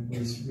when I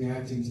was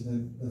reacting to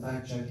the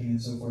fact-checking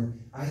and so forth,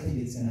 I think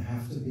it's going to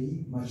have to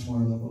be much more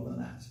local than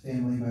that.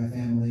 Family by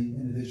family,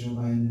 individual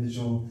by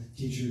individual,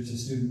 teacher to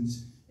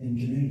students in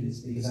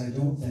communities. Because I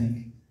don't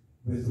think,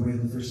 with the way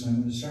the First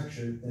Amendment is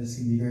structured, that it's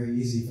going to be very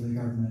easy for the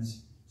government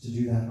to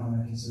do that on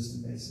a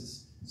consistent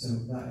basis. So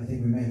I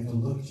think we may have to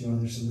look to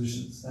other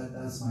solutions.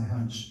 That's my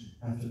hunch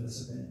after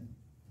this opinion.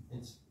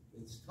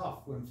 It's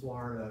tough when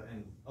Florida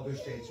and other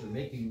states are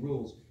making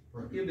rules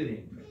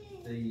prohibiting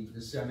the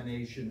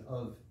dissemination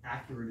of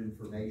accurate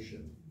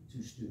information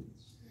to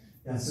students.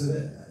 Yeah, so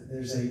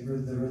there's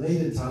the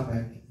related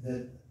topic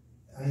that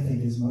I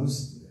think is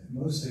most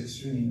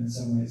extreme in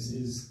some ways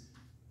is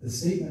the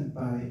statement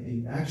by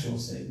an actual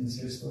state, in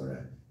this case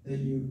Florida, that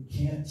you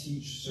can't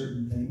teach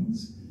certain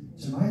things,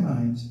 to my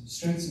mind,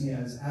 strikes me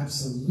as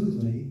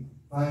absolutely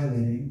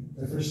violating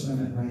the First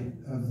Amendment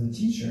right of the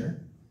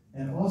teacher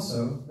and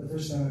also the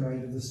First Amendment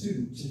right of the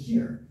student to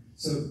hear.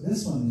 So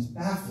this one is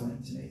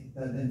baffling to me,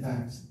 that in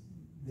fact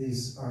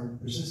these are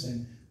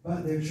persisting,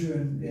 but they're true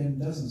in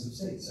dozens of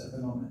states at the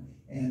moment.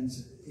 And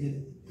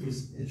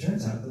it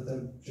turns out that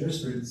the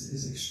jurisprudence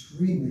is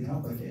extremely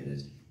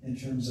complicated in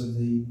terms of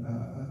the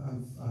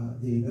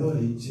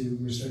ability to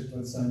restrict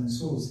what's done in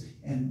schools.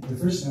 And the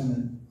First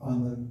Amendment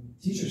on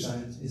the teacher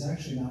side is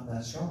actually not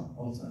that strong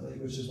ultimately,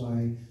 which is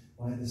why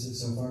this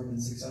has so far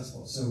been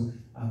successful. So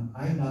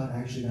I'm not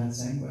actually that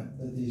sanguine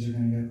that these are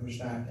going to get pushed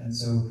back. And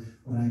so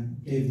when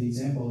I gave the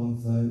example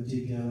of the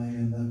DPLA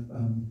and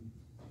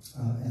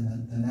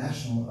the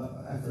national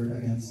effort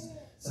against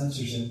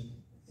censorship,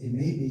 it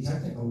may be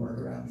technical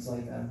workarounds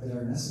like that that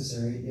are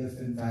necessary if,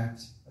 in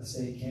fact, a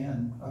state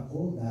can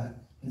uphold that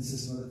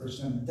consistent with the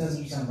First Amendment. It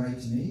doesn't sound right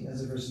to me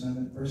as a First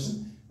Amendment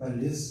person, but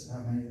it is how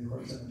many of the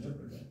courts have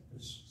interpreted it,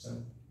 which is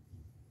so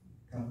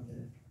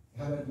complicated.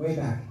 How about way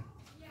back?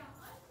 Yeah,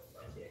 I just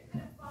want you to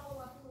kind of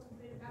follow up a little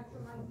bit about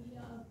your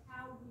idea of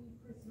how we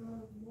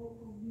preserve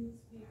local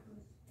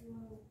newspapers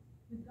through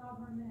the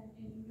government,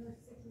 and in your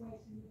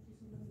situation, which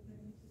is a really good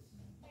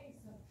interesting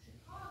case of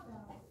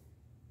Chicago,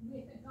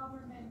 with the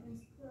government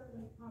is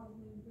clearly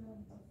probably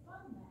willing to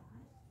fund that,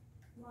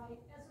 right?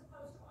 As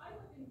opposed to, I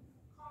live in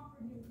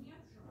Concord, New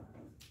Hampshire,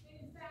 and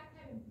in fact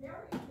had a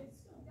it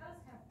still does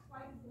have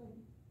quite a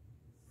good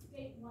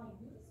statewide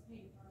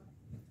newspaper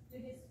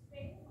that is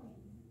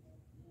failing,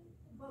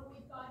 but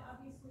we've got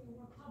obviously a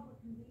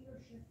Republican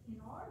leadership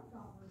in our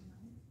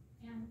government,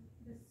 and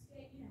the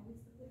state,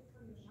 it's the good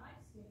for the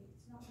United States.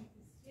 It's not like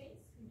the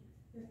states can,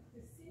 the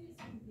cities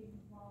can get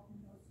involved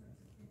in those sorts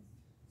of things.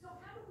 So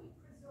how do we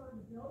preserve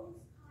those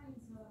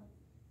kinds of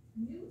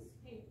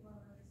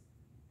newspapers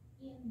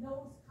in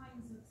those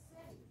kinds of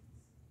settings?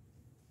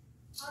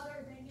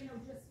 Other than,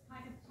 just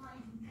kind of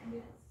trying to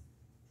convince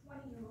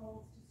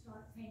 20-year-olds to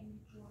start paying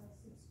for a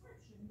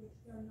subscription, which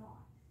they're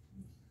not.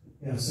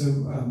 Yeah, so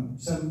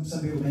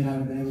some people may not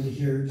have been able to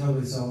hear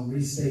totally, so I'll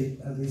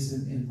restate at least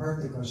in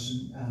part the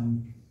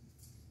question.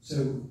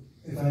 So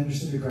if I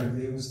understood you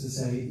correctly, it was to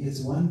say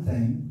it's one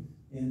thing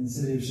in the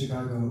city of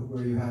Chicago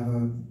where you have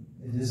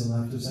it is a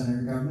left of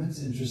center government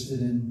interested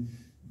in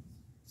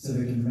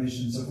civic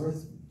information and so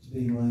forth,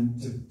 being willing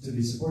to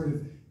be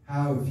supportive.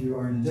 How, if you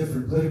are in a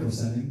different political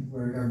setting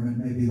where government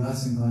may be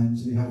less inclined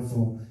to be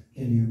helpful,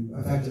 can you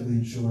effectively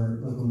ensure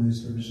local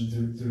news provision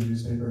through a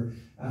newspaper?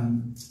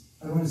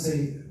 I want to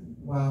say,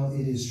 while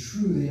it is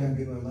true that young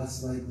people are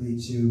less likely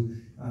to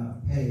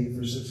pay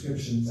for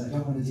subscriptions, I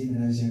don't want to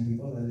demonize young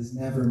people. That is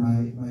never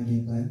my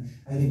game plan.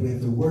 I think we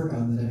have to work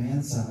on the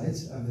demand side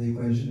of the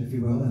equation, if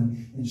you will,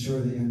 and ensure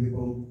that young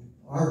people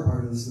are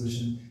part of the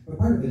solution. But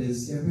part of it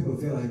is young people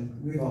feel like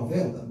we've all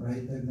failed them,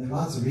 right? There are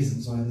lots of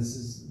reasons why this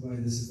is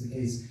the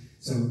case.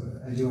 So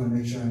I do want to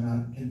make sure I'm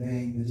not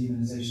conveying the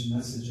demonization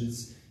message.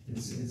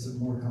 It's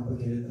more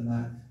complicated than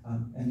that.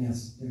 And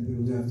yes, young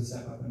people do have to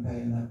step up and pay,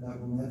 and that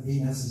will be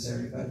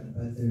necessary. But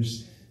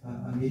there's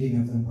a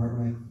meeting of them part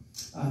way.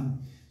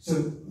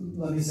 So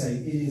let me say,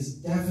 it is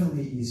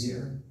definitely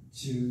easier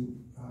to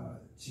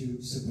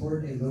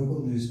support a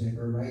local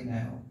newspaper right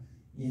now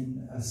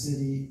in a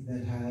city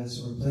that has,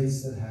 or a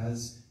place that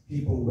has,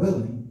 people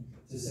willing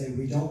to say,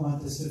 we don't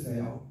want this to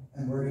fail,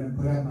 and we're going to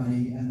put up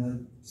money, and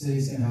the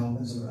cities can help,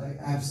 and so on.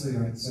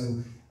 Absolutely right.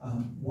 So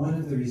one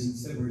of the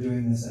reasons that we're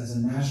doing this as a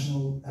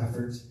national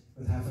effort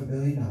with $500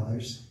 million,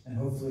 and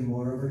hopefully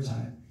more over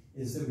time,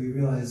 is that we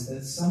realize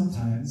that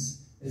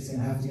sometimes it's going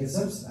to have to get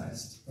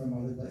subsidized from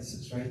other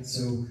places, right?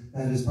 So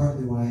that is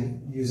partly why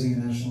using a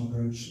national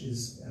approach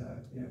is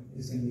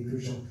going to be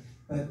crucial.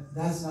 But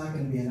that's not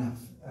going to be enough.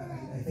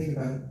 I think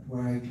about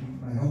where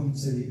my home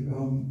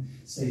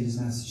state is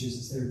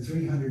Massachusetts. There are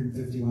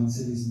 351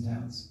 cities and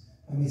towns.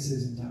 How many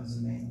cities and towns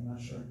in Maine? I'm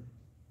not sure.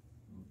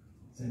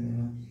 Does anybody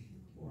know?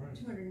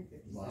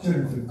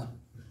 257.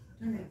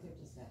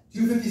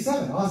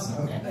 257,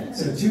 awesome. Okay.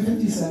 So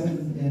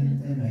 257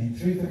 in Maine,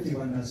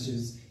 351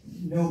 Massachusetts.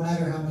 No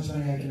matter how much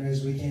money I can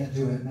raise, we can't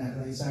do it.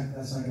 That's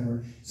not going to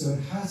work. So it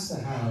has to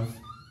have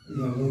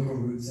local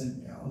roots,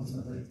 and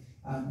ultimately.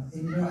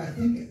 And I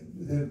think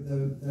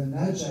the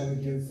nudge I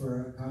would give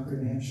for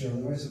Concord, New Hampshire,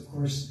 otherwise, of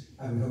course,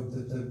 I would hope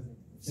that the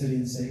city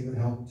and state would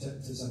help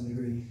to some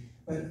degree.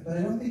 But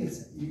I don't think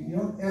you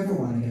don't ever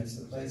want to get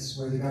to the place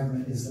where the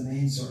government is the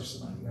main source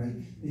of money,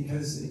 right?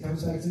 Because it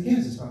comes back to the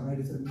Kansas problem, right?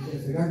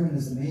 If the government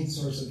is the main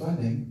source of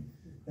funding,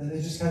 then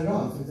they just cut it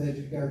off if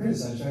they are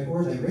criticized, right?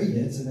 Or they raid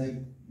it and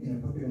they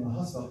put people in the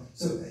hospital.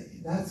 So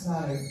that's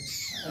not I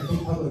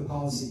think public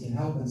policy can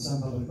help and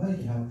some public money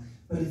can help,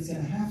 but it's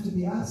going to have to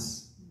be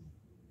us.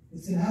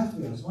 It's going to have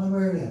to be us, one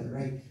way or the other,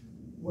 right?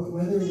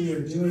 Whether we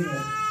are doing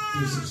it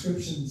through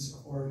subscriptions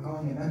or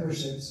calling it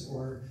memberships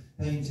or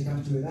paying to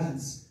come to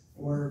events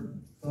or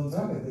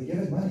philanthropically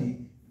giving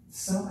money,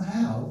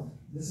 somehow,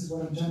 this is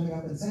what I'm jumping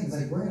up and saying, it's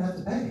like we're going to have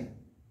to pay.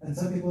 And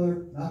some people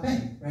are not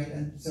paying, right?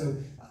 And so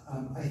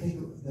I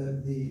think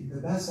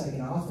the best I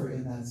can offer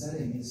in that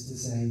setting is to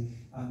say,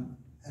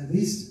 at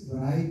least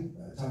when I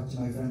talk to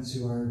my friends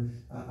who are,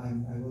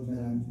 I will admit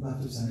I'm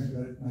left of center,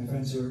 but my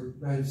friends who are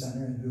right of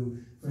center and who,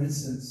 for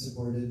instance,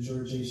 supported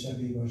George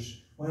H.W. Bush,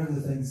 one of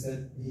the things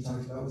that he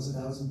talked about was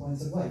 1,000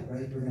 points of light,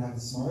 right? We're going to have a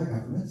smaller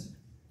government,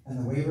 and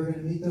the way we're going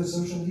to meet those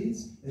social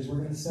needs is we're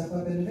going to step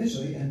up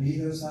individually and meet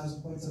those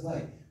 1,000 points of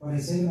light. What I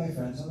say to my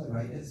friends on the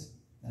right is,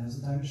 now's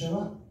the time to show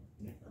up.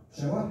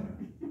 Show up.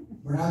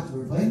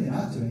 We're plainly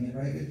not doing it,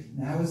 right?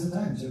 Now is the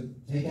time to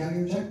take out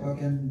your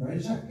checkbook and write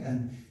a check.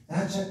 And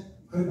that check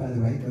could, by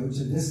the way, go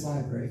to this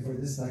library for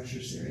this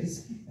lecture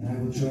series, and I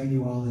will join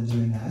you all in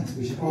doing that.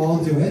 We should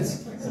all do it.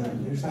 So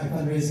here's my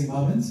fundraising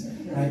moment,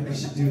 right? We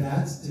should do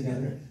that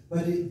together.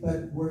 But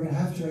we're going to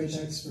have to write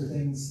checks for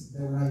things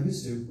that we're not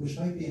used to, which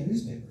might be a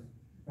newspaper,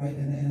 right?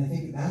 And I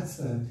think that's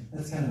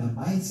kind of a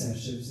mindset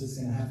shift that's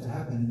going to have to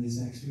happen in these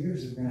next few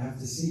years. We're going to have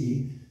to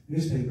see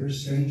newspapers,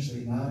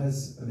 strangely, not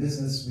as a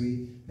business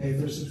we pay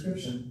for a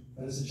subscription,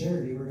 but as a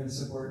charity we're going to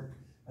support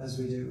as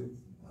we do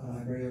a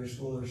library or a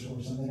school or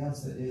something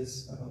else that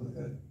is a public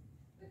good.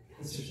 But can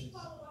I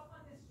follow up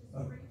on this just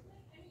briefly?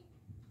 I mean,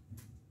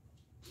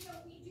 you know,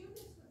 we do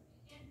this with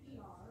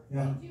NPR.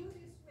 Yeah. We do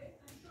this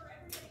with, I'm sure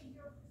everybody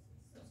here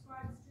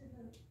subscribes to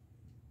the,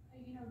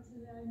 you know, to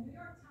the New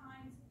York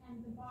Times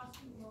and the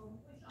Boston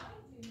Globe, which I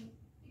do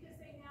because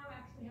they now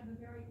actually have a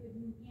very good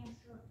New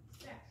Hampshire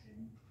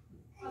section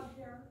of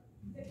their,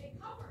 that they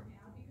cover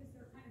now because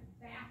they're kind of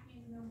back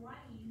in the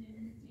running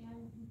and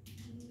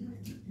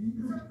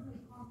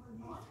certainly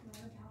compromised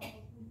about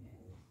local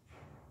news.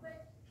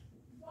 But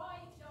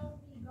why don't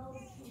we go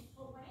to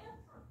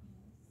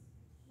philanthropies?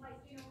 Like,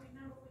 you know,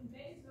 remember when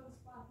Bezos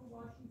bought the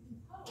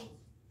Washington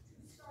Post,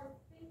 to start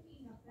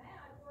thinking of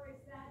that, or is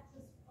that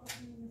just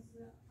opening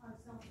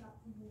ourselves up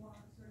to more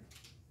sort of,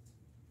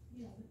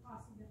 you know, the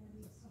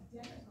possibility of some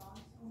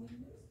demagogues owning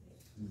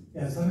newspapers?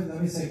 Yes, let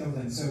me say a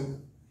couple things.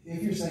 So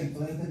if you're saying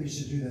philanthropy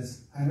should do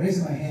this, I'm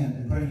raising my hand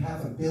and putting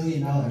 $500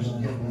 million on the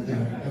table to do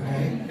it,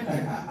 okay?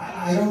 Like,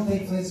 I don't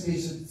think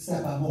philanthropy should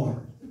step up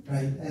more,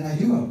 right? And I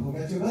do hope we'll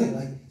get to $1 billion.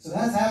 Like, so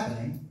that's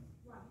happening.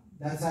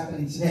 That's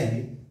happening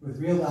today with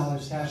real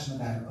dollars, cash in the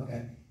bag,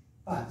 okay?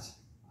 But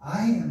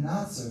I am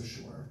not so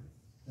sure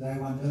that I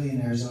want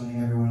billionaires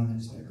owning every one of the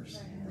newspapers.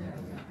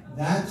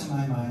 That, to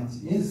my mind,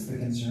 is the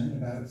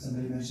concern about,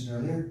 somebody mentioned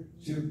earlier,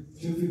 too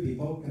few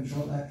people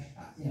control that.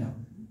 You know,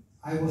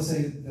 I will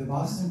say the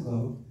Boston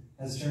Globe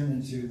has turned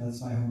into,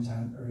 that's my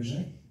hometown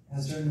originally,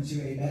 has turned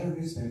into a better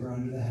newspaper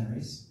under the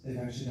Henrys. They've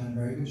actually done a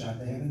very good job.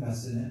 They have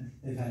invested in it.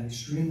 They've had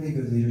extremely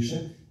good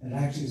leadership, and it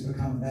actually has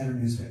become a better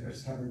newspaper.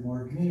 It's covered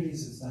more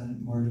communities. It's done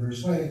in a more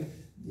diverse way.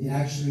 It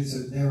actually, so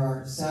there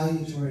are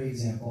salutary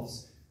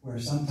examples where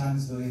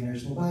sometimes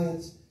billionaires will buy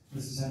it.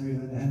 Mrs.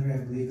 Linda Henry, I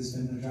believe, has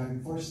been the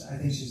driving force. I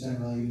think she's done a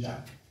really good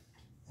job.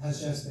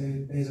 Has Jeff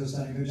Bezos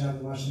done a good job at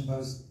the Washington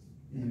Post?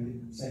 You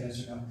know, say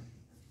yes or no.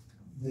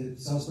 The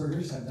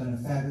Salzburgers have done a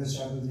fabulous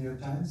job with the New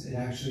York Times. It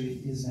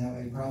actually is now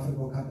a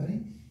profitable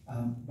company,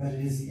 but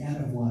it is the N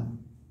of one.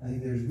 I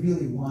think there's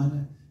really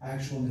one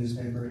actual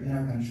newspaper in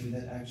our country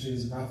that actually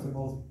is a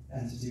profitable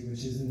entity,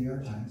 which is the New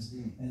York Times,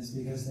 and it's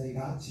because they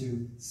got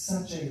to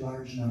such a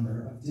large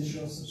number of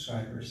digital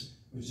subscribers,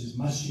 which is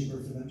much cheaper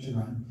for them to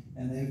run,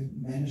 and they've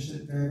managed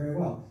it very, very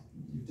well.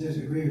 You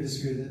agree or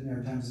disagree that the New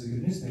York Times is a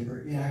good newspaper,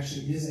 it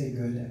actually is a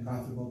good and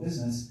profitable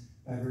business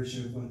by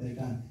virtue of what they've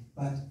done.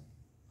 But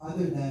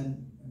other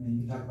than, I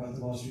mean, you talk about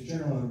the Wall Street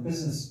Journal or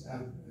business,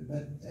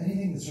 but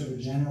anything that's sort of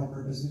a general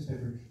purpose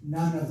newspaper,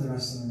 none of the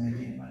rest of them are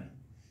making any money.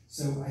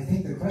 So I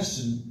think the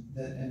question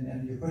that,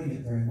 and you're putting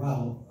it very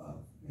well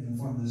in the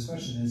form of this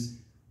question is,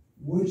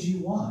 would you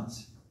want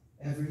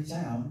every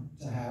town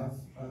to have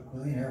a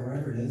billionaire,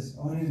 whatever it is,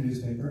 owning a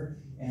newspaper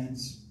and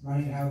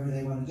running it however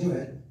they want to do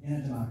it in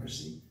a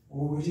democracy?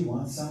 Or would you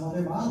want some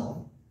other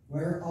model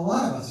where a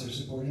lot of us are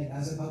supporting it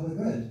as a public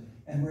good?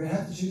 And we're going to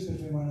have to choose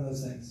between one of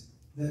those things.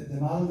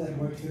 The model that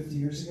worked 50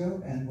 years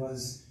ago and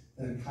was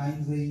the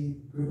kindly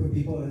group of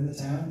people in the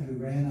town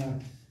who ran a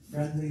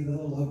friendly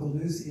little local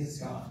news, it's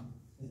gone.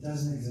 It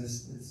doesn't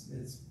exist.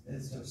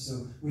 It's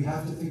so we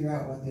have to figure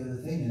out what the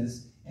other thing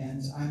is.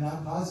 And I'm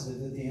not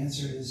positive that the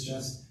answer is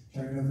just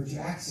turn it over to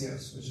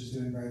Axios, which is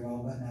doing very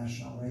well, but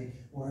national, right?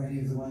 Or any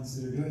of the ones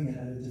that are doing it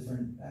at a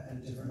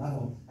different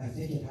level. I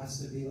think it has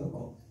to be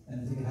local, and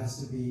I think it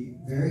has to be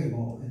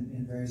variable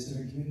in various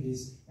different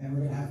communities. And we're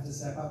going to have to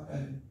step up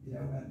and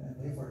and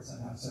pay for it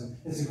somehow. So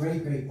it's a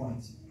great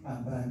point.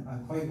 But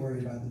I'm quite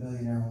worried about the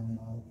billionaire only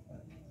model.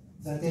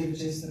 Is that David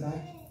Chase in the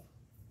back?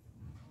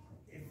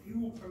 If you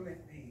will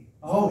permit me,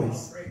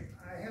 always.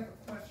 I have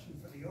a question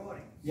for the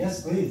audience.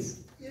 Yes,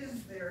 please.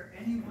 Is there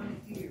anyone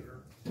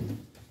here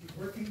who's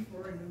working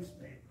for a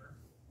newspaper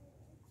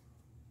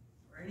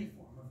or any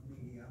form of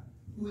media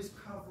who is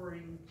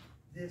covering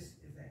this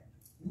event?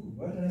 Ooh,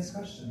 what a nice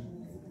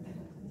question.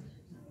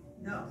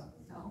 No.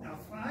 Now,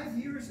 5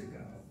 years ago,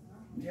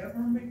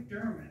 Deborah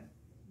McDermott,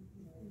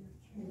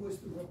 who was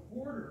the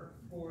reporter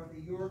for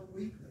the York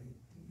Weekly,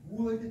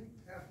 would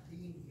have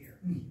been here.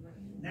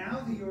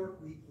 Now the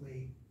York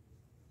Weekly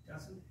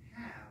doesn't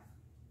have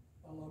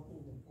a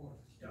local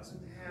reporter,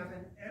 doesn't have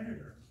an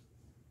editor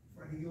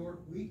for New York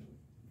Weekly.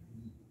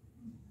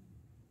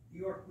 New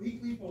York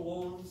Weekly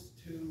belongs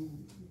to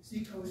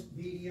Seacoast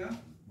Media,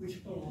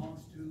 which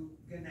belongs to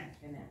Gannett.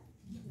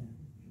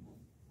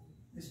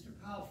 Mr.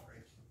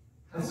 Palfrey,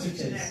 how is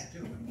Gannett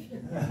doing?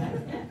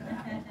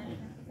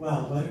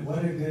 Well,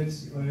 what a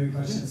good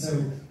question.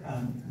 So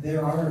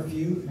there are a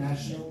few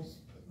national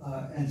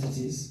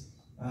entities.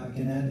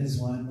 Gannett is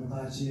one.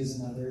 McClatchy is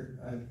another.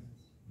 I've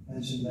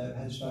mentioned the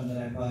hedge fund that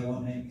I probably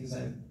won't name because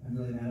I'm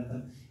really mad at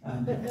them.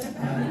 They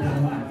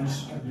own a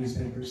bunch of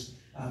newspapers.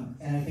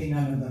 And I think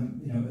none of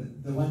them,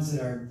 the ones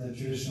that are the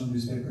traditional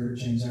newspaper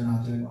chains are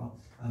not doing well.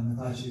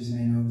 McClatchy, as you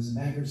may know, was in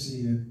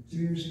bankruptcy 2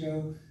 years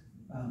ago.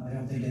 I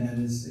don't think Gannett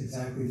is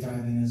exactly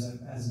thriving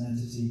as an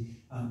entity.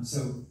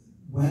 So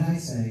when I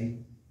say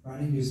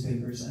running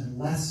newspapers,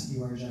 unless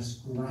you are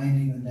just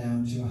grinding them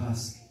down to a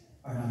husk,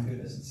 are not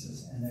good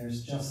businesses. And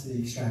there's just the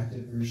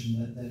extractive version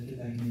that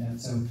can be done.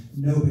 So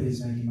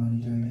nobody's making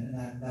money doing it.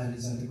 And that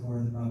is at the core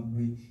of the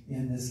problem.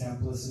 In this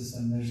capitalist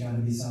system, there's got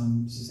to be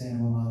some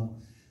sustainable model.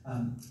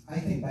 I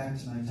think back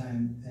to my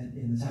time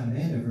in the town of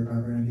Andover,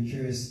 Barbara, and I'd be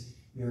curious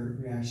your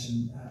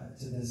reaction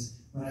to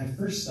this. When I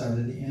first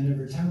started, the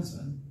Andover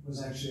Townsman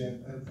was actually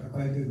a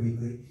quite good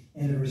weekly.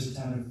 Andover's a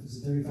town of, was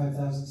it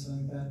 35,000,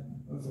 something like that?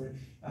 Before.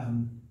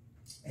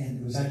 And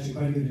it was actually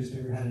quite a good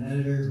newspaper. It had an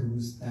editor who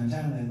was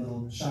downtown, they had a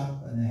little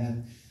shop, and they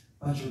had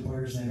a bunch of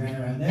reporters, and they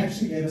ran around. They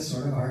actually gave us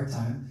sort of a hard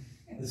time.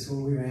 The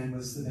school we ran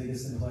was the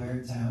biggest employer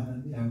in town,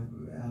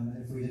 and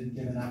if we didn't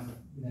give enough,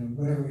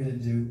 whatever we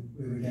didn't do,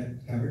 we would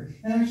get covered.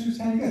 And actually it was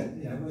kind of good.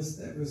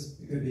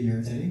 It could be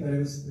irritating, but it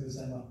was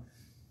done well.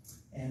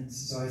 And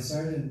so I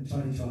started in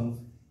 2012,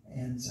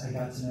 and I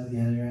got to know the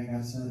editor, I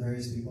got to know the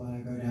various people, and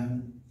I'd go down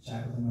and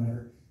chat with them,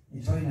 whatever. In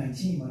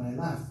 2019, when I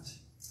left,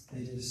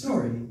 they did a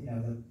story,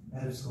 the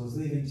head of school is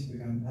leaving to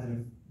become head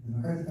of the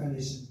MacArthur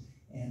Foundation,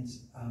 and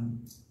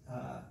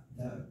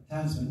the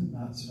townsman,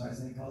 not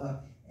surprisingly, called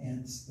up,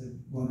 and the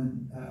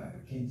woman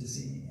came to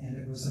see me, and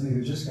it was somebody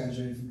who just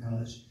graduated from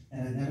college,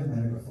 and I'd never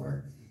met her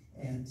before,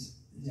 and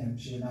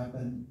she had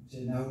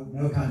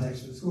no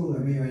context with the school or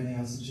me or anything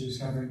else, and she was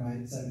covering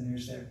my 7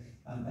 years there.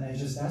 And I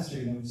just asked her,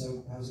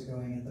 so how's it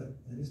going at the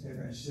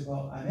newspaper? And she said,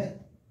 well, I'm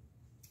it.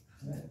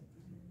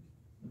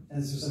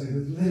 And this was somebody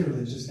who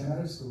literally just come out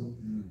of school.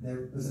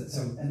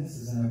 And this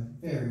is in a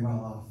very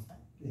well-off,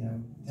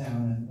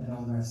 town and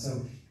all the rest.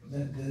 So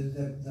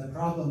the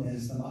problem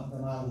is the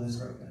model is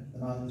broken. The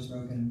model is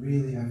broken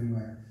really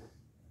everywhere.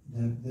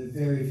 The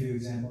very few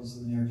examples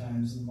of the New York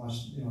Times and the Wall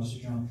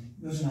Street Journal,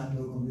 those are not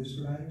local news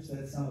providers.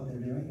 That's not what they're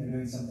doing. They're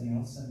doing something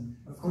else. And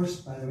of course,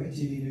 by the way,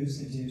 TV news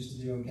continues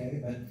to do okay,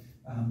 but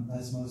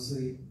that's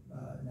mostly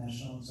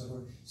national and so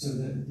forth. So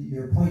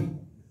your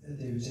point,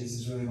 David Chase,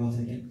 is really well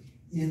taken.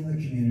 In the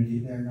community,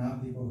 there are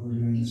not people who are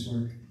doing this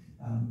work,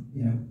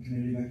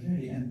 community by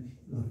community. And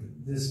look,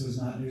 this was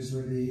not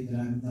newsworthy, that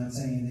I'm not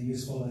saying anything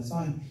useful, that's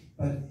fine.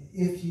 But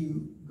if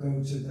you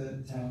go to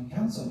the town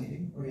council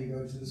meeting, or you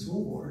go to the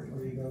school board,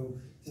 or you go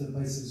to the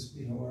places,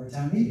 or a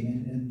town meeting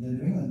in the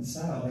New England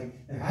style,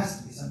 there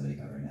has to be somebody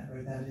covering that,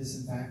 right? That is,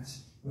 in fact,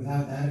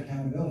 without that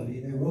accountability,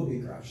 there will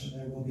be corruption,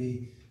 there will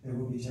be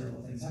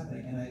terrible things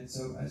happening. And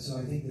so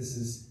I think this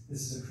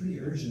is a pretty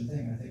urgent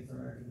thing, I think, for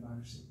American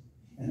democracy.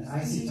 And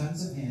I see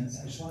tons of hands.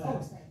 I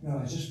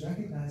just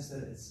recognize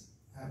that it's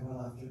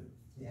well after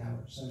the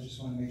hour. So I just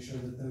want to make sure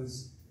that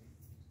those,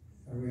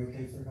 are we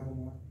okay for a couple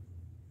more?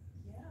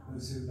 Yeah.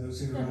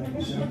 Those who are running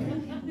the show.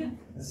 Okay.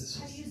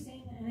 Have you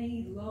seen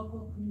any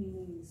local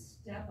communities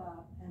step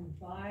up and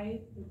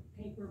buy the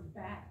paper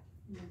back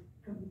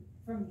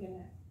from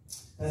Gannett?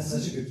 That's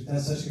such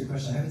a good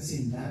question. I haven't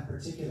seen that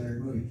particular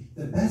movie.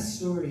 The best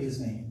story is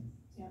Maine.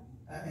 Yeah.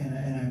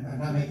 And I'm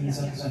not making this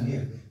up because I'm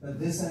here. But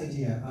this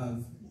idea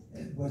of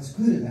what's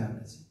good about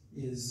it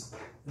is,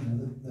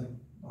 the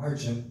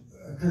hardship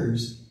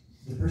occurs.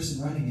 The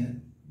person running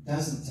it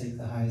doesn't take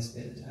the highest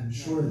bid. I'm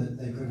sure that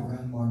they could have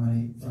gotten more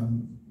money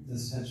from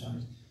this hedge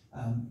fund,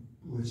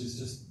 which is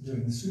just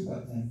doing the scoop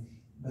up thing.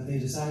 But they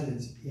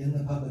decided in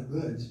the public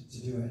good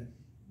to do it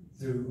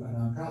through a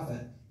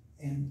nonprofit,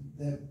 and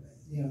that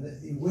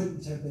it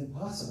wouldn't have been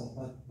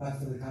possible but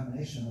for the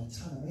combination of a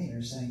ton of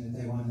Mainers saying that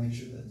they want to make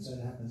sure that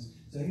it happens.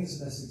 So I think it's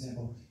the best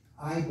example.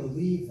 I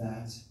believe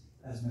that,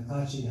 as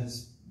McClatchy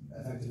has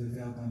effectively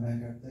failed, gone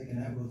bankrupt,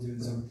 that will do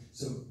it.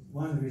 So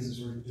one of the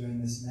reasons we're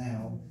doing this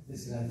now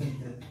is because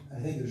I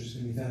think there's just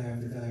going to be failure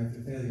after failure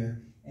after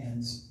failure,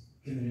 and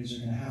communities are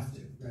going to have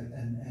to, right?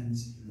 And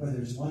whether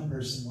it's one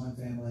person, one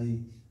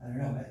family, I don't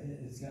know. I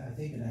think that's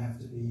going to have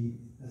to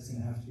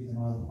be the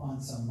model on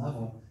some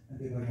level, and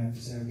people are going to have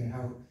to say, okay,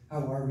 how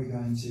are we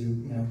going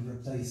to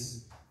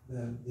replace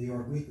the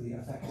York Weekly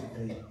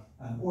effectively,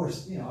 or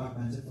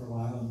augment it for a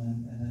while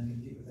and then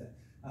compete with it.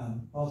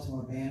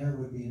 Baltimore Banner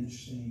would be an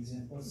interesting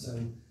example. So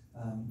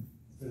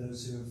for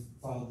those who have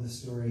followed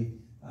this story,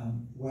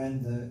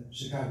 when the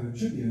Chicago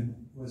Tribune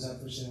was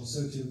up for sale,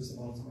 so too was the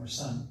Baltimore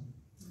Sun.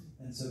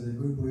 And so the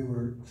group we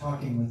were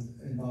talking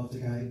with involved a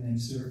guy named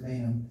Stuart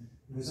Bainham,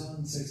 who was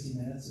on 60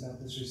 Minutes about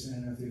this recently.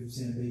 I don't know if you've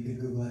seen it, but you could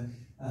Google it.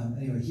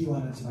 Anyway, he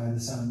wanted to buy the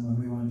Sun when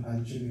we wanted to buy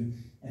the Tribune,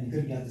 and he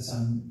couldn't get the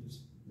Sun.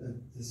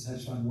 This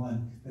hedge fund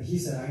won, but he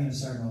said, I'm going to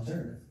start an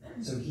alternative.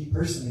 So he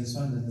personally has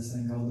funded this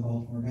thing called the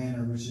Baltimore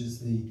Banner, which is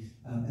the,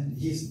 and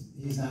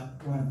he's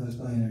not one of those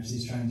billionaires.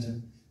 He's trying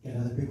to get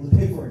other people to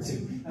pay for it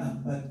too.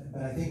 But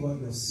I think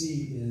what you'll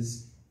see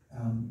is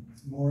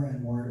more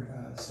and more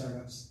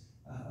startups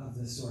of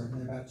this sort. And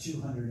there are about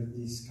 200 of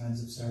these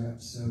kinds of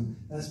startups. So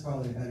that's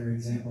probably a better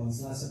example.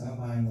 It's less about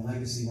buying the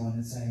legacy one.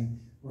 It's saying,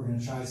 we're going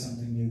to try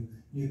something new.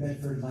 New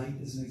Bedford Light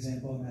is an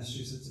example in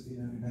Massachusetts. If you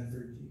know New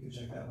Bedford, you can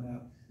check that one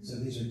out. So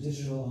these are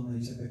digital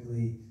only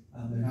typically.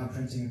 They're not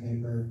printing a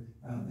paper,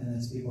 and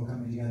it's people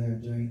coming together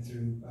and doing it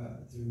through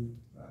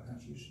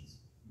contributions.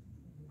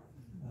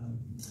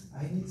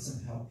 I need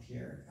some help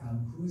here.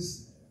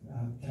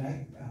 Can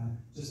I,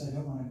 I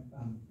don't want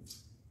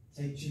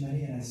to take too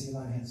many, and I see a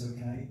lot of hands, so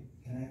can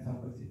I have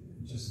help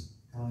with just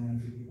calling on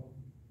a few people?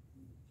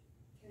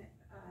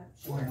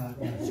 Sure. Not,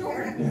 yeah.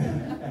 Sure.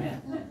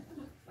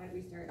 Why don't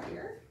we start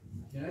here?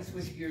 Can I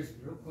switch gears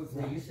real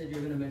quickly? You said you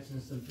were going to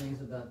mention some things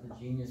about the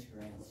Genius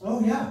grants.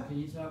 Oh yeah. Can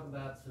you talk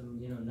about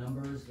some,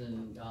 numbers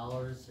and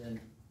dollars and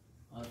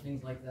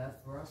things like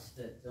that for us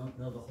that don't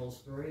know the whole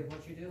story of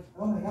what you do?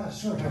 Oh my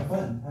gosh, sure. Have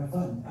fun.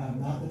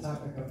 Not the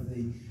topic of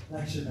the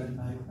lecture, but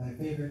my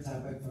favorite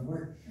topic from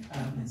work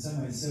in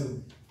some ways. So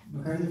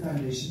MacArthur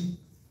Foundation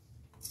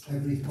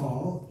every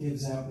fall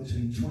gives out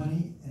between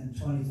 20 and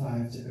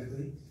 25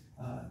 typically.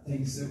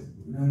 Things that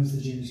are known as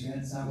the Genius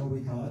Grant. It's not what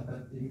we call it,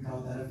 but you can call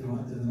it that if you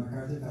want. They're the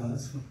MacArthur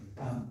Fellows.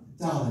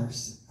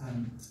 Dollars.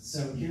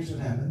 So here's what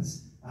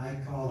happens. I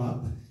call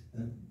up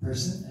the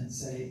person and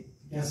say,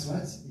 guess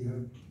what?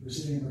 You're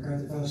receiving a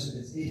MacArthur Fellowship.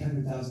 It's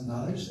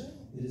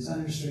 $800,000. It is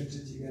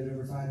unrestricted. You get it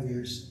over 5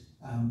 years.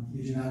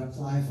 You do not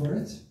apply for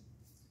it.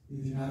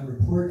 You do not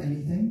report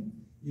anything.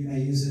 You may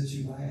use it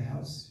to buy a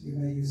house. You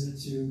may use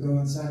it to go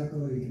on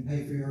sabbatical, or you can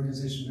pay for your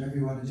organization, whatever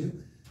you want to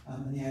do.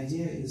 And the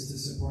idea is to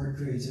support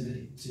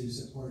creativity, to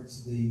support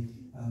the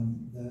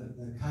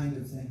kind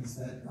of things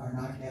that are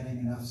not getting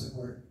enough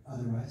support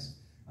otherwise.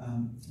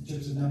 In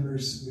terms of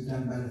numbers, we've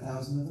done about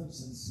 1,000 of them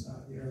since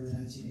the early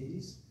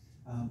 1980s.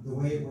 The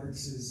way it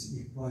works is,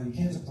 while you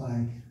can't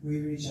apply, we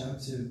reach out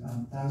to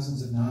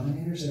thousands of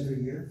nominators every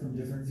year from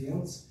different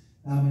fields.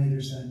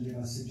 Nominators then give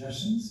us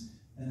suggestions,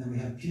 and then we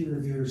have peer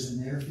reviewers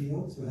in their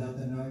fields without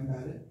them knowing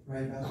about it,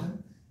 write about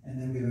them. And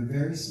then we have a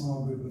very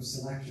small group of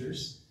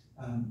selectors.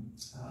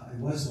 I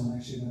was one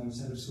actually when I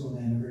was head of school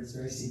in Andover. It's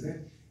very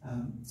secret,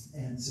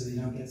 and so you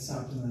don't get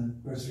stopped in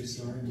the grocery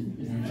store and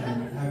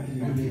trying to, how can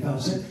you give me a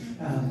fellowship?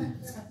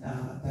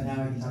 But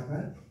now I can talk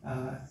about it.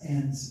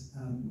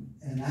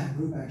 And that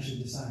group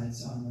actually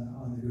decides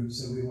on the group.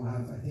 So we will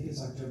have, I think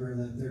it's October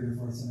the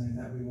 3rd or 4th, something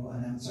like that. We will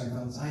announce our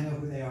fellows. I know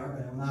who they are,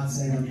 but I will not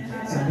say them.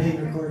 So I'm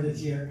being recorded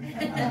here.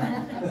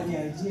 But the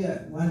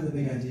idea, one of the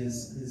big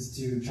ideas, is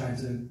to try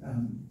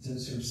to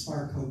sort of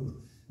spark hope.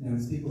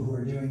 It's people who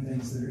are doing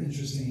things that are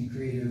interesting and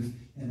creative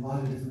in a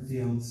lot of different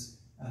fields,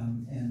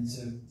 and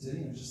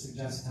to just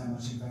suggest how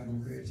much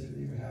incredible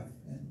creativity we have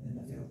in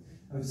the field.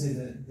 I would say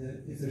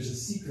that if there's a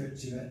secret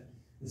to it,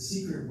 the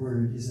secret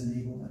word is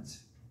enablement.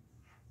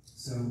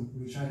 So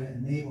we try to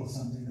enable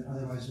something that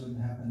otherwise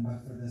wouldn't happen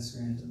but for this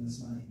grant and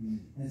this money.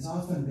 And it's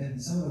often been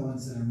some of the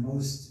ones that are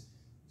most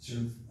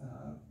sort of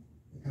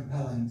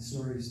compelling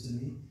stories to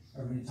me,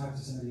 or when you talk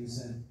to somebody who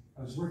said,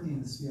 I was working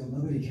in this field,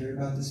 nobody cared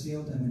about this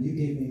field, and when you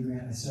gave me a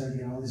grant, I started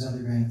getting all these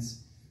other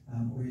grants.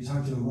 Or you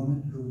talk to a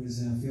woman who is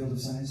in a field of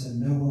science,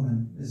 and no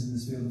woman is in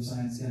this field of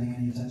science getting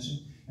any attention,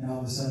 and all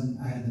of a sudden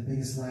I had the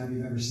biggest lab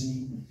you've ever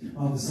seen.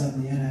 All of a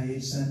sudden the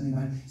NIH sent me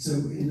money.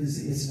 So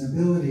it's an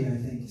ability, I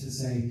think, to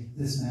say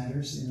this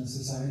matters in a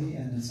society,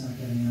 and it's not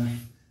getting enough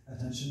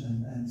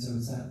attention, and so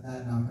it's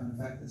that knock-on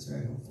effect that's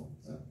very hopeful.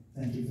 So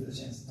thank you for the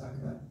chance to talk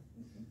about it.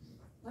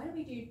 Why don't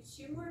we do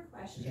 2 more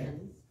questions?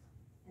 Okay.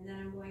 And then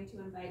I'm going to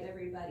invite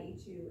everybody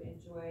to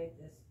enjoy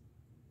this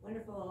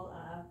wonderful,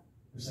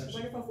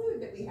 wonderful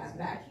food that we have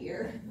back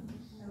here.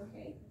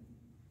 Okay.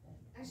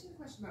 I actually have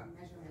a question about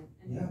measurement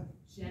and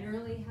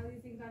generally how you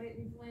think about it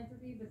in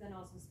philanthropy, but then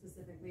also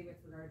specifically with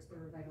regard to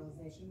the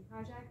revitalization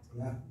project.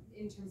 Yeah.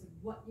 In terms of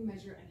what you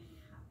measure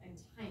and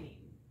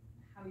timing,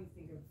 how you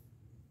think of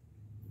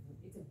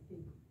it's a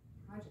big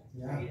project,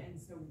 right? And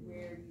so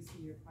where do you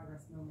see your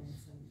progress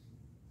moments and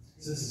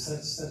So this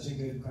is such a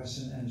good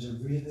question, and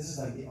this is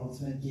like the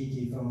ultimate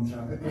geeky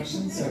philanthropic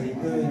question, so you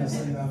clearly know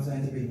something about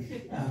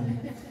philanthropy.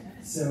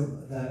 So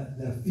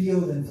the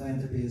field in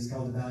philanthropy is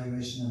called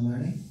evaluation and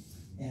learning,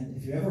 and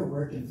if you ever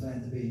work in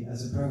philanthropy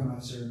as a program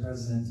officer or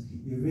president,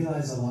 you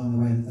realize along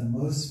the way that the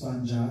most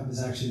fun job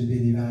is actually to be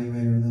the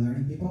evaluator of the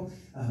learning people,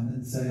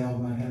 and so they all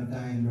want to kind of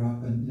die and grow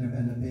up and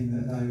end up being the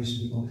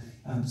evaluation people.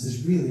 So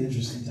it's really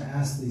interesting to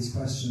ask these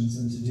questions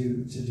and to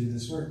do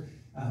this work.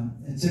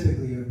 And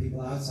typically you have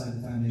people outside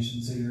the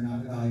foundation, so you're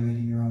not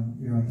evaluating your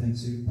own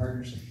things, so you have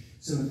partners.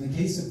 So in the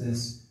case of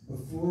this,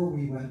 before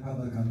we went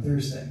public on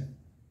Thursday,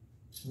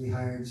 we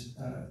hired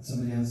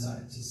somebody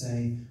outside to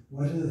say,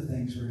 what are the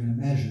things we're going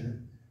to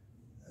measure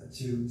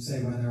to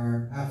say whether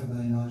our $500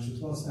 million was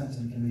well spent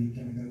and can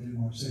we go do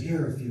more. So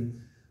here are a few.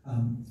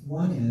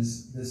 One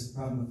is this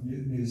problem of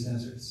news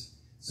deserts.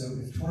 So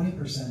if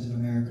 20% of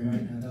America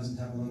right now doesn't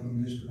have a local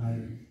news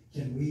provider,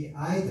 can we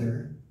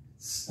either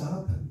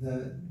stop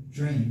the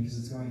drain because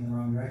it's going in the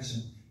wrong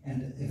direction,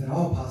 and if at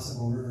all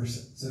possible, reverse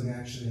it, so we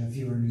actually have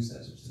fewer news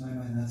deserts? To my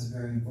mind, that's a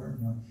very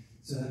important one.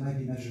 So that might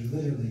be measured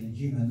literally in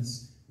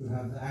humans who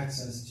have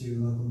access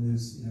to local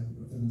news,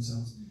 for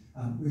themselves.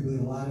 We believe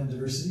a lot in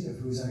diversity of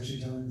who's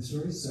actually telling the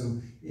stories. So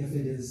if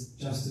it is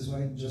just as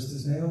white and just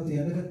as male at the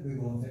end of it, we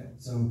will have failed.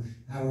 So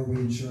how are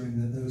we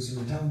ensuring that those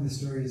who are telling the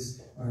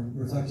stories are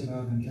reflective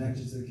of and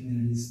connected to the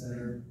communities that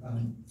are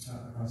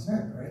across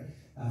America, right?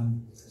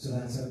 So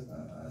that's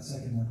a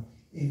second one.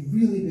 A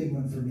really big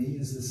one for me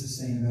is the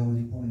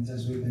sustainability point,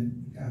 as we've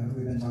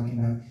been talking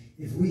about.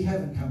 If we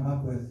haven't come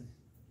up with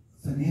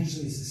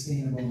financially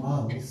sustainable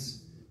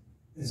models,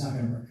 it's not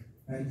going to work,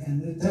 right?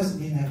 And it doesn't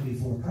mean they have to be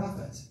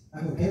for-profit.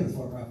 I'm okay with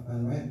for-profit, by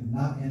the way. I'm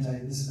not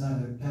this is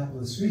not a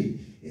capitalist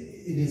creed.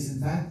 It is,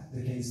 in fact,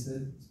 the case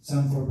that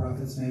some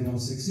for-profits may well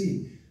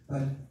succeed.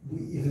 But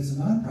if it's a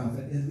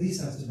nonprofit, it at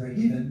least has to break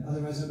even,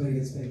 otherwise nobody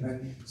gets paid, right?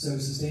 So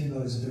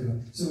sustainability is a third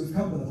one. So we've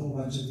come up with a whole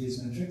bunch of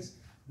these metrics.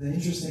 The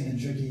interesting and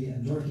tricky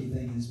and dorky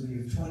thing is when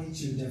you have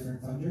 22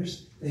 different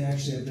funders, they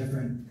actually have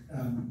different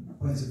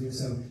points of view.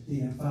 So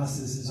the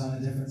emphasis is on a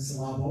different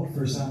syllable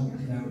for some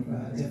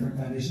different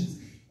foundations.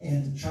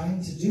 And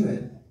trying to do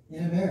it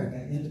in America,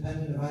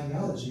 independent of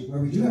ideology, where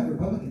we do have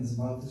Republicans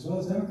involved as well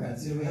as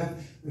Democrats. We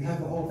have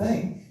the whole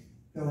thing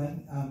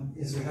going,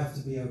 is we have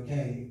to be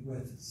okay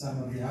with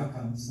some of the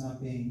outcomes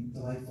not being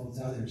delightful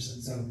to others.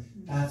 And so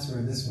that's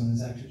where this one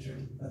is actually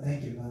tricky. But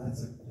thank you.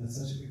 That's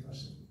such a good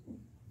question.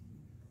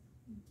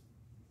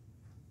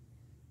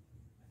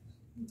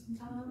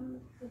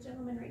 The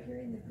gentleman right here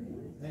in the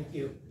green. Thank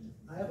you.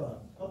 I have a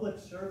public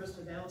service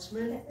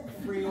announcement,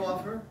 free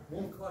offer,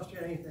 won't cost you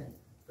anything.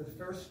 For the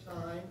first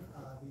time,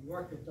 the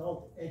York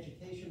Adult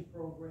Education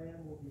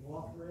Program will be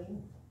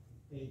offering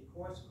a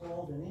course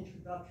called An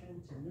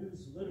Introduction to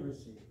News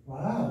Literacy.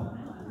 Wow.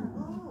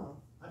 Oh,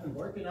 I've been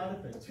working on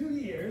it for 2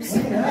 years.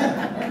 Look at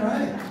that. All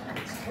right.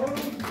 It's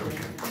totally free.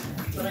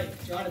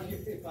 But John,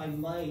 if I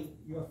might,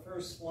 your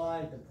first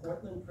slide, the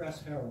Portland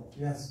Press Herald.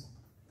 Yes.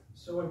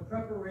 So in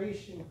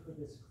preparation for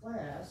this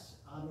class,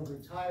 I'm a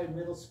retired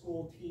middle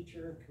school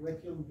teacher,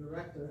 curriculum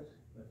director,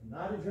 but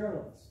not a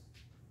journalist.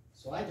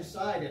 So I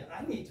decided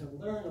I need to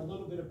learn a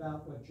little bit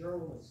about what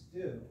journalists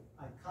do.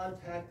 I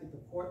contacted the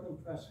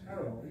Portland Press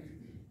Herald.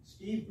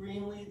 Steve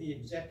Greenlee, the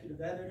executive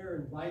editor,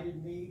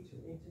 invited me to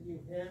interview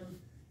him,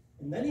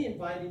 and then he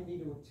invited me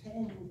to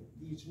attend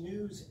these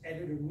news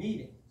editor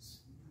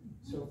meetings.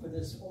 So for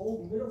this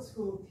old middle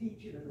school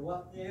teacher to go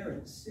up there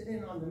and sit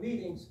in on the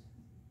meetings,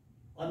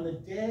 on the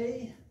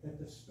day that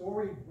the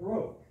story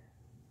broke,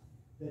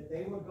 that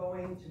they were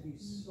going to be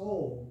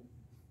sold,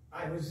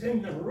 I was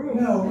in the room.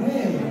 No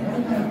way.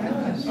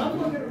 I'm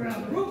looking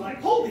around the room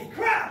like, holy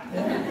crap!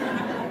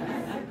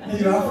 Did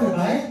you offer to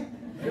buy it?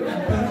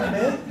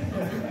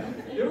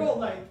 They're all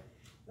like,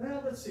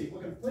 well, let's see,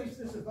 we're going to place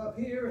this above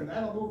here, and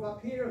that'll move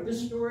up here, and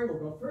this story will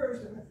go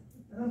first. And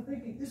I'm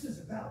thinking, this is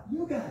about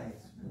you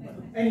guys.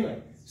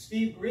 Anyway,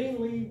 Steve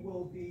Greenlee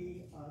will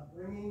be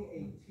bringing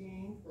a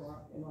team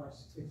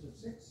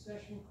it's a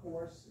 6-session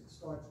course. It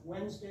starts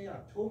Wednesday,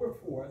 October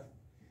 4th.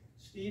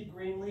 Steve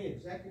Greenlee,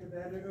 executive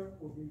editor,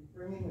 will be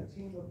bringing a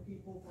team of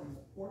people from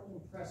the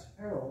Portland Press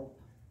Herald.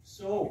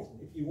 So,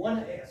 if you want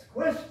to ask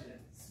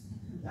questions,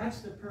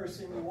 that's the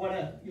person you want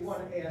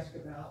to ask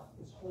about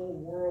this whole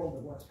world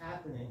of what's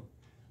happening.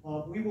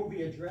 We will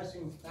be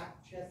addressing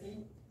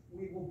fact-checking.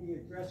 We will be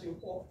addressing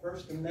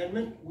First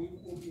Amendment. We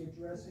will be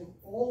addressing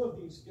all of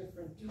these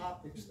different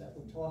topics that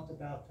were talked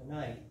about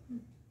tonight.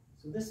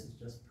 So this is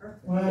just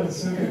perfect. Wow, that's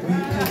so good.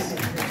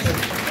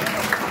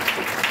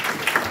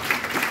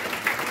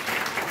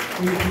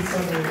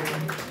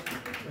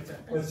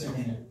 What's your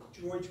name?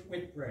 George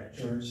Whitbread.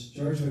 George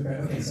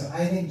Whitbread. Okay, so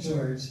I think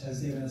George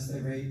has given us the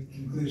great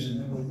conclusion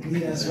that will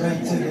lead us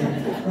right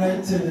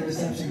to the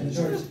reception. But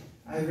George,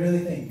 I really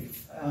think,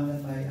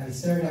 I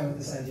started out with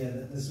this idea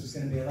that this was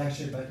going to be a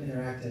lecture but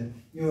interactive.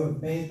 You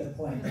have made the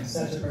point in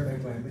such a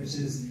perfect way, which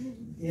is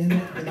in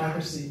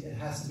democracy, it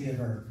has to be a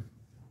verb.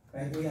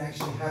 Right? We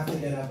actually have to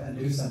get up and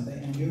do something,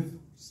 and you've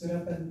stood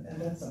up and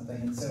done something,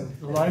 and so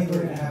I think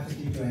we're going to have to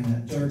keep doing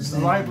that. George, the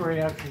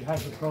library actually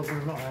has a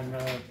program on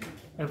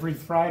every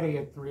Friday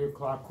at 3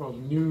 o'clock called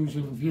News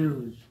and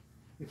Views.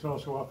 It's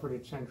also offered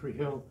at Century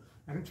Hill,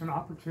 and it's an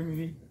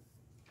opportunity,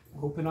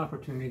 open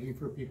opportunity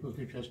for people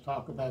to just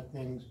talk about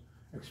things,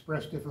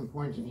 express different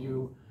points of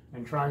view,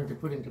 and trying to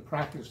put into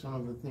practice some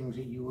of the things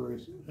that you were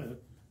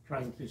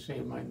trying to say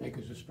might make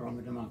us a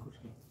stronger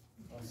democracy.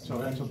 So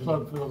that's a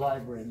plug for the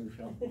library,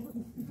 Michelle.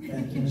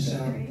 Thank you,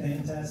 Michelle.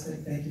 Fantastic.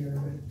 Thank you,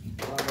 everybody.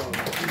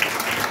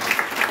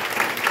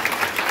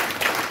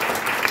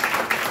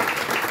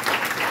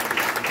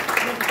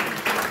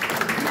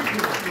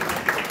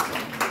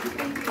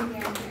 Thank you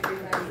again,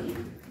 everybody,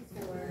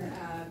 for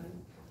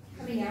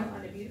coming out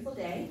on a beautiful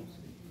day.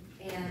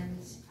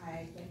 And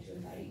I'd like to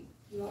invite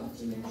you all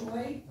to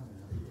enjoy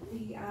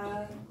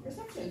the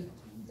reception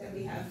that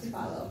we have to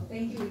follow.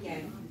 Thank you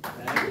again.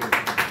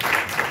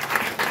 Thank you.